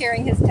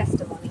sharing his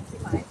testimony.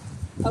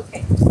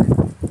 Okay.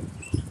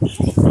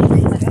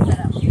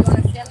 You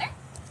want to stand there?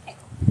 Okay.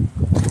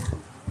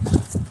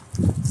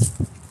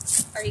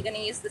 Are you going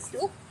to use the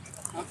stool?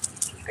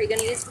 Are you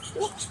going to use the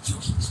stool?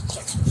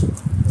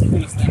 I'm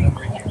gonna stand up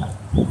right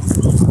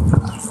here.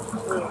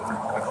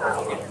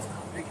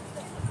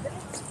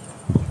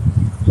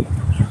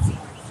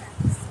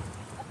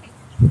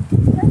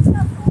 That's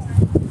not bad.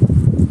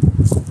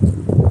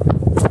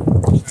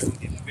 I don't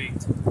get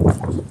baked. I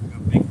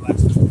got baked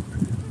last time.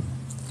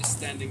 Just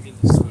standing in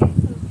the sun. So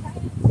try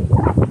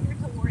to steer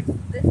towards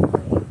this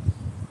way.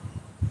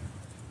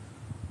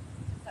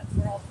 That's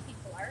where all the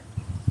people are.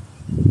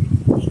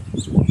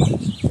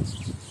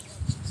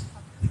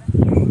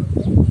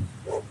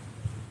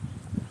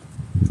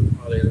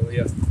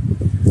 Hallelujah.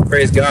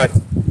 Praise God.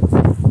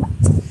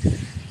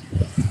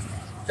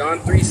 John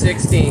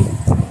 3:16.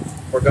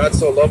 For God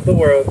so loved the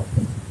world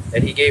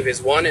that he gave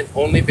his one and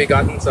only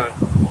begotten Son,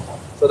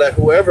 so that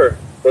whoever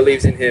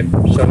believes in him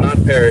shall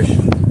not perish,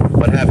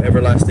 but have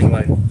everlasting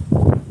life.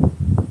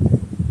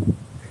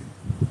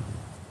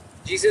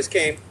 Jesus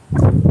came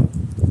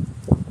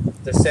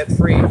to set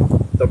free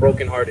the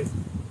brokenhearted,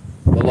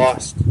 the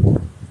lost.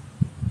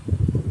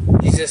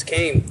 Jesus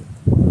came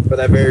for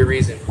that very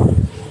reason.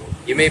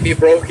 You may be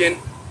broken,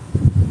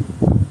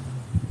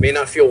 may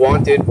not feel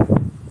wanted.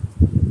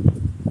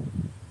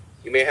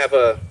 You may have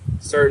a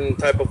certain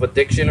type of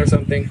addiction or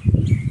something.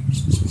 You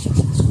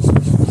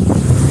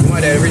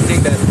might have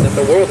everything that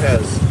the world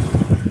has.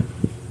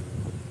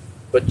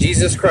 But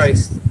Jesus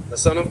Christ, the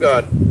Son of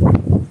God,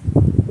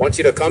 wants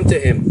you to come to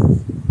him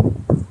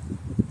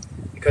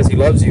because he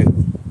loves you.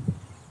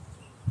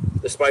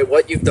 Despite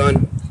what you've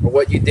done or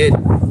what you did,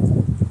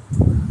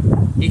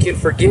 he can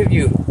forgive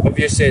you of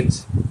your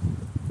sins.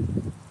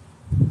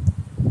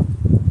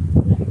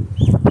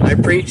 I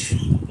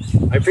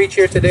preach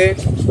here today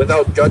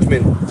without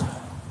judgment.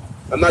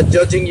 I'm not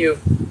judging you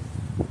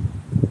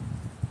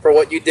for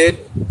what you did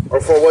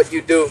or for what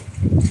you do.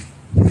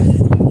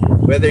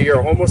 Whether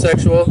you're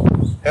homosexual,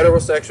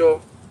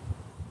 heterosexual,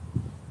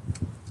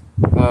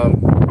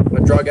 a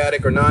drug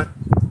addict or not.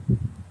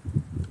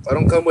 I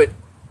don't come with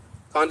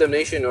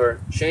condemnation or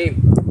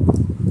shame.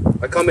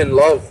 I come in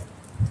love.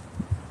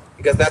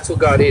 Because that's who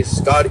God is.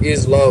 God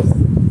is love.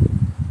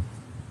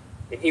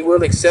 And he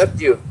will accept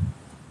you.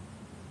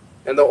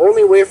 And the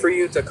only way for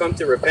you to come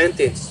to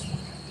repentance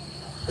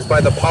is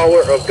by the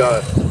power of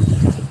God.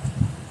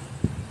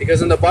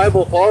 Because in the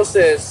Bible, Paul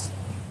says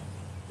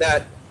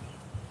that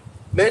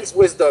men's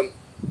wisdom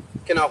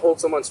cannot hold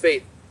someone's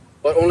faith,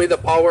 but only the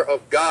power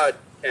of God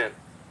can.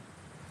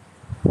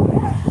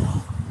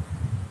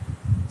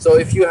 So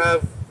if you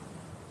have,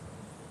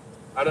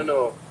 I don't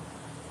know,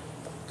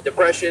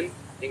 depression,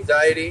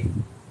 anxiety,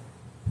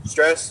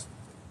 stress,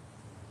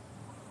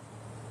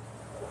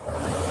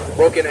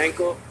 broken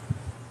ankle,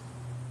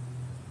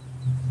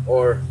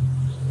 or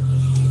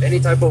any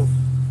type of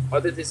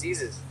other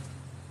diseases,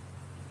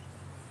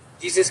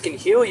 Jesus can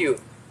heal you.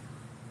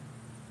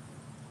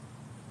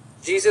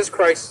 Jesus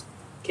Christ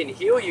can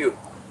heal you.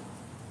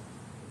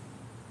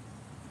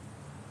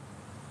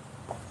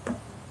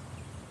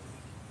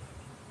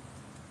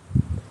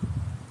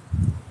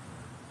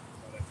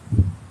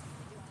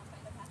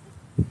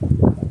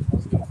 I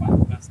was going to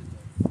find the passage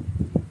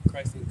of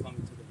Christ didn't come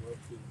into the world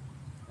to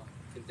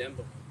condemn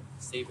the world,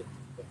 to save it,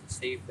 but to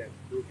save them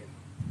through him.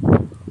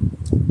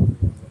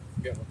 I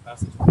forget what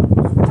passage it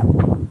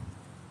was.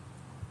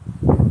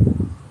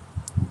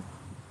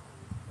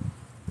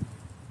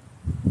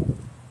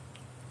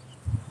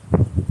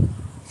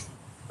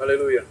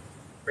 Hallelujah.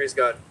 Praise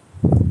God.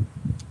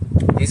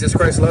 Jesus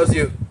Christ loves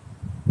you.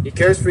 He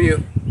cares for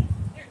you.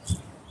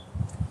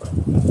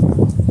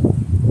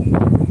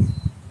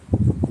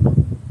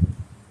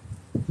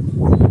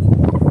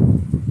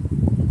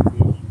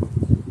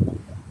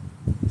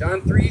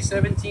 John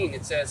 3:17,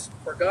 it says,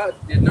 For God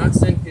did not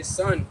send his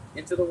Son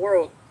into the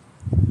world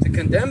to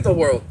condemn the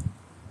world,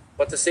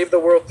 but to save the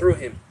world through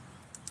him.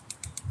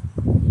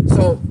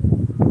 So,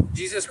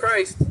 Jesus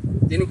Christ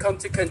didn't come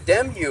to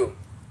condemn you.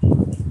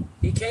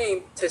 He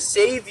came to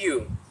save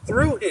you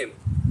through him.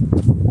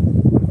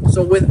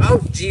 So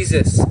without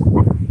Jesus,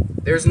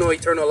 there's no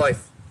eternal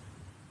life.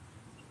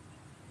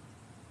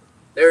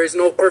 There is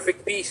no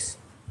perfect peace.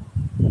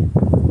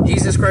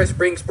 Jesus Christ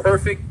brings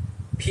perfect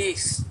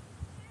peace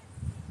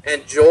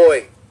and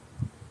joy,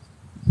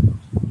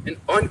 an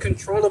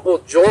uncontrollable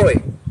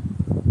joy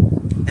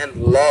and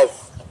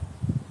love.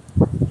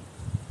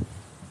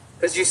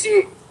 Because you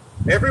see,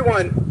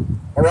 everyone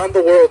around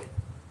the world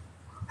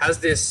has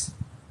this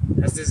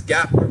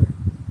gap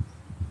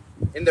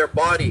in their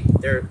body,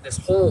 this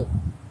hole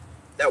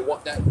that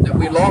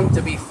we long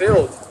to be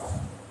filled.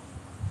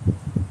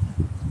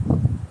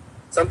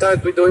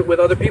 Sometimes we do it with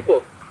other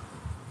people.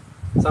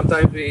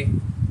 Sometimes we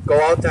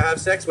go out to have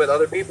sex with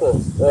other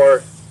people,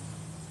 or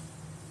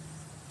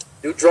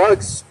do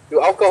drugs,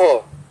 do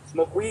alcohol,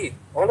 smoke weed,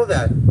 all of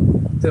that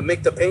to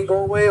make the pain go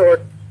away, or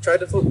try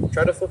to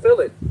fulfill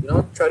it. You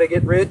know, try to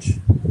get rich,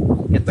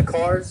 get the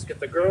cars, get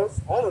the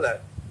girls, all of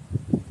that.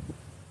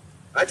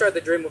 I tried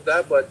to dream of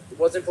that, but it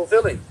wasn't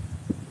fulfilling.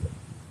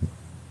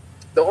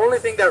 The only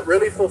thing that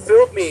really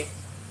fulfilled me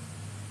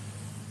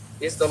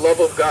is the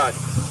love of God.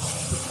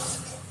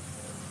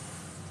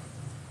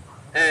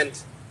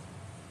 And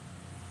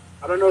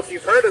I don't know if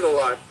you've heard it a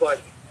lot, but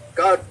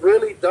God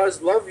really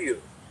does love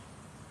you.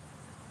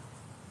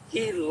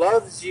 He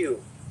loves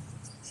you.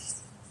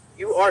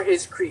 You are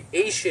his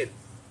creation.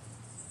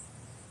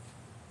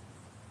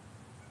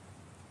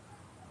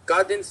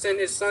 God didn't send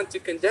his son to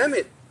condemn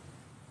it,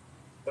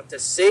 but to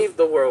save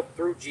the world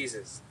through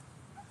Jesus.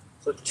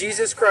 So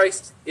Jesus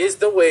Christ is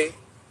the way,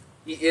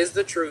 he is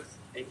the truth,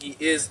 and he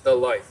is the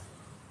life.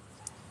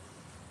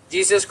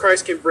 Jesus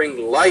Christ can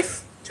bring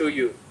life to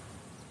you.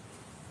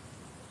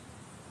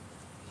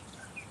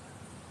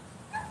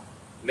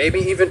 Maybe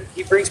even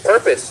he brings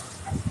purpose.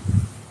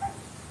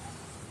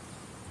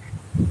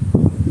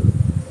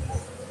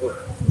 Ooh,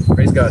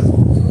 praise God.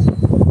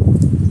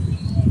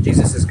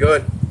 Jesus is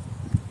good.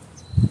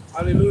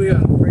 Hallelujah.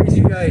 Praise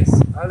you guys.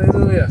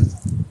 Hallelujah.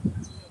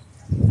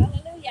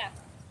 Hallelujah.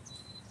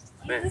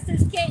 Amen.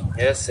 Jesus is King.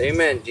 Yes,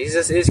 amen.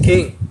 Jesus is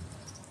King.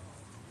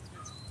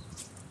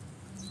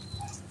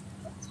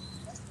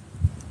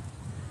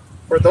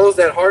 For those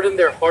that harden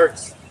their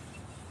hearts,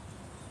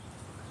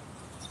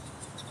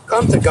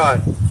 come to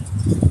God.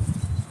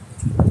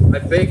 I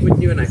beg with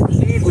you and I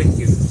plead with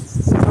you.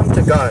 Come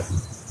to God.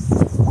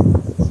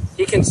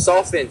 He can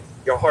soften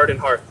your hardened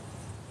heart.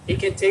 He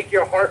can take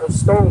your heart of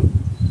stone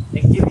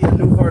and give you a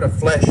new heart of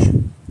flesh.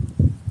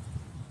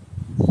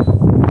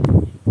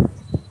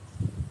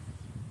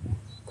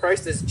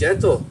 Christ is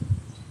gentle.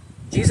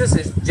 Jesus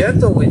is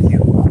gentle with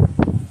you.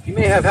 You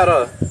may have had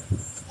a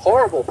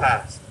horrible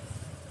past.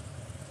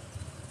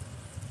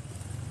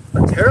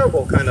 A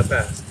terrible kind of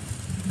past.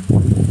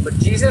 But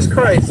Jesus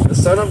Christ, the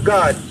Son of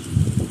God,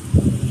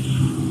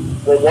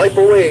 will wipe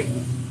away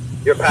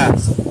your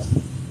past.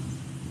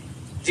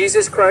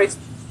 Jesus Christ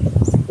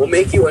will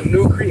make you a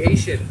new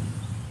creation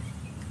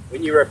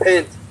when you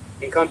repent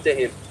and come to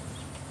him.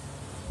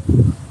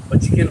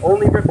 But you can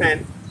only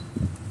repent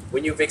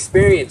when you've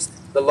experienced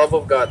the love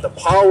of God, the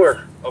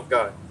power of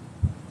God.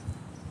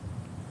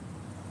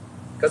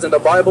 Because in the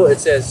Bible it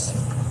says,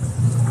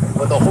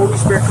 when the Holy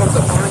Spirit comes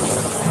upon you,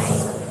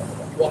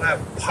 you will have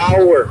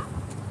power.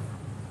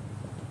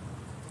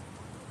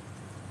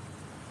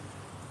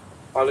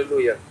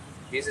 Hallelujah.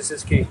 Jesus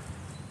is King.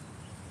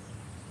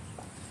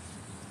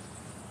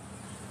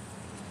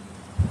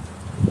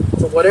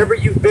 So whatever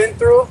you've been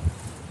through,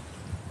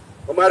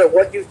 no matter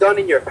what you've done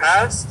in your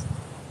past,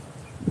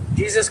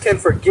 Jesus can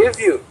forgive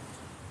you.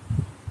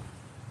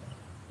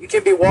 You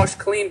can be washed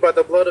clean by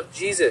the blood of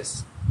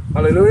Jesus.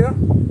 Hallelujah.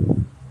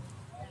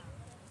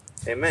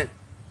 Amen.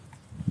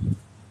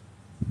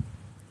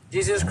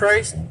 Jesus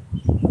Christ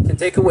can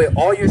take away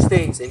all your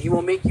stains and he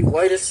will make you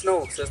white as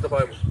snow, says the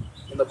Bible,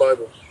 in the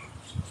Bible.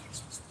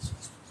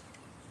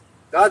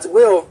 God's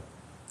will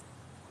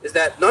is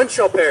that none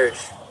shall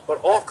perish, but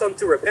all come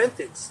to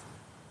repentance.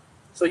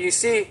 So you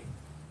see,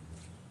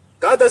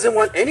 God doesn't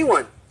want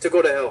anyone to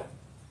go to hell.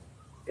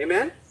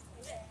 Amen?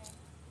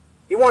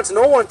 He wants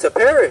no one to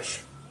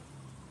perish.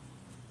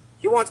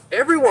 He wants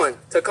everyone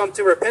to come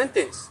to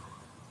repentance.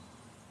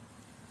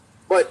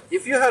 But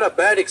if you had a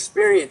bad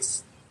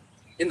experience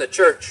in the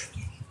church,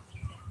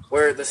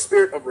 where the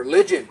spirit of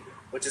religion,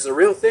 which is a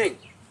real thing,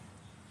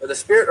 or the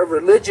spirit of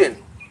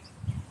religion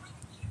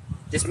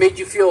just made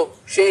you feel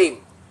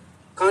shame,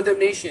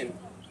 condemnation,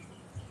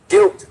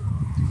 guilt,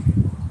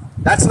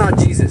 that's not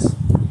Jesus.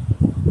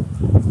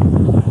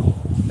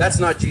 That's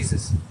not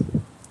Jesus.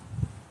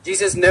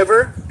 Jesus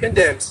never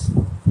condemns.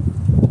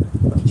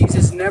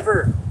 Jesus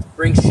never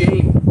brings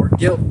shame or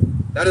guilt.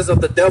 That is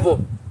of the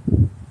devil.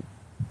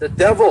 The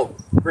devil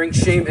brings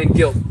shame and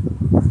guilt.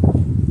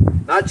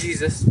 Not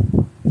Jesus.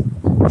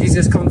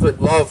 Jesus comes with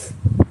love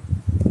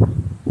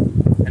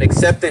and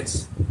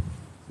acceptance.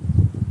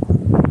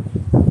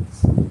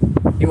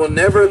 He will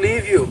never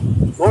leave you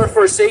nor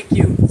forsake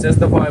you, says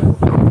the Bible.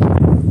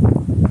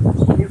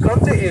 When you come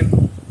to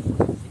him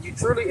and you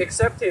truly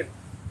accept him,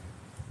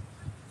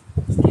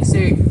 you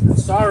say, I'm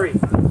sorry,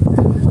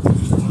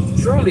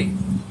 truly,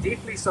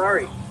 deeply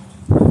sorry,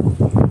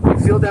 you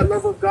feel that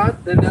love of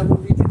God, then that will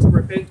lead you to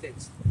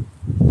repentance.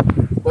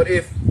 But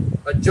if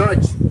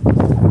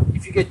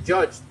you get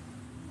judged,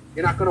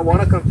 you're not going to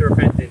want to come to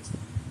repentance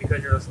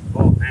because you're just,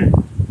 oh man,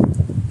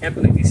 can't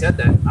believe he said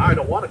that. Now I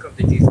don't want to come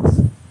to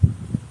Jesus.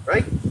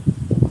 Right?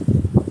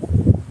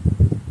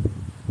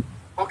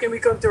 How can we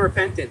come to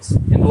repentance?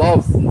 In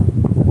love.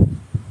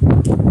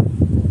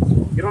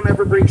 You don't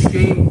ever bring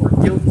shame or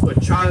guilt to a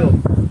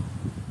child.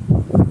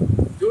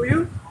 Do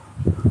you?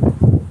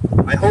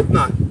 I hope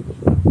not.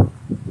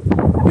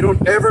 You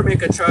don't ever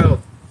make a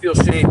child feel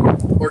shame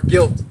or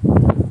guilt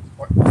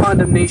or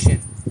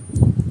condemnation.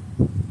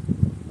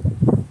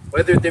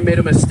 Whether they made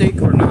a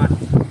mistake or not.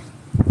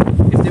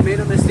 If they made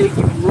a mistake,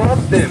 you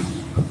love them.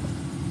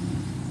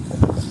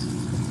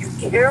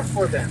 You care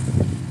for them.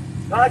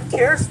 God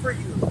cares for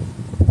you.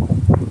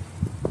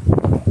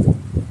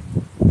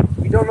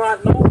 We do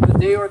not know the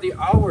day or the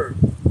hour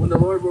when the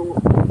Lord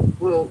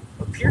will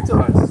appear to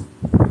us.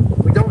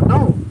 We don't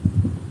know.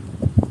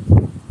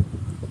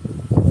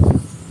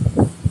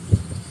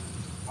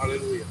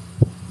 Hallelujah.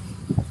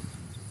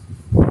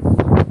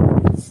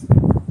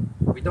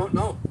 We don't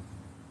know.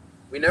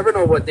 We never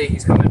know what day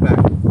he's coming back.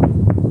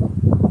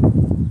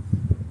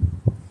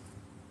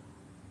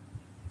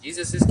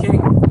 Jesus is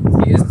King.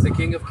 He is the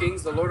King of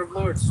Kings, the Lord of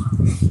Lords.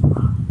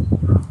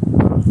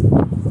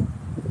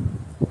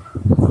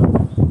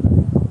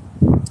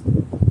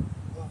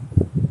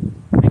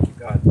 Thank you,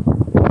 God.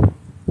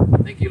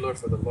 Thank you, Lord,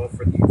 for the love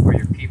for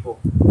your people.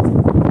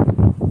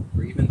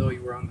 For even though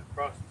you were on the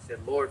cross, you said,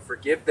 Lord,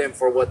 forgive them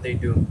for what they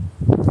do.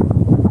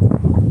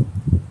 Do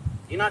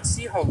you not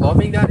see how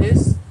loving that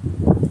is?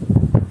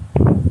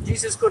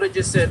 Jesus could have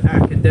just said,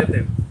 condemn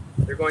them.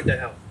 They're going to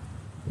hell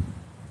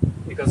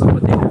because of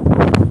what they do.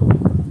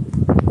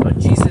 But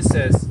Jesus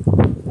says,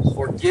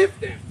 forgive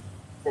them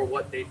for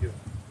what they do.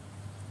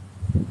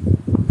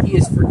 He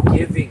is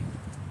forgiving.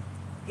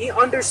 He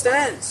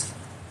understands.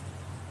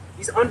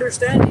 He's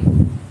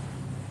understanding.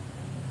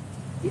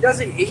 He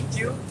doesn't hate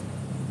you.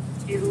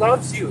 He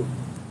loves you.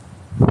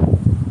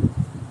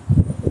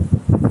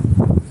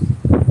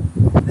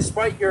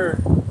 Despite your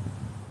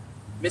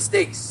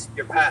mistakes,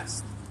 your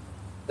past,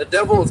 the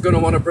devil is going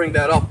to want to bring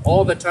that up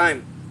all the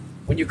time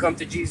when you come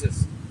to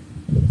Jesus.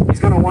 He's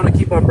going to want to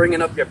keep on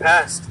bringing up your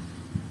past.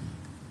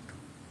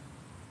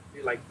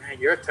 You're like, man,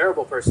 you're a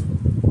terrible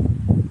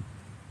person.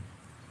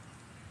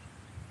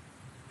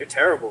 You're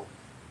terrible.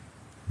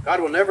 God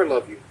will never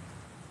love you.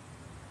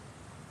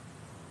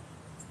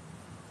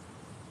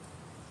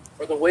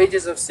 For the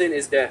wages of sin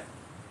is death,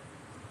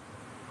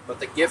 but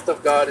the gift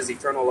of God is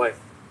eternal life.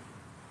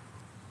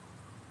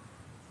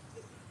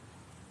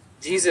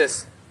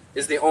 Jesus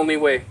is the only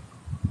way.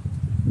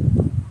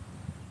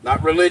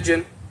 Not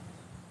religion.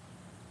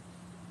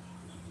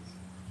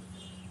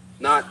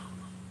 Not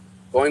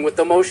going with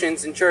the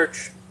motions in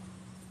church.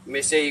 You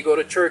may say you go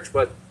to church,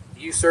 but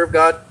do you serve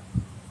God?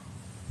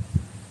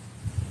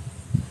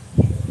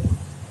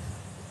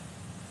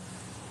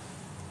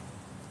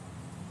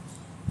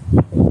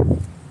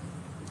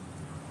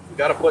 We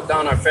got to put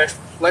down our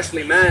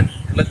fleshly man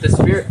and let the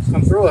Spirit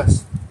come through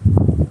us.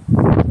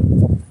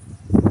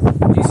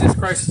 Jesus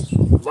Christ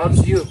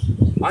loves you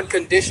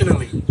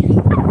unconditionally,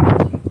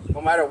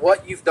 no matter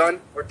what you've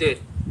done or did.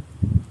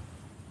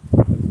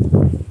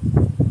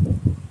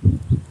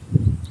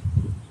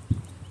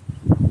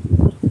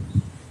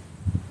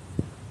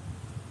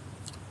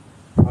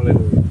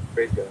 Hallelujah.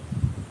 Praise God.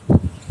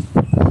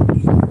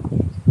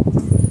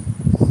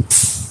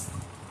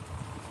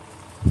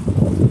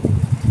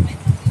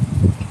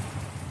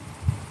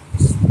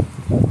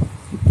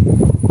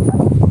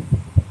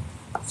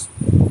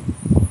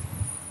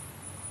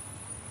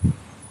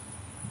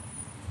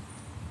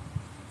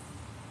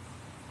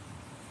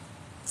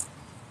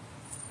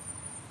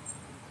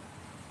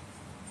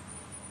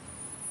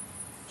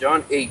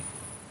 John 8.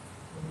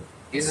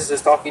 Jesus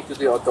is talking to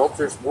the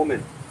adulterous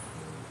woman.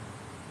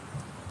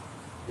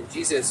 And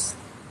Jesus,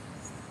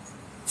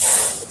 it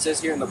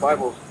says here in the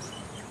Bible,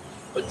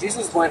 but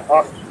Jesus went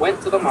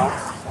to the Mount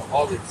of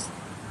Olives.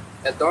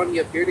 At dawn he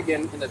appeared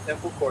again in the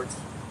temple courts,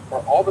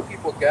 where all the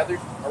people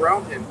gathered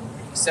around him,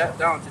 and he sat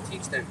down to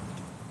teach them.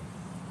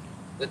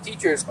 The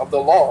teachers of the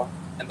law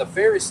and the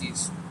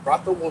Pharisees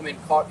brought the woman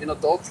caught in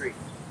adultery.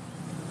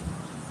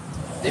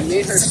 They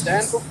made her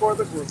stand before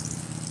the group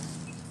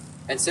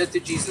and said to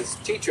Jesus,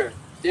 Teacher,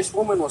 this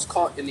woman was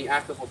caught in the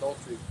act of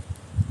adultery.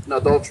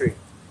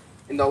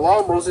 In the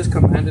law, Moses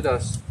commanded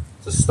us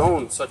to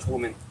stone such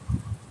women.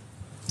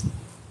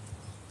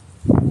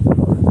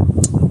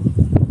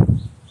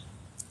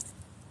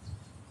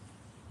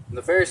 And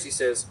the Pharisee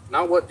says,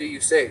 Now what do you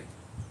say?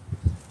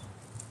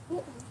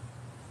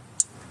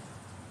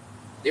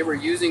 They were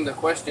using the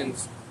question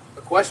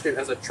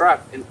as a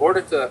trap in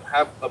order to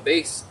have a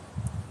base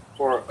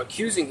for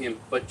accusing him.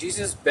 But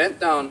Jesus bent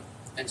down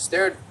and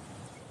started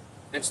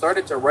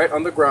to write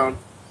on the ground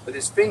with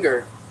his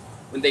finger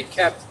when they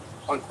kept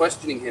on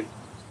questioning him.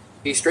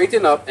 He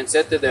straightened up and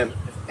said to them,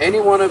 If any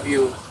one of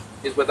you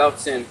is without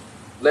sin,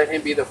 let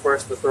him be the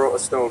first to throw a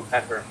stone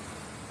at her.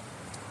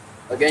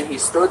 Again he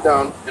stood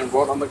down and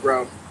wrote on the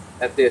ground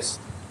at this.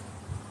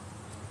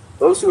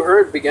 Those who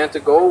heard began to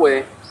go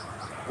away,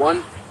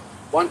 one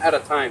at a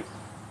time,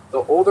 the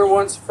older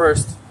ones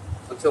first,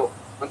 until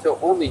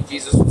only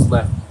Jesus was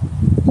left,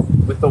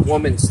 with the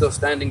woman still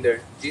standing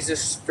there. Jesus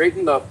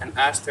straightened up and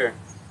asked her,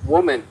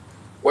 "Woman,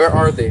 where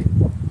are they?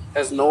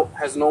 Has no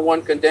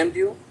one condemned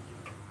you?"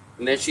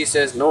 And then she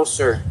says, "No,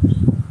 sir."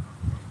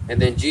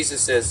 And then Jesus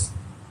says,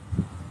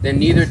 "Then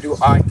neither do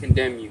I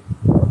condemn you."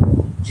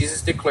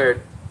 Jesus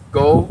declared,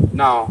 "Go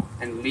now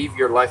and leave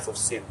your life of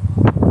sin."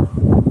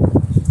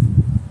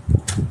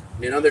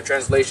 In other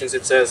translations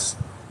it says,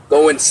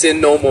 "Go and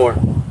sin no more."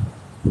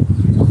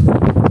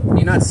 Do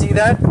you not see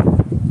that?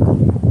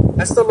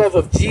 That's the love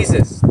of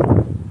Jesus.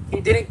 He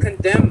didn't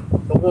condemn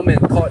the woman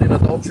caught in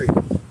adultery.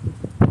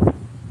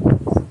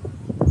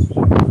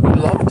 He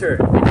loved her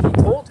and he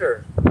told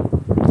her,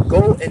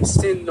 "Go and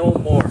sin no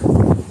more."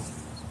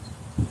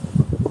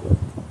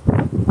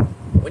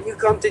 When you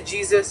come to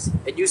Jesus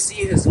and you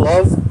see his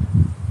love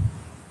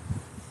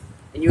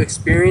and you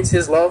experience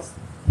his love,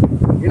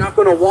 you're not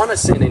going to want to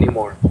sin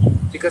anymore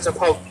because of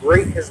how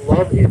great his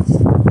love is.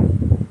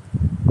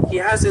 He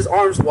has his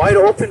arms wide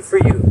open for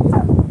you.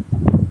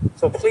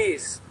 So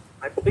please,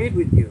 I plead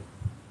with you,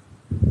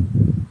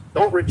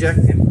 don't reject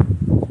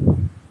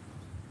him.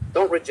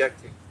 Don't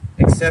reject him.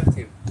 Accept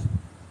him.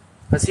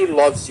 Because he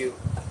loves you.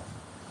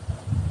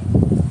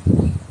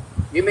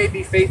 You may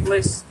be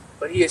faithless,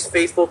 but he is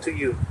faithful to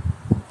you.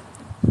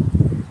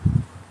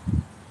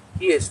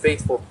 He is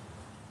faithful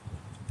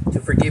to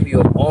forgive you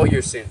of all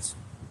your sins.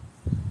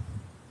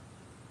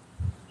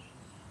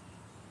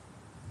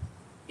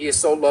 He is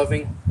so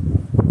loving.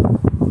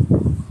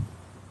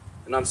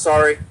 And I'm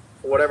sorry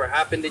for whatever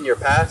happened in your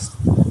past,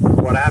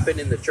 what happened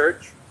in the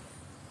church.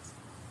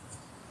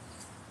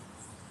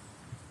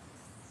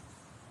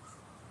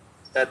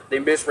 That they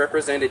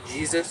misrepresented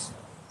Jesus.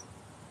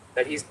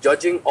 That he's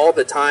judging all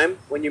the time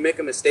when you make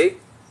a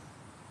mistake.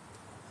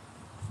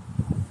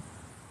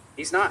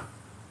 He's not.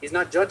 He's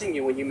not judging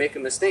you when you make a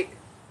mistake.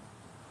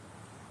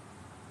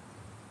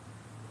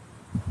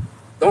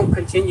 Don't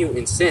continue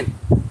in sin.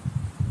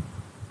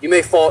 You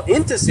may fall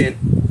into sin.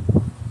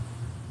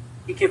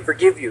 He can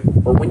forgive you.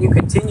 But when you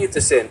continue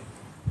to sin,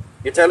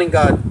 you're telling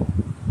God,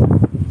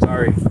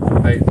 "Sorry,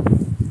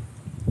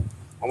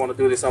 I want to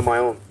do this on my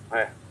own.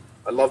 I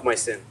love my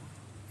sin."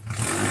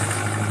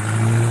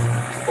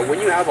 But when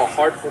you have a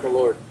heart for the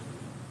Lord,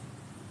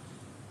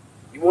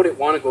 you wouldn't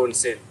want to go and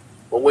sin.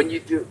 But when you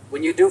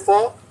do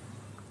fall,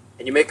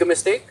 and you make a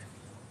mistake,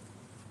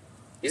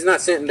 he's not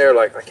sitting there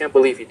like, "I can't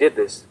believe he did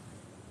this."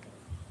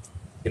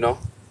 You know?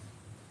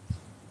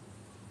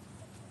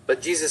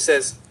 But Jesus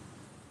says,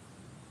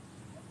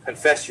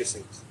 confess your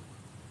sins.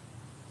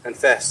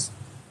 Confess.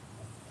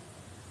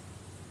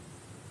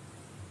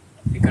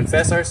 If you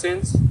confess our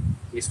sins,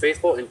 he's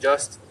faithful and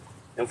just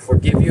and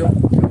forgive you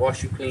and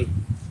wash you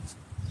clean.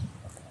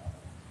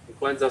 And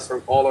cleanse us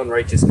from all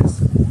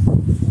unrighteousness.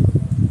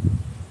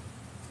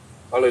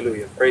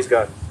 Hallelujah. Praise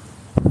God.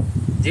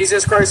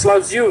 Jesus Christ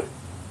loves you.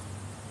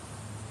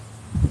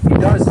 He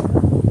does.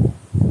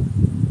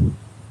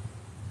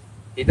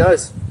 He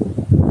does.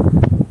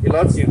 He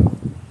loves you.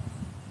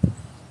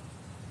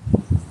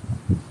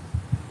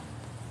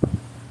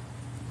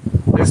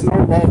 There's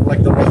no love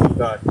like the love of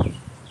God.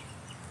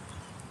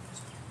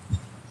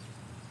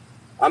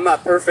 I'm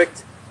not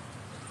perfect,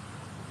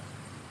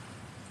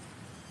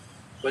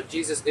 but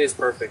Jesus is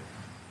perfect.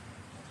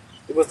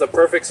 It was the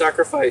perfect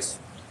sacrifice.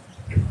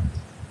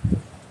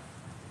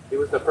 It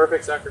was the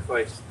perfect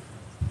sacrifice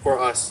for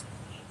us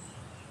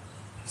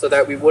so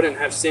that we wouldn't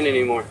have sin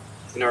anymore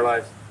in our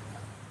lives.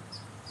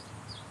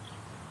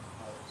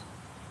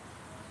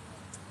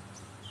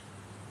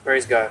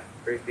 Praise God.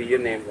 Praise be your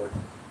name, Lord.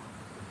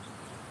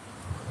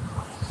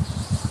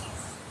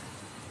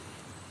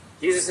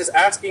 Jesus is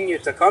asking you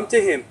to come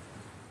to him.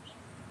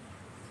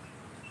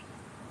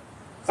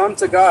 Come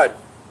to God.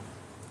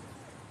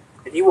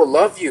 And he will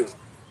love you.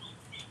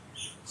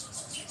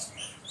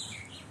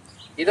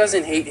 He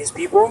doesn't hate his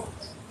people.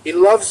 He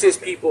loves his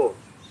people.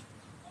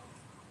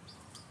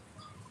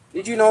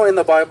 Did you know in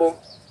the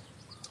Bible,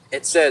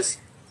 it says,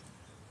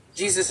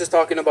 Jesus is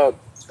talking about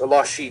the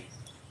lost sheep.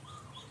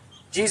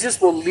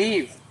 Jesus will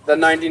leave the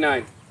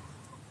 99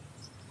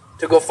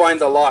 to go find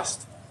the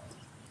lost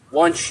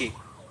one sheep.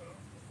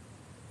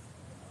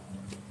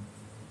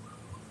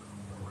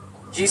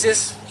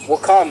 Jesus will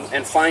come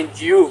and find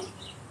you,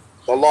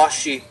 the lost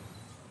sheep.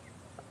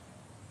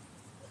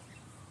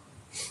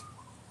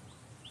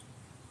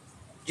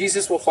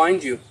 Jesus will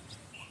find you.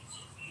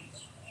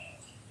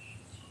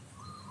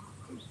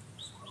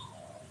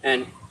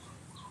 And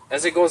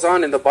as it goes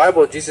on in the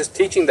Bible, Jesus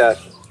teaching that,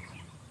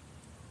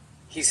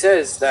 he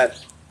says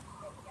that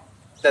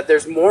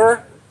there's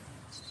more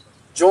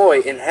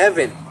joy in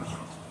heaven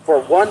for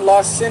one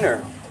lost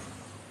sinner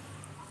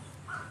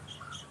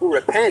who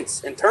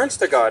repents and turns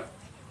to God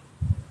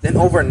than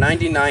over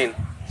 99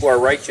 who are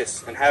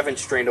righteous and haven't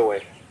strayed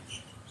away.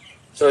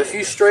 So if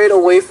you strayed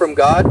away from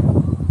God,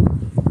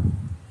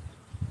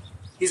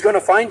 he's going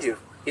to find you.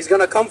 He's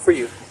going to come for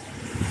you.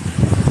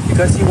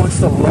 Because he wants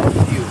to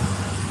love you.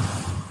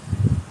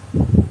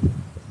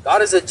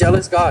 God is a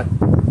jealous God.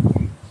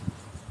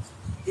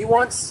 He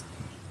wants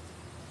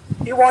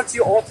you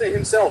all to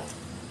himself.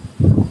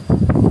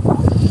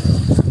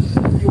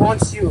 He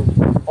wants you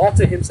all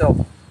to himself.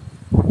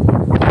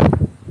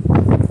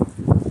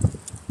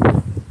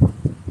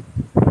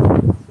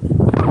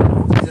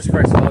 Jesus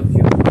Christ loves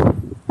you.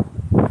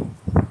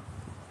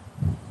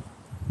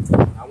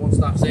 I won't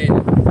stop saying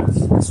it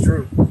because it's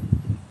true.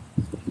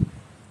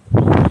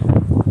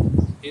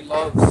 He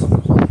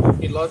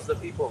loves the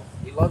people.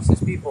 He loves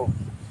his people.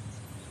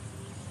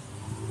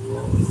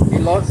 He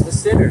loves the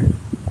sinner.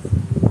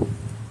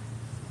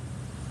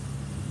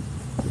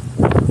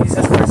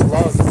 Jesus Christ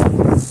loves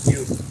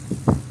you.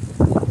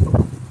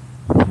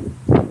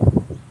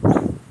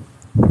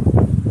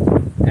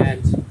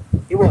 And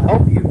he will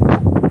help you.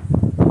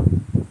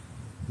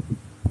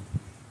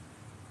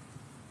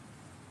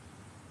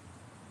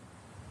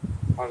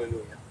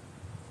 Hallelujah.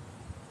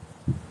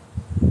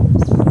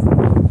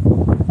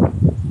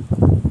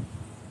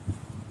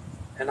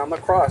 And on the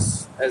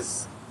cross,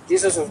 as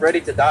Jesus was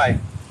ready to die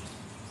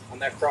on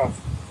that cross,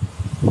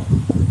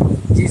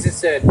 Jesus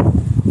said,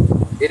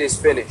 "It is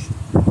finished."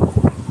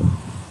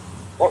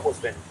 What was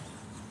finished?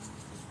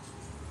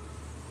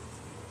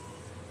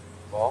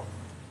 Well,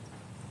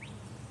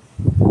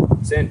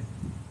 sin.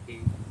 He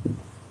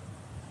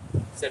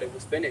said it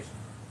was finished.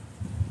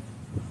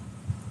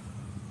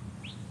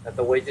 That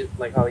the wages,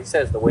 like how he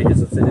says, the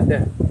wages of sin is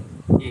death.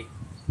 He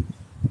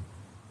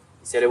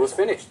said it was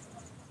finished.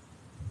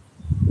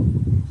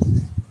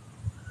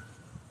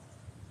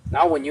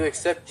 Now when you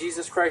accept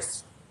Jesus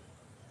Christ,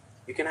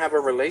 you can have a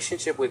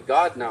relationship with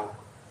God now.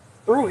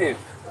 Through him.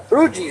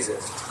 Through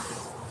Jesus.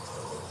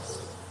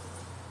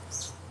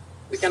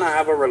 We cannot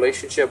have a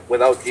relationship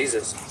without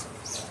Jesus.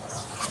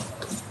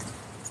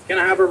 We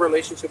cannot have a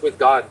relationship with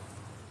God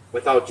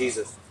without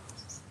Jesus.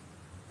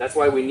 That's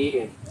why we need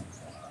him.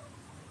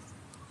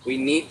 We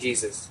need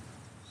Jesus.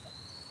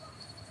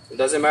 It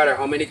doesn't matter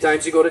how many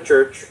times you go to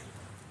church,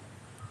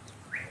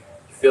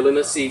 you fill in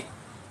a seat,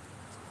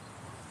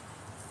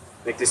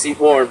 make the seat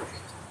warm.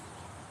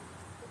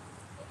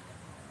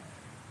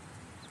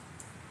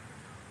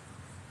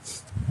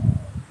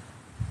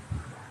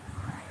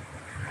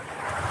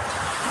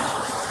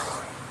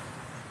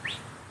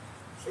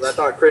 So I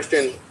thought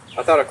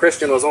a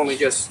Christian was only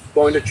just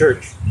going to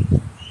church.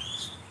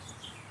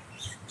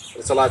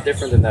 It's a lot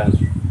different than that.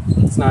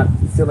 It's not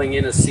filling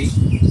in a seat.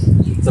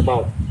 It's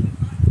about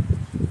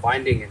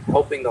finding and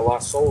helping the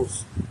lost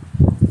souls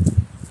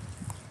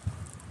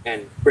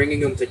and bringing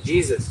them to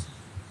Jesus,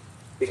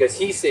 because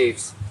he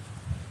saves.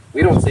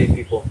 We don't save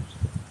people.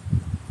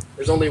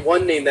 There's only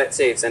one name that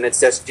saves, and it's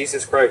just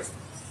Jesus Christ.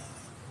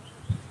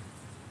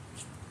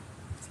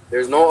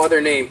 There's no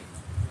other name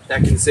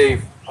that can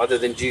save other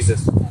than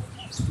Jesus.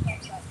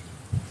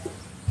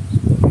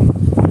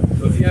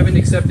 So if you haven't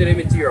accepted him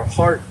into your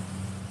heart,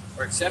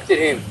 or accepted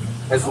him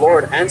as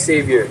Lord and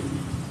Savior,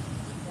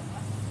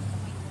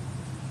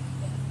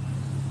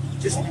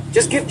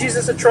 just give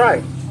Jesus a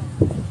try.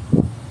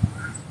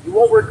 You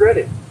won't regret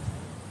it.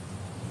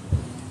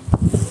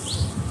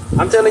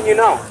 I'm telling you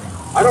now,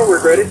 I don't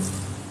regret it.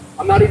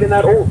 I'm not even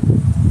that old.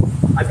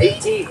 I'm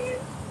 18.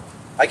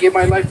 I gave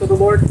my life to the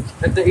Lord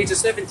at the age of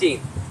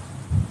 17.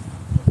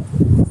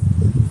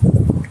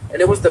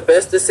 And it was the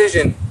best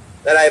decision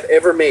that I've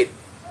ever made.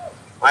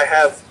 I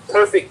have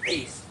perfect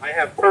peace. I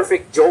have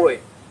perfect joy.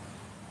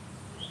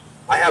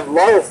 I have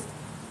love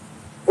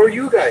for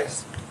you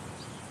guys.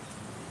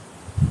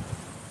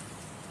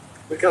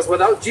 Because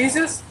without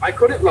Jesus, I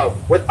couldn't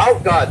love.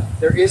 Without God,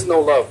 there is no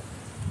love.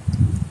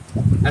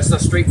 That's a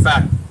straight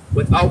fact.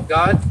 Without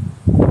God,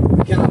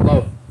 you cannot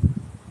love.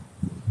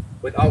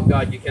 Without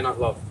God, you cannot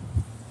love.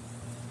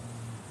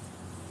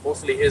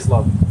 Mostly his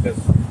love, because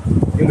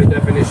human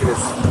definition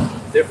is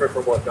different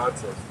from what God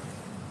says.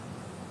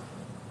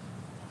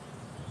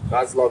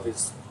 God's love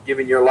is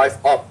giving your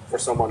life up for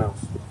someone else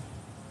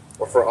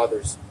or for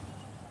others.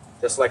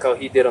 Just like how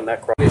he did on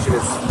that cross. Definition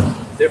is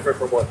different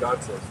from what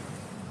God says.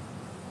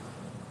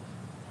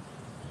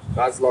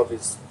 God's love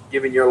is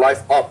giving your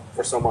life up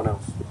for someone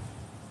else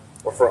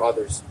or for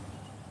others.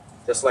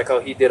 Just like how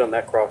he did on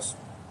that cross.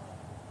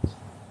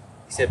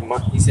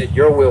 He said,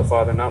 "Your will,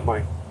 Father, not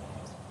mine."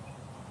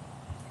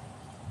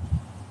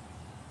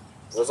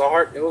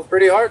 It was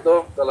pretty hard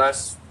though, the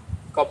last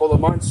couple of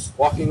months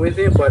walking with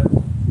him, but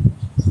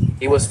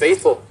he was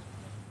faithful.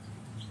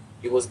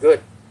 He was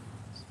good.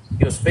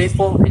 He was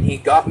faithful, and he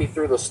got me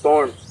through the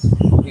storms.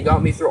 He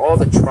got me through all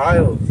the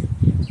trials,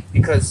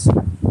 because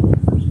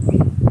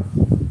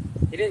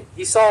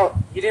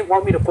he didn't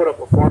want me to put a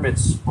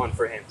performance on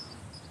for him.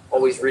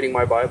 Always reading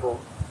my Bible,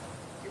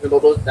 even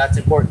though that's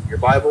important. Your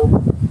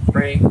Bible,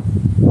 praying,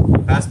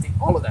 fasting,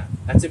 all of that.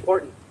 That's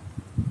important.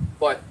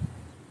 But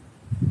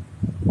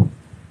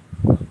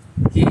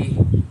he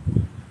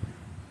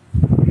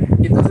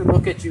doesn't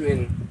look at you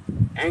in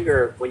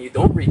anger when you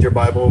don't read your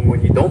Bible and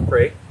when you don't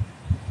pray.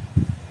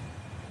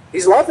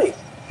 He's loving.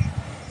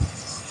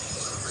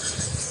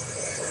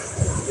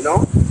 You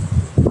know?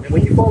 And And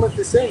when you fall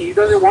into sin, he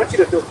doesn't want you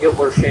to feel guilt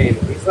or shame.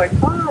 He's like,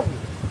 come,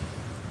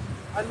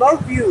 I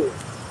love you.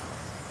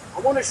 I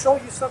want to show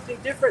you something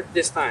different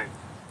this time.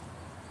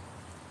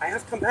 I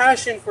have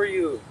compassion for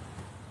you.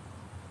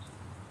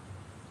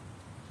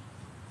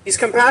 He's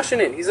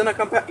compassionate. He's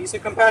a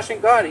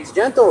compassionate God. He's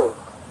gentle.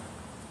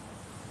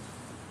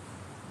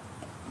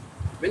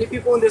 Many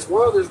people in this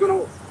world is going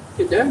to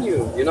condemn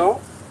you, you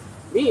know.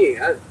 Me,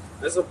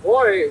 as a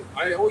boy,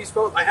 I always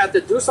felt I had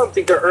to do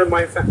something to earn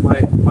my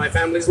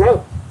family's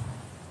love.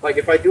 Like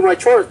if I do my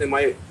chores, then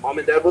my mom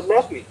and dad would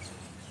love me.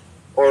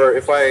 Or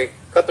if I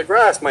cut the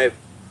grass, my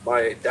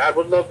dad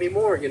would love me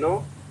more, you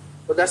know.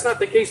 But that's not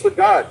the case with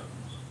God.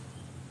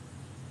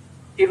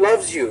 He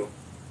loves you.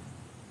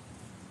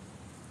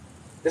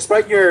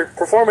 Despite your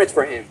performance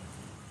for him.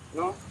 You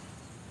know?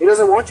 He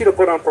doesn't want you to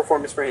put on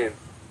performance for him.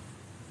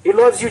 He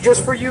loves you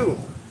just for you.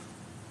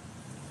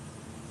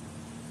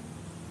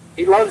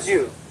 He loves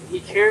you.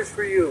 He cares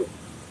for you.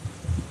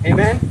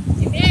 Amen?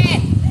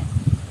 Amen.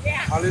 Yeah.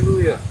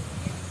 Hallelujah.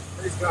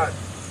 Praise God.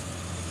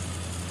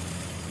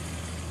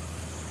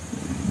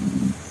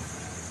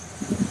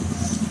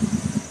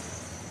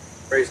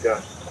 Praise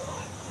God.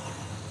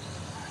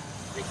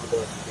 Thank you,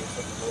 Lord, for being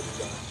such a holy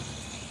God.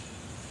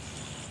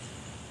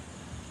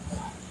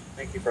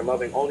 Thank you for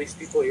loving all these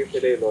people here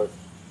today, Lord.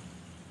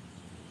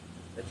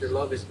 That your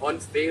love is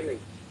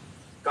unfailing.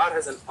 God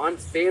has an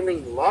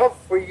unfailing love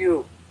for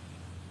you.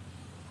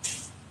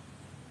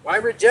 Why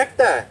reject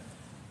that?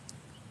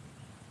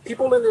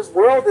 People in this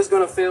world is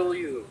going to fail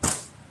you.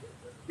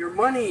 Your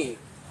money,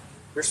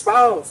 your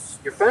spouse,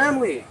 your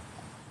family.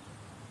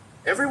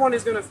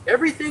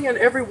 Everything and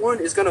everyone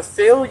is going to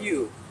fail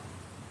you.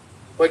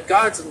 But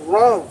God's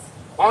love,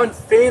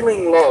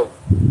 unfailing love,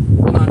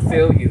 will not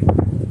fail you.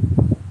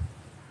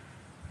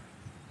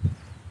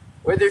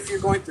 Whether if you're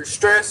going through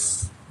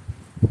stress,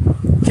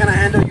 cannot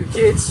handle your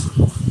kids,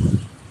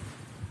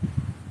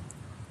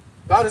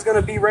 God is going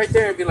to be right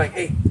there and be like,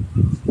 hey,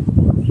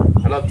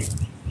 I love you.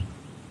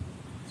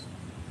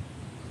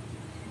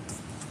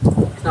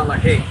 He's not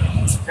like, hey,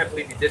 I can't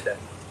believe you did that.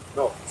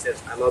 No, he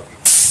says, I love you.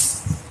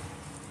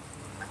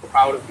 I'm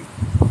proud of you.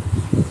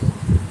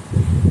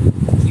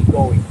 Keep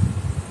going.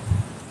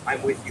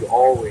 I'm with you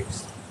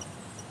always.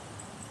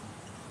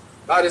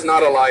 God is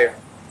not a liar.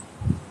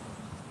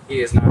 He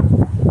is not.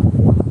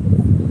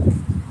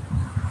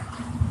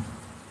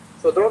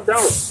 So don't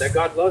doubt that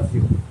God loves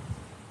you.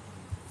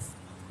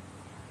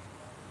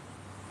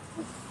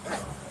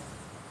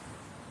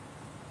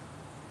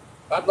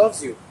 God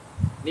loves you.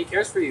 And he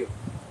cares for you.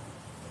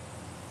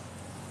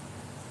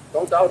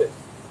 Don't doubt it.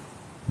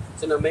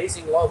 It's an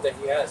amazing love that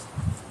he has.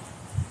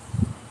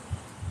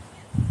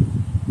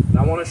 And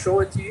I want to show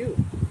it to you.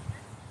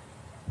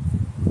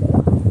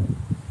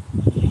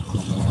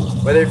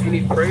 Whether if you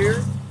need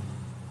prayer,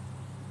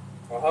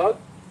 a hug,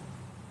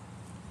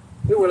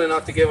 be willing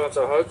not to give up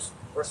some hugs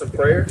or some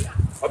prayer.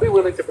 I'll be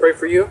willing to pray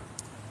for you.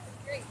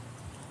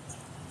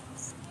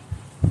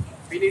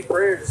 If you need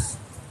prayers,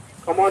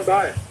 come on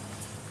by.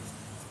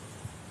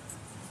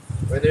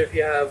 Whether if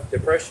you have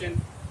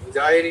depression,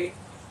 anxiety,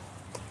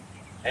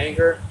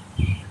 anger,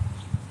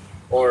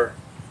 or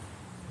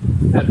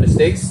have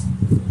mistakes,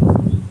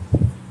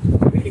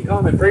 we can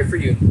come and pray for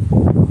you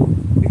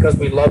because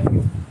we love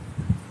you.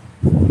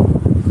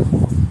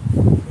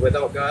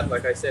 Without God,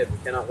 like I said, we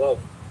cannot love.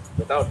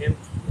 Without him,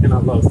 we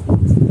cannot love.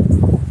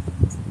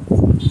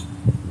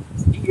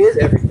 He is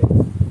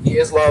everything. He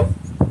is love.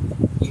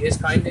 He is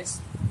kindness.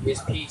 He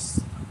is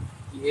peace.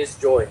 He is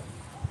joy.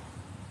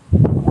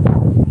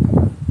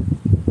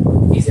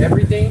 He's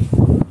everything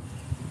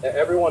that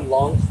everyone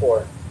longs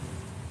for.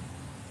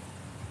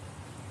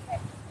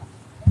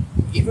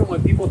 Even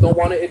when people don't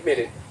want to admit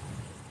it.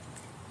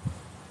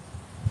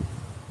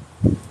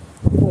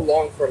 People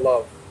long for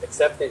love,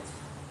 acceptance,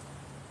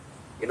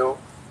 you know,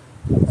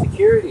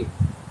 security.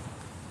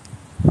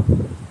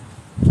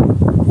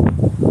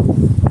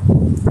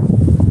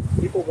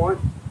 People want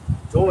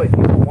joy.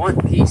 People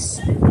want peace.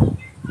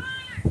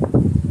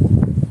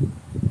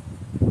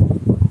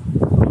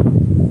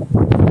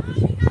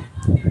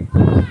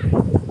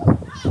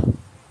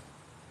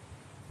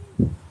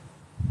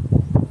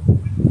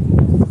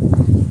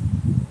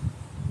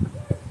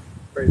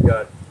 Praise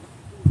God.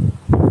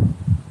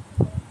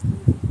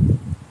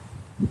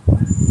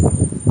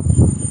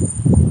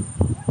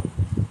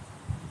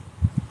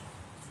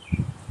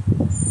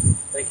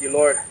 Thank you,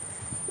 Lord.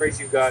 Praise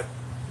you, God.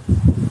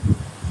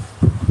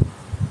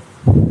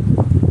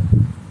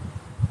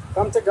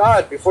 Come to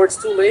God before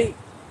it's too late.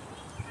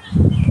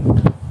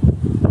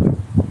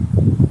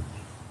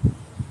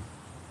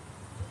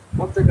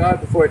 Come to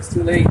God before it's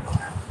too late.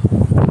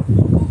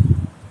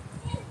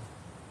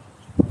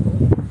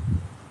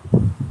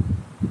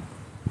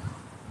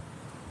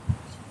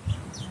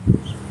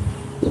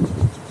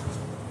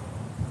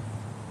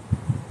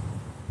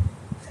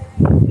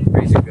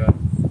 Praise you, God.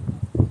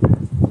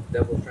 The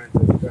devil's trying to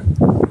distract.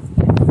 The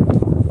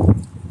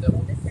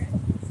devil is trying to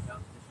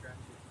distract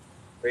you.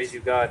 Praise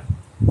you, God.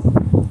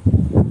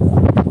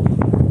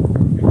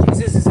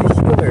 Jesus is a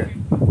healer.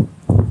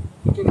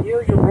 He can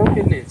heal your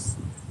brokenness.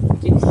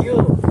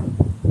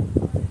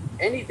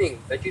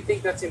 anything that you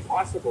think that's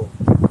impossible.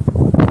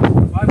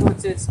 The Bible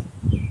says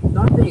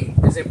nothing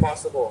is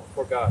impossible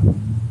for God.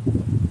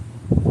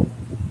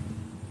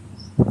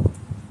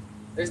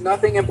 There's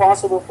nothing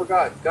impossible for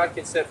God. God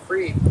can set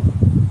free.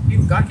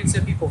 God can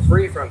set people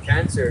free from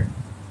cancer,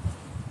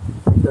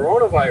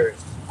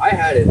 coronavirus. I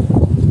had it.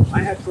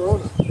 I had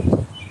corona.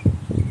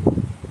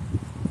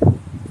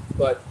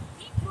 But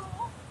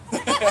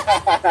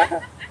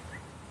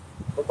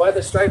but by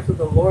the stripes of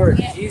the Lord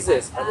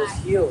Jesus, I was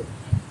healed.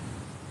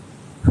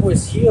 I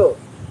was healed.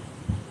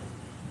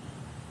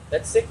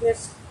 That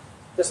sickness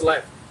just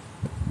left.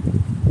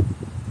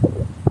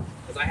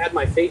 Because I had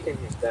my faith in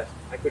Him that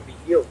I could be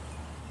healed.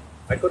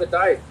 I could have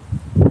died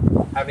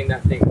having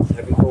that thing,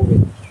 having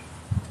COVID.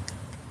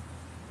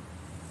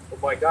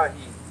 But by God,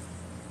 He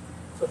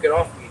took it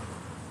off me.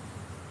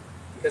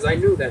 Because I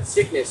knew that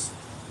sickness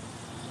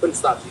couldn't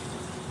stop Jesus.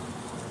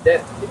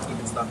 Death didn't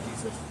even stop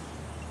Jesus.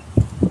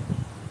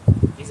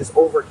 Jesus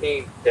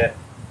overcame death.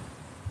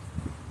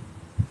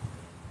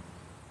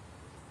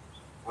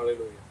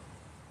 Hallelujah.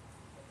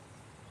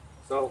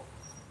 So,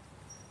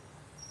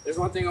 there's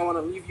one thing I want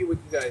to leave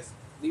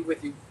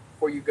with you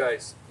for you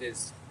guys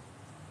is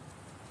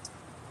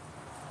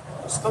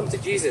just come to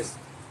Jesus.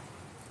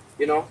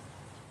 You know?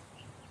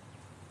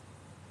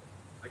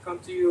 I come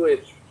to you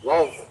with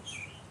love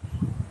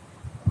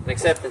and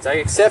acceptance. I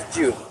accept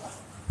you.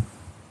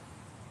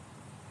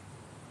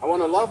 I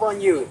want to love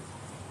on you.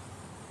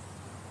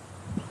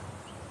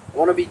 I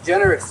want to be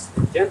generous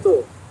and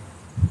gentle.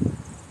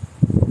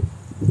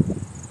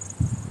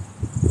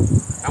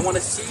 I want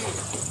to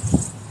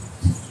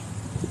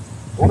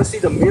see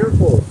the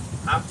miracle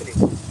happening.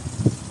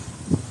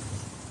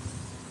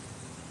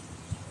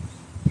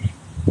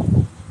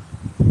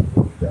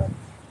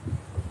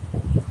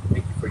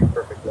 Thank you for your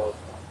perfect love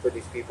for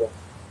these people.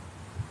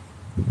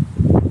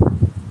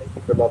 Thank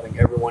you for loving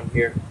everyone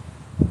here.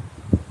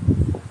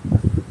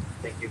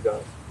 Thank you,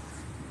 God.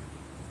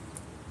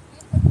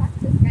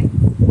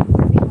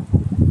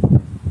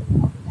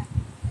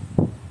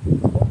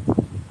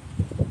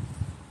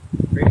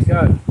 Praise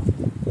God.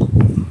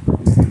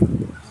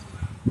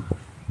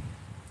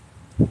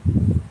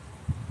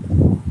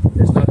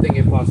 There's nothing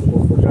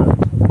impossible for God.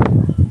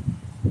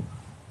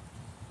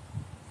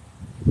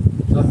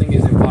 Nothing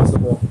is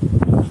impossible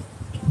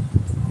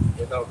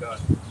without God.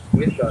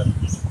 With God.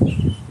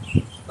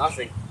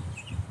 Nothing.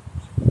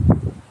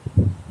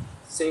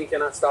 Sin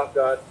cannot stop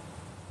God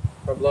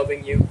from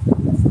loving you.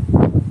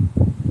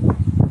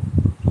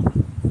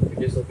 Your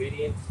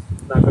disobedience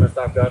is not going to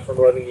stop God from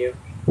loving you.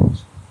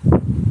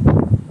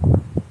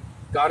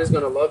 God is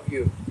going to love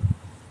you.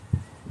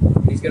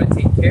 And He's going to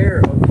take care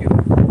of you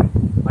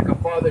like a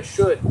father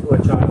should to a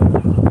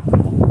child.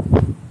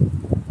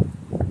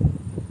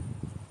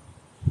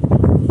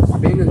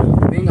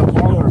 Being a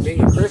follower,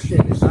 being a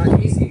Christian is not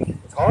easy.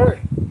 It's hard.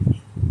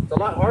 It's a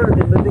lot harder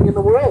than living in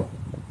the world.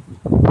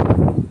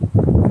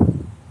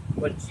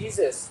 But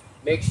Jesus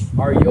makes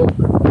our yoke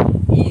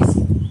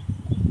easy.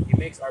 He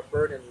makes our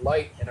burden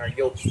light and our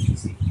yoke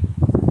easy.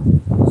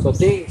 So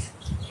things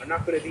are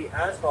not going to be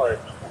as hard.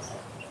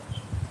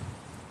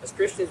 As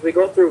Christians, we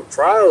go through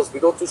trials, we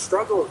go through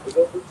struggles, we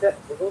go through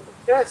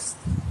tests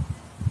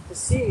to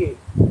see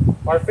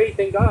our faith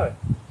in God.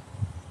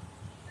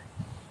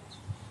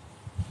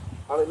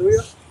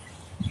 Hallelujah.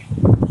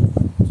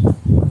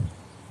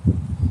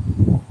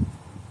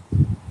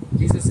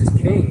 Jesus is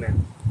King,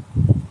 man.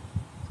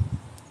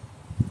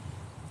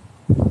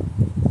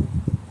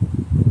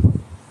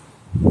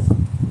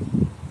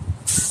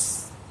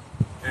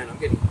 Man, I'm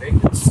getting baked in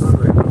the sun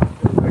right now.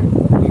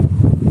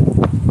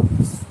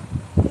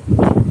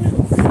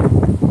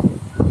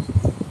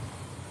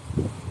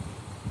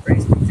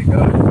 Praise be to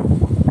God.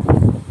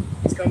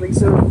 He's coming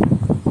soon.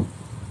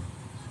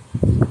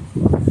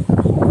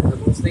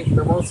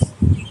 The most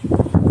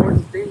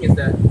important thing is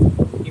that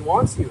He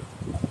wants you.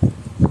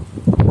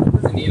 He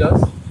doesn't need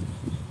us.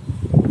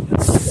 He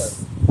doesn't need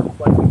us.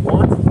 But He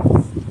wants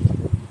us.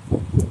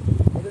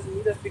 He doesn't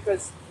need us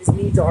because His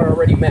needs are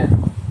already met.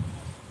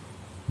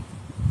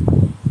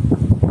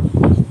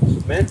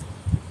 Amen?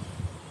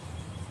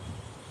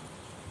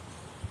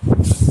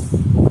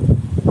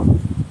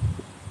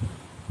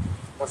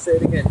 I'll say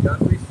it again. John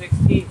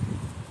 3:16.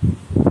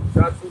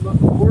 God so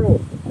loved the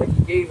world that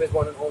He gave His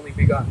one and only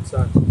begotten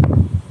Son,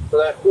 so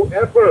that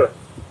whoever,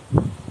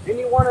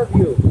 any one of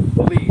you,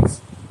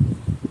 believes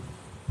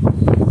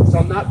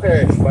shall not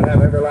perish but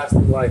have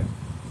everlasting life.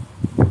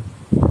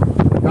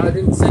 God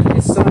didn't send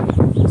His Son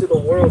into the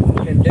world to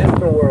condemn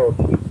the world,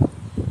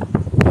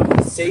 but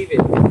to save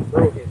it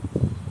through Him.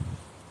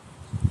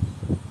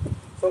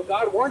 So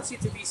God wants you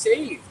to be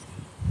saved.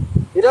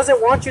 He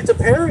doesn't want you to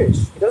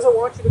perish. He doesn't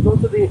want you to go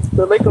to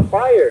the lake of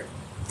fire.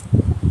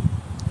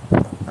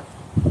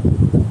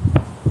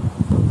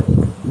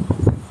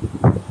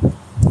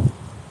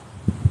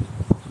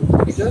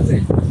 He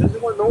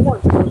doesn't want no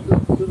one to go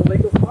to the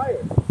lake of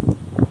fire.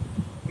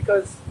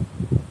 Because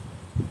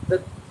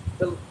the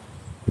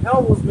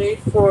hell was made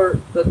for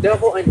the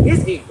devil and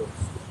his angels.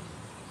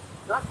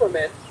 Not for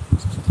men.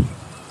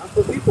 Not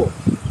for people.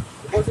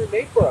 It wasn't wasn't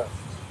made for us.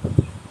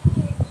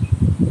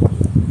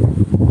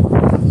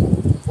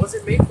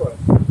 Wasn't made for us.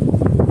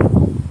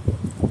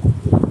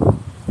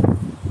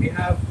 We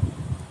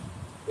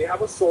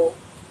have a soul,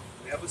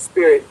 we have a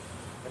spirit,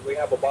 and we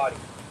have a body.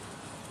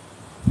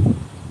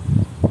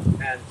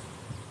 And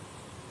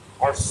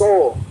our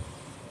soul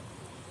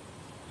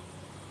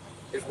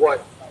is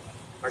what,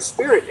 our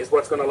spirit is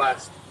what's going to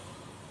last.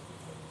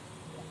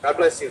 God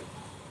bless you.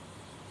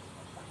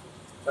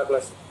 God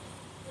bless you.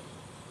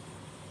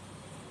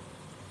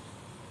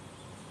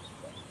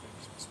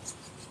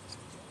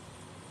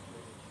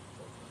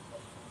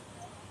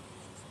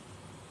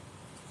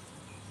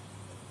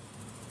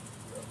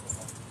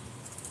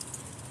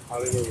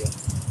 Hallelujah.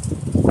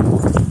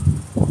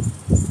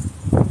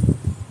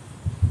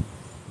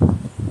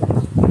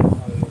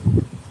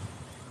 Hallelujah.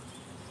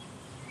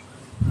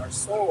 Our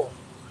soul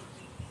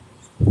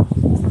is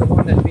the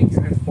one that's being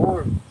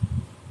transformed.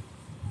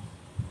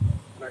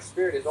 And our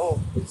spirit is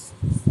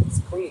it's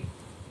clean.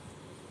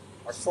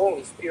 Our soul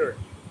is pure.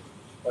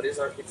 But it's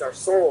our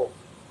soul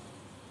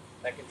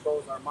that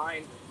controls our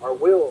mind, our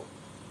will,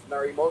 and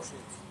our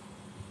emotions.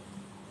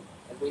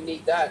 And we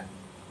need that.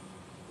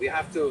 We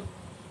have to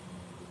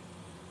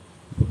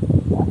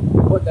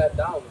put that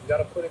down. We got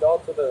to put it all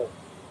to the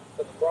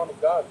throne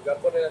of God. We got to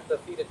put it at the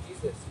feet of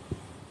Jesus.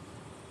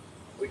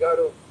 We got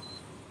to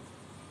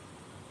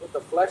put the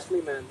fleshly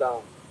man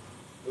down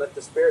and let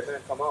the spirit man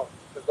come out.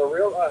 Because the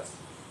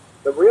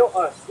real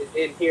us is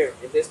in here,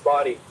 in this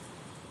body.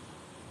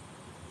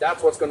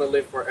 That's what's going to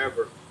live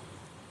forever.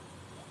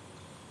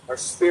 Our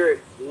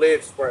spirit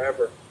lives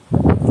forever.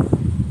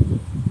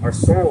 Our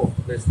soul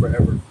lives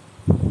forever.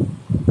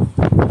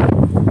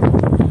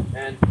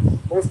 And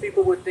most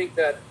people would think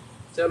that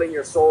selling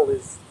your soul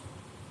is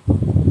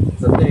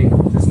a thing.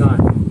 It's not.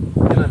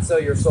 You cannot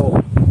sell your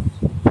soul.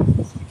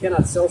 You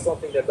cannot sell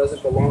something that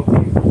doesn't belong to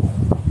you.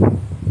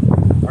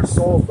 Our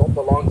souls don't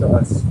belong to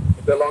us.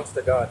 It belongs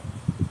to God.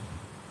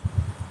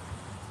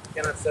 You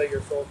cannot sell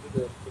your soul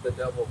to the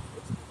devil,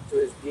 to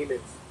his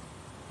demons,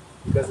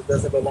 because it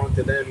doesn't belong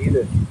to them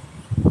either.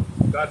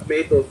 God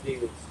made those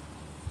demons.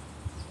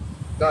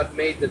 God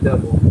made the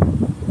devil.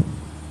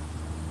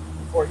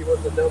 Before he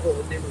was the devil,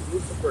 his name was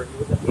Lucifer. He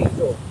was an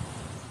angel.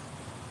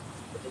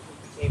 But then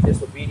he became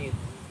disobedient.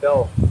 He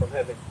fell from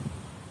heaven.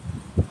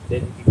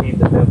 Then he became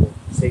the devil,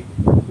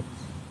 Satan.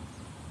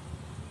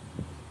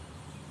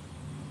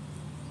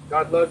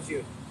 God loves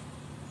you.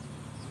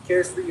 He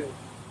cares for you.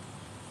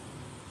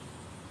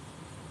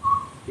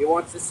 He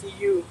wants to see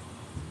you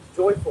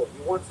joyful.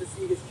 He wants to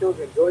see his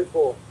children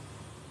joyful,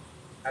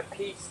 at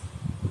peace.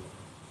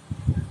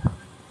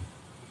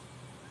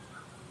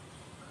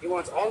 He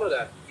wants all of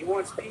that. He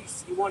wants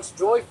peace. He wants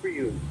joy for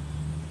you.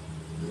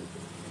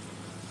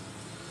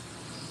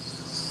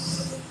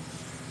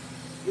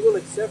 He will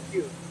accept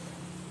you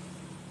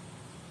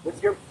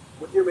with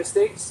your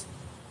mistakes.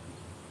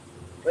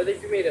 Whether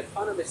if you made a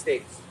ton of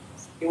mistakes,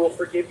 he will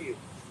forgive you.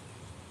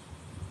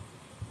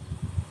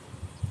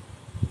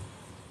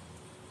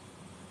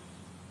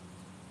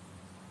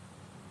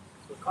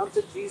 So come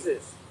to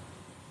Jesus.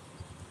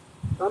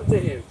 Come to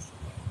him.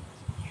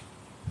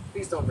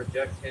 Please don't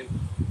reject him.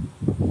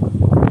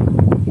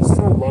 He's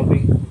so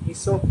loving. He's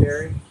so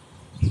caring.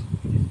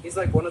 He's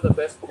like one of the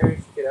best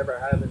parents you could ever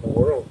have in the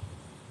world.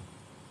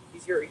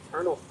 He's your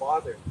eternal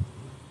Father.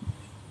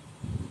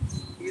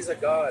 He's a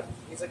God.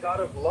 He's a God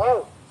of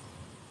love.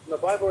 In the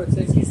Bible it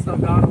says he's the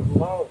God of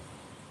love.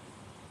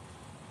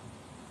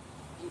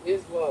 He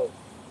is love.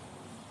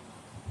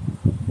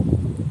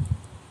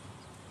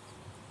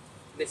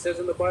 And it says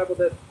in the Bible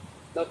that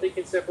nothing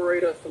can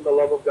separate us from the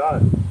love of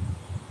God.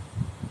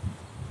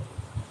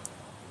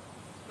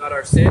 Not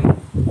our sin,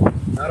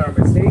 not our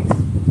mistakes,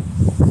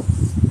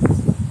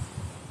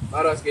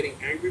 not us getting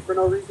angry for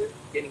no reason,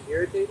 getting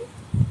irritated.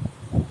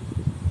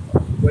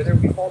 Whether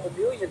we fall a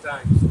million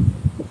times,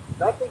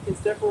 nothing can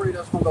separate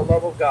us from the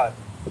love of God.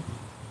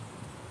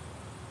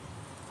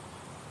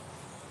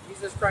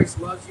 Jesus Christ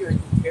loves you and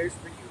he cares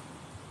for you.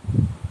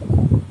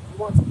 He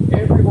wants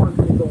everyone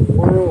in the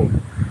world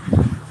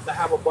to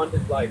have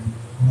abundant life.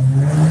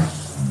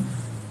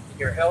 In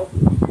your health,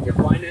 in your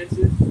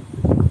finances,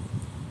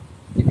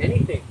 in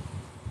anything.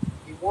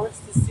 He wants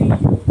to see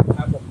you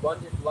have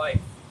abundant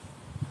life.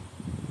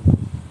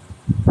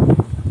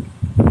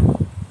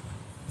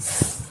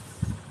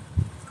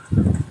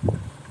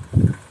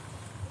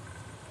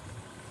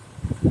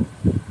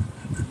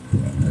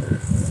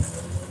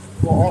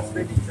 We'll all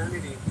spend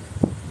eternity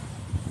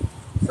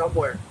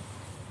somewhere.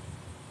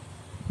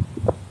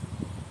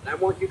 And I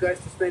want you guys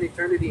to spend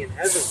eternity in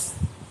heaven.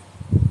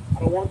 I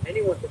don't want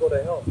anyone to go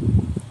to hell.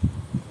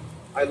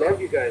 I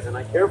love you guys and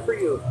I care for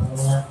you.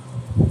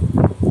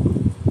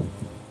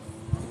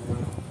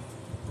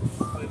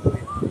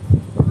 Hallelujah.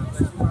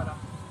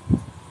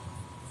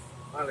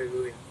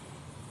 Hallelujah.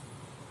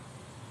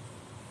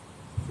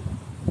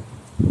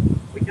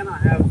 We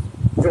cannot have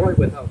joy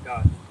without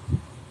God.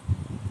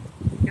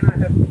 We cannot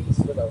have peace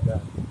without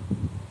God.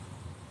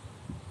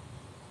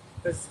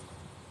 Because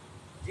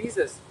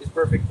Jesus is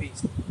perfect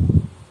peace.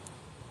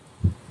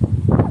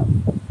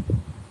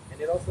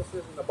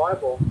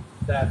 Bible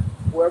that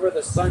whoever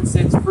the Son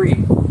sets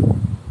free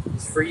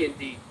is free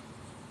indeed.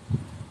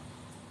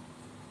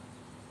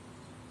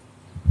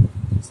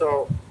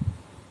 So,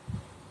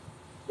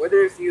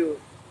 whether if you've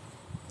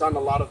done a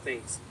lot of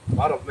things, a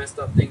lot of messed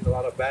up things, a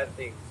lot of bad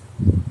things,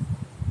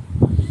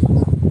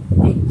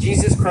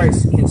 Jesus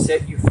Christ can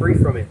set you free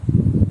from it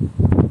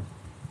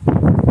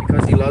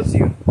because He loves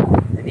you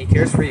and He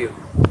cares for you.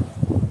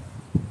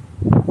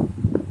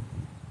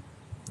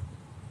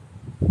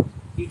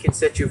 He can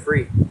set you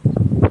free.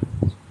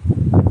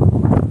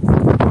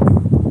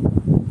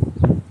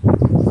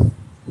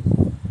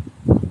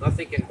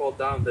 Nothing can hold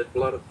down the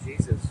blood of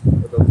Jesus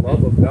or the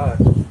love of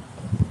God.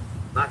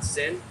 Not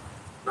sin,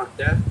 not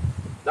death,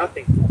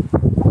 nothing.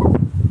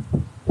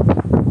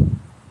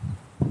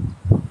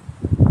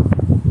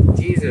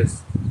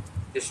 Jesus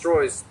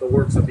destroys the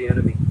works of the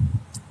enemy.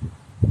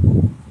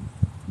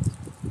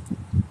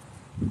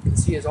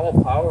 Because He is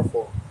all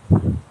powerful.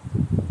 Amen.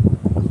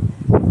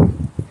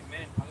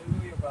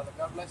 Hallelujah, brother.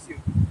 God bless you.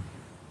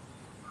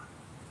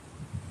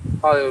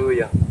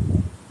 Hallelujah.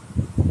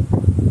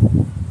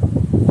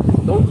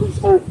 Don't lose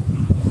hope.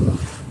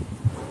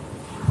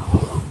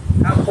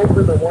 Have hope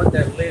in the one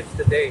that lives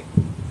today,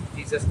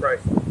 Jesus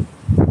Christ. He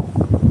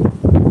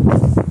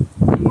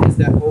is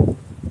that hope.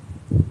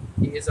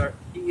 He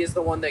is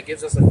the one that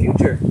gives us a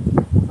future,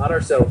 not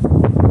ourselves.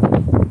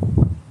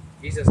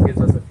 Jesus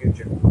gives us a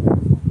future.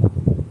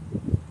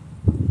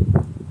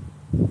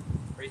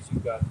 Praise you,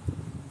 God.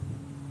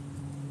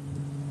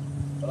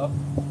 Up.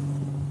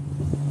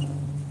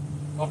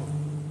 Up.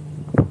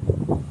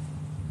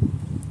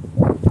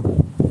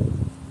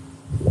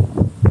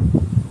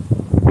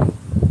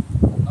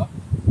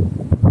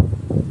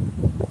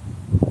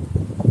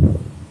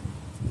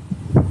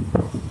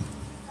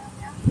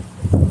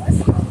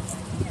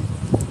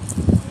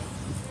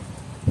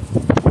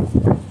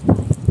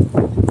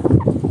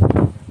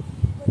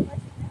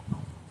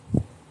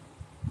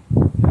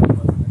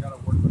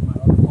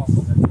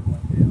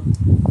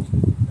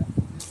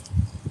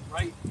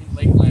 Right in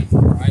Lakeland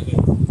where I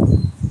live.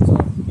 So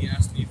he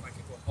asked me if I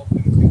could go help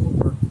him clean the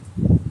work.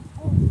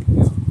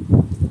 Yeah.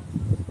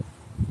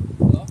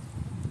 Hello?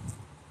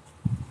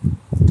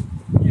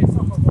 Yeah, it's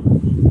not my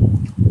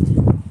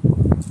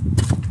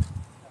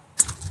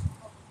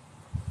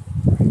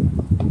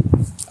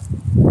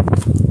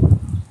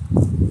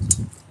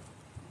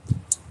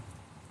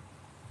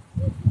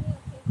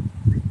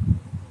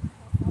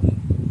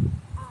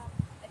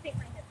I think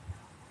my hip.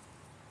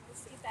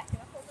 Let's see, back it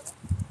up a little.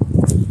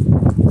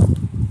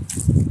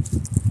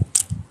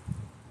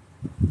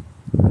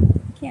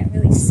 Can't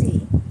really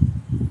see.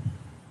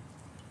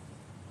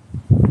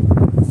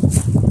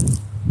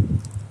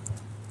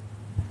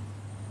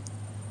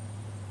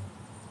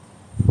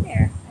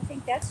 There, I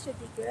think that should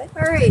be good.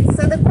 All right,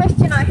 so the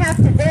question I have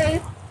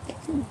today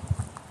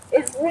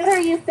is, what are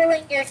you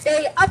filling your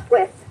day up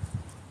with?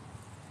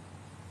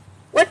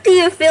 What do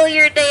you fill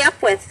your day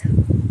up with?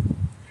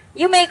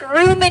 You make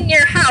room in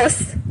your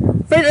house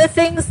for the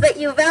things that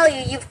you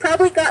value. You've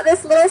probably got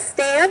this little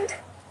stand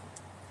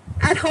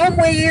at home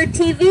where your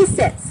TV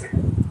sits.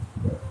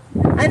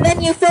 And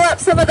then you fill up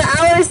some of the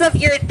hours of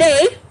your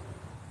day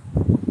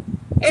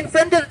in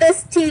front of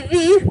this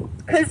TV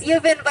because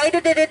you've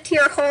invited it into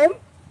your home.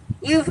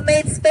 You've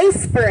made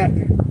space for it.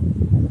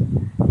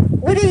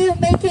 What are you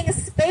making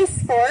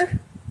space for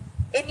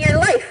in your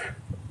life?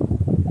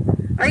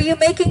 Are you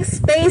making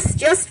space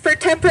just for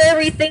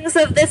temporary things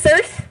of this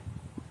earth?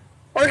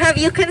 Or have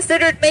you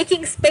considered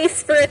making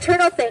space for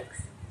eternal things?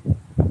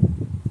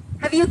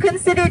 Have you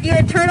considered your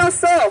eternal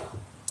soul?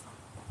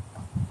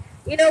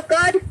 You know,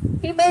 God,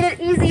 He made it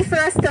easy for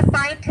us to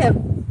find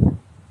Him.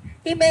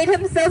 He made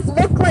Himself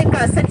look like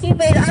us, and He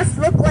made us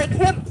look like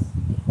Him.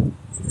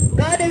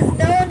 God is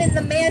known in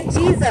the man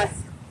Jesus.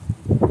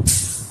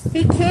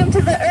 He came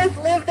to the earth,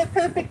 lived a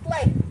perfect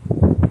life.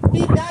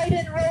 He died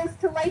and rose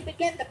to life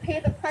again to pay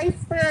the price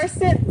for our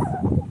sins.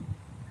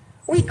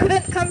 We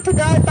couldn't come to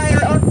God by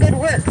our own good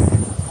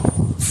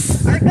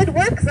works. Our good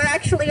works are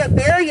actually a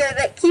barrier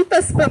that keep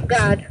us from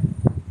God.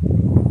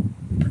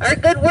 Our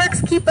good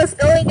works keep us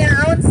going in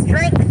our own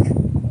strength.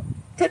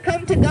 To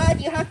come to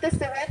God, you have to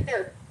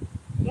surrender.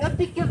 You have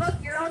to give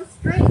up your own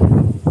strength.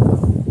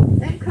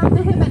 Then come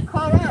to Him and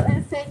call out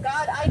and say,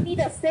 God, I need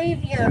a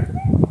Savior.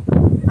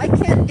 I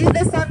can't do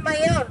this on my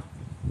own.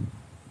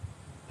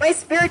 My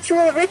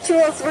spiritual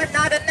rituals were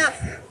not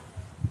enough.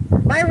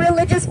 My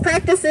religious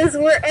practices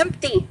were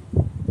empty.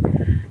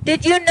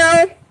 Did you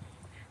know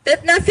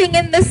that nothing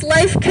in this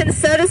life can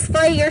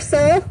satisfy your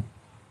soul?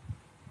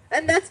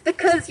 And that's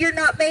because you're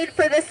not made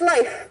for this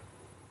life.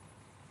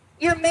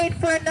 You're made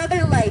for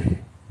another life.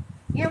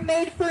 You're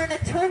made for an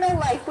eternal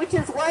life, which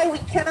is why we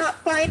cannot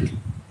find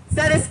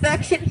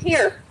satisfaction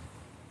here.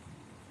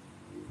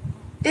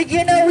 Did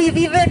you know we've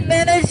even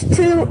managed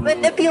to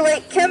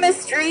manipulate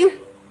chemistry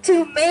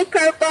to make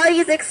our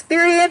bodies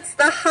experience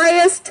the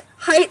highest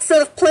heights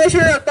of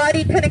pleasure a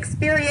body can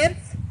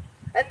experience?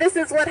 And this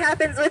is what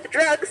happens with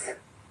drugs.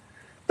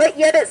 But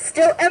yet it's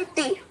still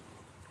empty.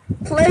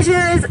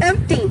 Pleasure is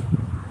empty.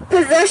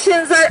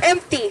 Possessions are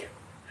empty.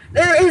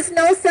 There is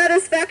no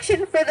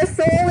satisfaction for the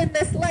soul in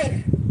this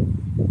life.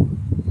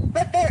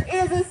 But there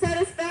is a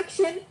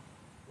satisfaction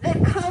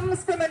that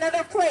comes from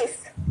another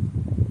place.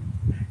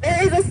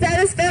 There is a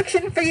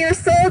satisfaction for your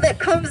soul that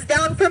comes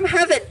down from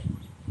heaven.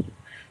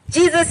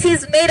 Jesus,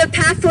 he's made a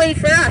pathway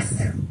for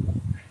us.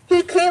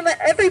 He came at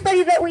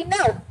everybody that we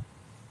know.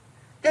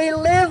 They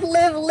live,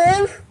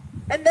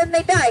 and then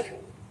they die.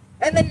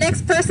 And the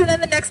next person,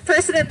 and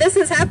this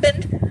has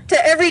happened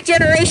to every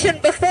generation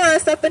before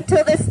us up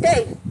until this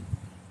day.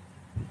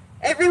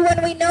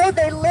 Everyone we know,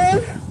 they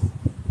live,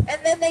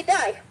 and then they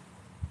die.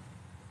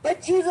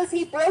 But Jesus,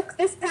 he broke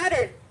this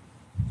pattern.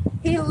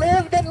 He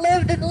lived,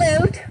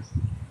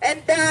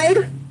 and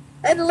died,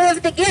 and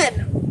lived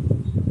again.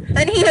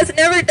 And he has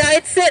never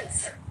died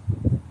since.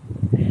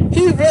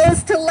 He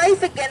rose to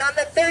life again on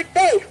the third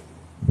day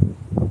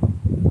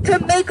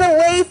to make a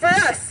way for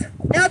us.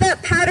 Now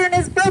that pattern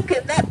is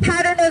broken, that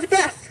pattern of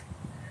death,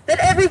 that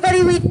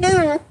everybody we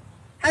knew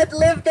had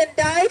lived and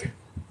died,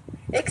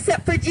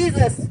 except for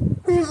Jesus,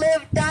 who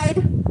lived, died,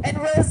 and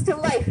rose to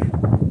life.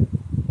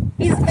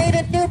 He's made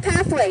a new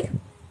pathway.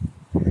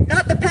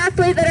 Not the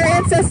pathway that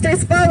our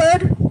ancestors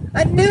followed,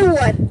 a new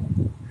one.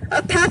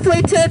 A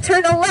pathway to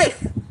eternal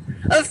life,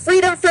 of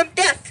freedom from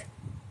death.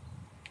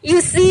 You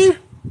see,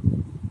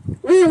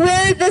 we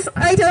wear this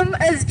item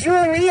as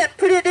jewelry and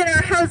put it in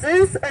our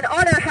houses and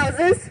on our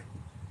houses.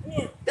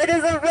 That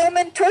is a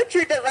Roman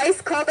torture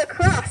device called a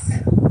cross.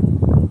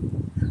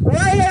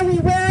 Why are we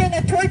wearing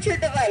a torture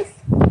device?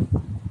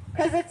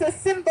 Because it's a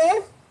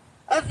symbol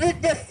of the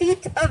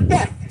defeat of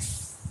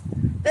death.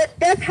 That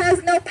death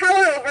has no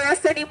power over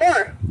us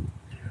anymore.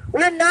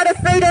 We're not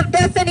afraid of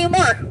death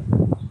anymore.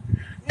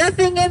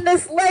 Nothing in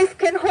this life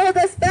can hold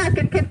us back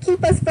and can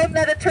keep us from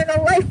that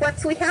eternal life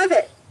once we have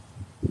it.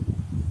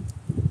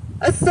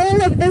 A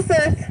soul of this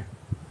earth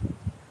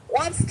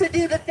wants to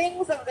do the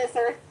things of this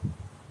earth.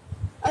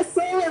 A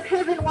soul of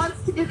heaven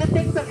wants to do the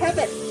things of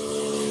heaven.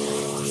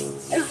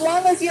 As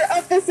long as you're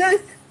of this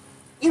earth,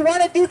 you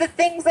want to do the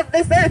things of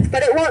this earth,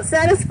 but it won't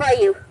satisfy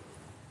you.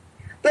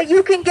 But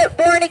you can get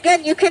born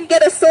again. You can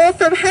get a soul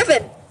from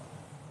heaven.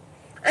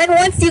 And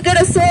once you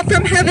get a soul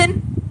from heaven,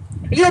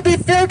 you'll be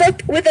filled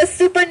up with a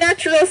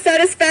supernatural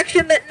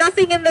satisfaction that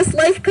nothing in this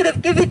life could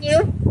have given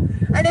you.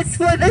 And it's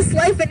for this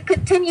life and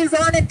continues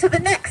on into the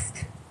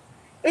next.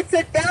 It's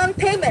a down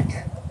payment.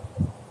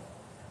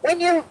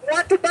 When you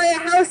want to buy a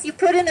house, you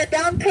put in a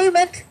down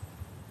payment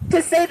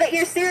to say that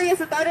you're serious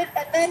about it,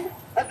 and then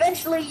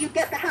eventually you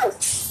get the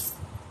house.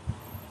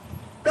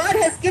 God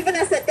has given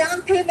us a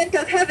down payment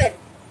of heaven.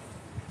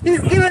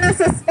 He's given us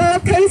a small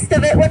taste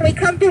of it when we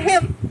come to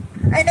him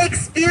and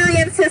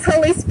experience his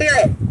Holy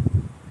Spirit.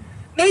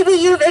 Maybe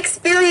you've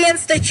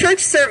experienced a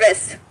church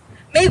service.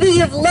 Maybe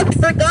you've looked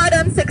for God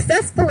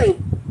unsuccessfully.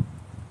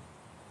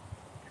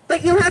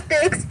 But you have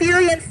to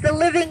experience the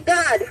living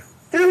God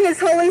through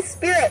his Holy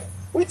Spirit,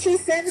 which he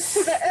sends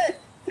to the earth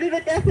through the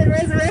death and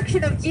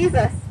resurrection of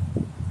Jesus.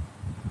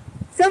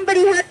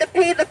 Somebody had to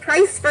pay the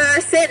price for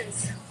our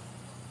sins.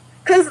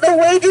 Because the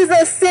wages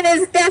of sin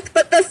is death,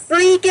 but the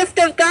free gift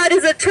of God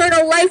is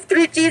eternal life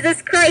through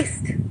Jesus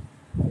Christ.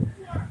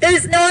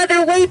 There's no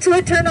other way to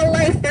eternal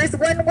life. There's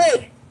one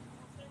way.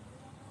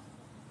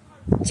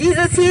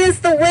 Jesus, he is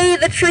the way,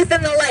 the truth,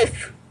 and the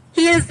life.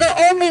 He is the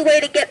only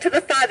way to get to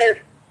the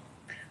Father.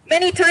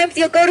 Many times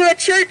you'll go to a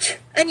church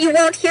and you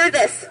won't hear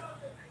this.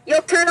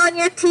 You'll turn on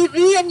your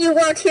TV and you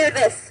won't hear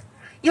this.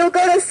 You'll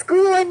go to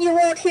school and you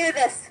won't hear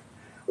this.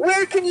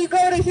 Where can you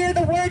go to hear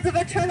the words of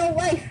eternal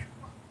life?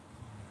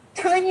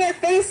 Turn your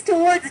face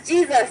towards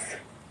Jesus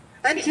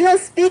and he'll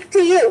speak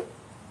to you.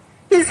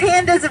 His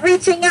hand is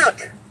reaching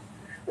out.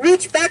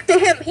 Reach back to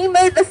him. He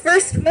made the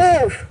first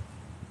move.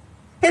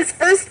 His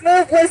first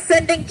move was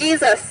sending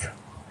Jesus.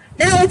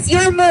 Now it's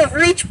your move.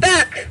 Reach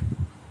back.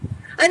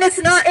 And it's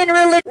not in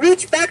religion.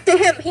 Reach back to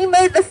him. He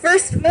made the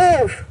first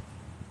move.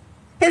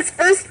 His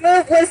first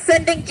move was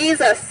sending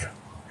Jesus.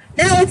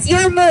 Now it's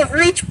your move.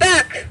 Reach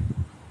back.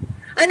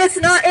 And it's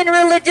not in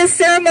religious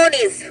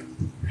ceremonies.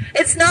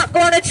 It's not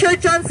going to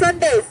church on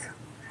Sundays.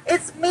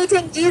 It's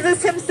meeting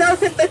Jesus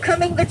himself and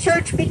becoming the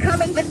church,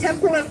 becoming the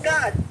temple of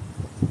God.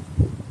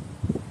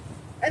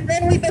 And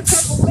then we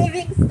become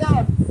living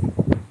stones.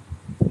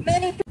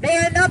 They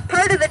are not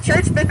part of the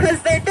church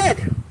because they're dead.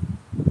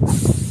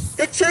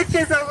 The church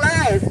is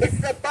alive.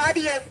 It's the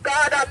body of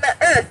God on the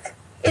earth.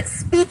 It's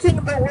speaking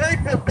the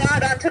words of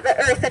God onto the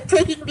earth and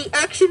taking the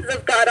actions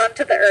of God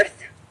onto the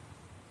earth.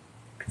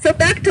 So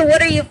back to,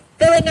 what are you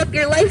filling up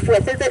your life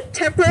with? Is it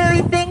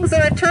temporary things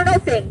or eternal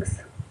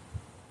things?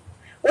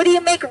 What do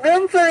you make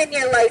room for in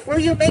your life? Will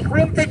you make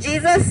room for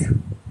Jesus?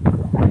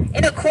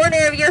 In a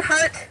corner of your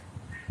heart?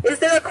 Is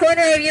there a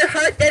corner of your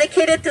heart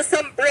dedicated to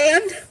some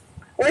brand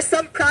or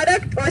some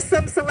product or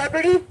some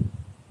celebrity?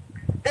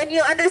 Then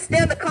you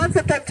understand the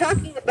concept I'm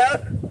talking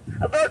about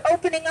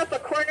opening up a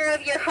corner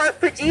of your heart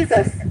for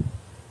Jesus.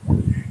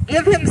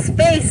 Give him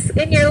space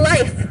in your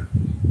life.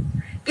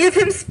 Give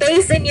him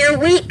space in your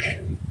week.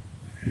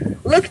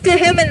 Look to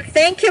him and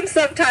thank him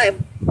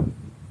sometime.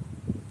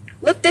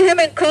 Look to him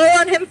and call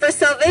on him for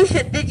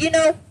salvation. Did you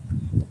know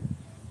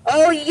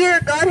All year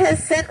God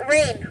has sent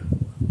rain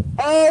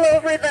all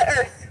over the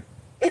earth.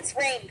 It's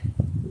rained.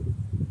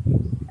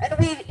 And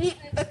we've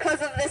eaten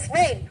because of this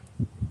rain.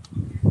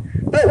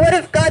 But what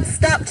if God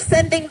stopped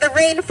sending the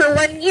rain for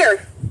 1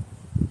 year?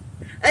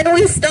 And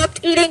we stopped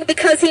eating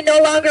because he no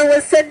longer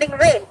was sending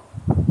rain.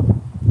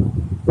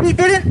 We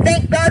didn't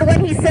thank God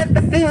when he sent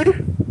the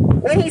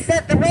food, when he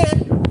sent the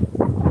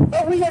rain,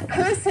 but we would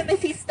curse him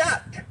if he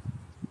stopped.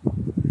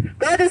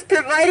 God is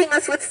providing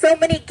us with so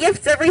many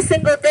gifts every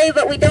single day,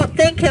 but we don't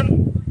thank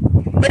him.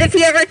 But if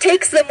he ever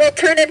takes them, we'll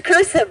turn and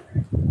curse him.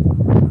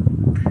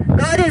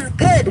 God is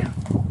good.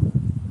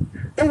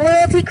 The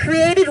world he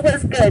created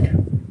was good.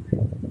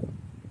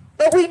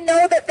 But we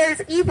know that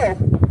there's evil.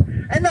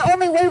 And the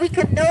only way we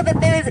can know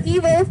that there is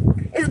evil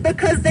is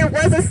because there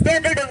was a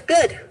standard of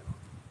good.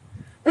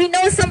 We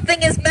know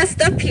something is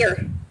messed up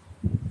here.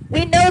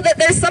 We know that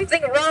there's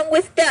something wrong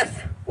with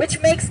death, which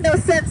makes no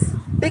sense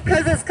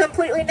because it's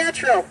completely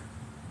natural.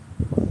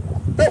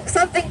 But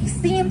something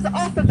seems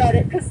off about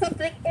it because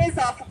something is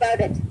off about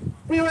it.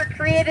 We were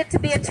created to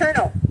be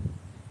eternal.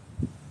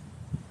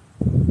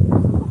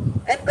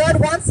 And God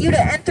wants you to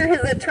enter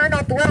his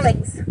eternal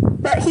dwellings,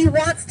 but he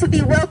wants to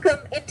be welcome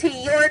into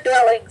your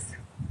dwellings.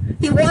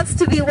 He wants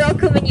to be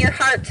welcome in your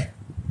heart.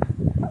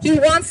 He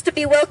wants to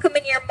be welcome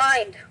in your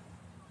mind.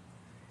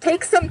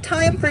 Take some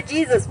time for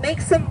Jesus.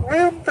 Make some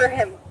room for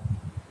him.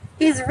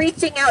 He's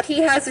reaching out.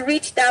 He has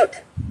reached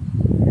out.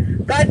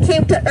 God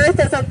came to earth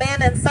as a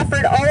man and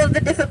suffered all of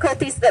the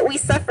difficulties that we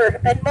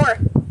suffer and more.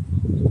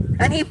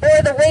 And he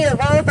bore the weight of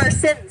all of our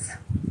sins.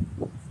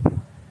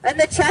 And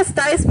the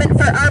chastisement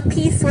for our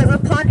peace was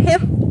upon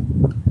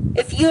him.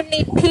 If you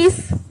need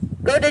peace,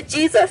 go to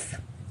Jesus.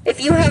 If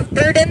you have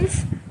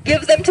burdens,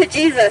 give them to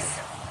Jesus.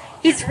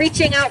 He's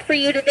reaching out for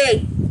you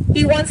today.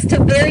 He wants to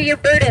bear your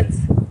burdens.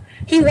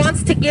 He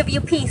wants to give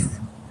you peace.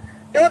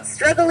 Don't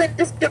struggle in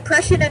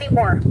depression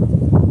anymore.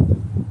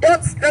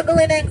 Don't struggle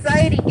in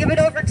anxiety. Give it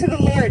over to the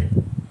Lord.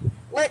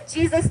 Let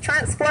Jesus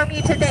transform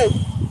you today.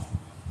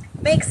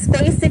 Make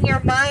space in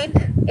your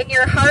mind, in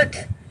your heart,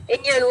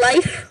 in your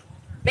life.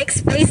 Make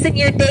space in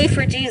your day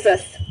for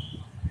Jesus.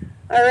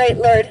 All right,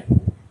 Lord.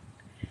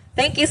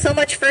 Thank you so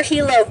much for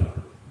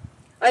Hilo.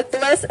 I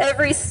bless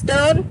every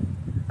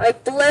stone. I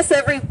bless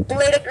every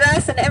blade of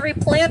grass and every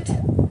plant,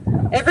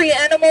 every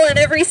animal and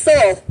every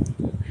soul.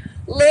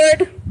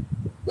 Lord,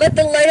 let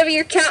the light of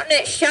your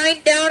countenance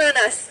shine down on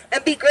us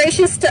and be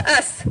gracious to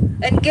us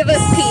and give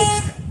us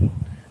peace.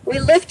 We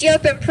lift you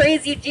up and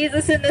praise you,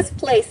 Jesus, in this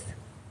place.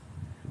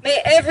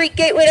 May every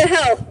gateway to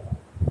hell,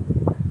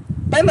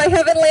 by my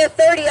heavenly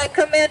authority, I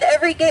command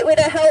every gateway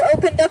to hell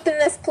opened up in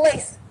this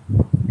place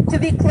to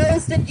be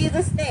closed in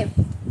Jesus' name.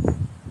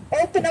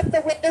 Open up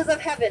the windows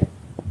of heaven.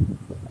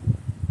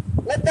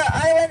 Let the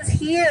islands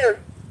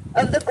hear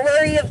of the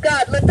glory of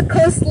God. Let the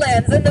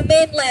coastlands and the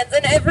mainlands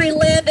and every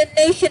land and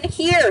nation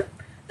hear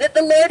that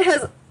the Lord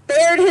has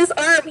bared his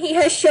arm. He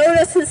has showed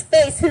us his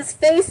face. His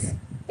face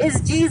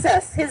is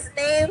Jesus. His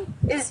name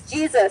is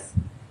Jesus.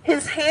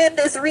 His hand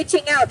is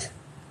reaching out.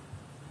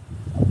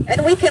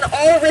 And we can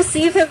all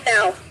receive him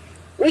now.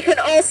 We can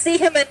all see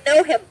him and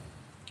know him.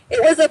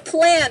 It was a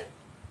plan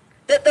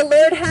that the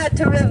Lord had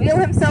to reveal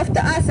himself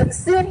to us, and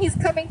soon he's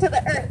coming to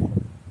the earth.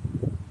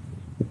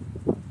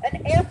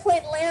 An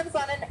airplane lands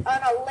on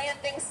a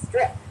landing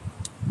strip.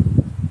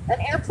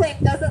 An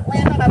airplane doesn't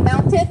land on a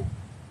mountain.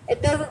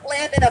 It doesn't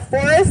land in a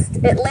forest.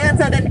 It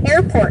lands at an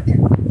airport.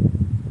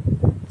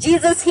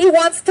 Jesus, he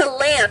wants to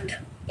land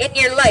in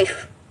your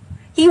life.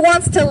 He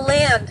wants to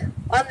land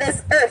on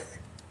this earth.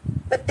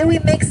 But do we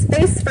make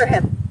space for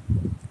him?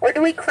 Or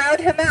do we crowd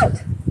him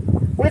out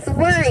with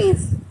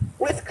worries,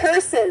 with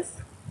curses,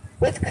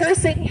 with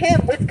cursing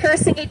him, with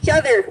cursing each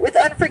other, with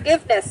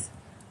unforgiveness?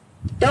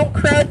 Don't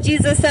crowd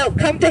Jesus out.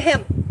 Come to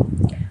him.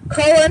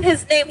 Call on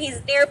his name.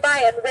 He's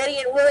nearby and ready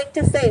and willing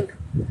to save.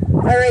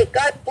 All right.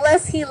 God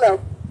bless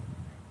Hilo.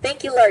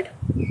 Thank you, Lord.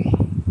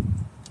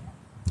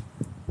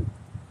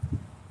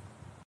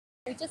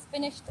 We just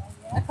finished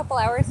a couple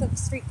hours of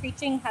street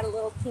preaching. Had a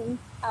little team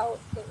out.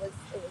 It was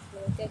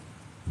really good.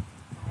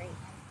 All right.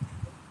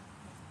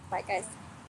 Bye, guys.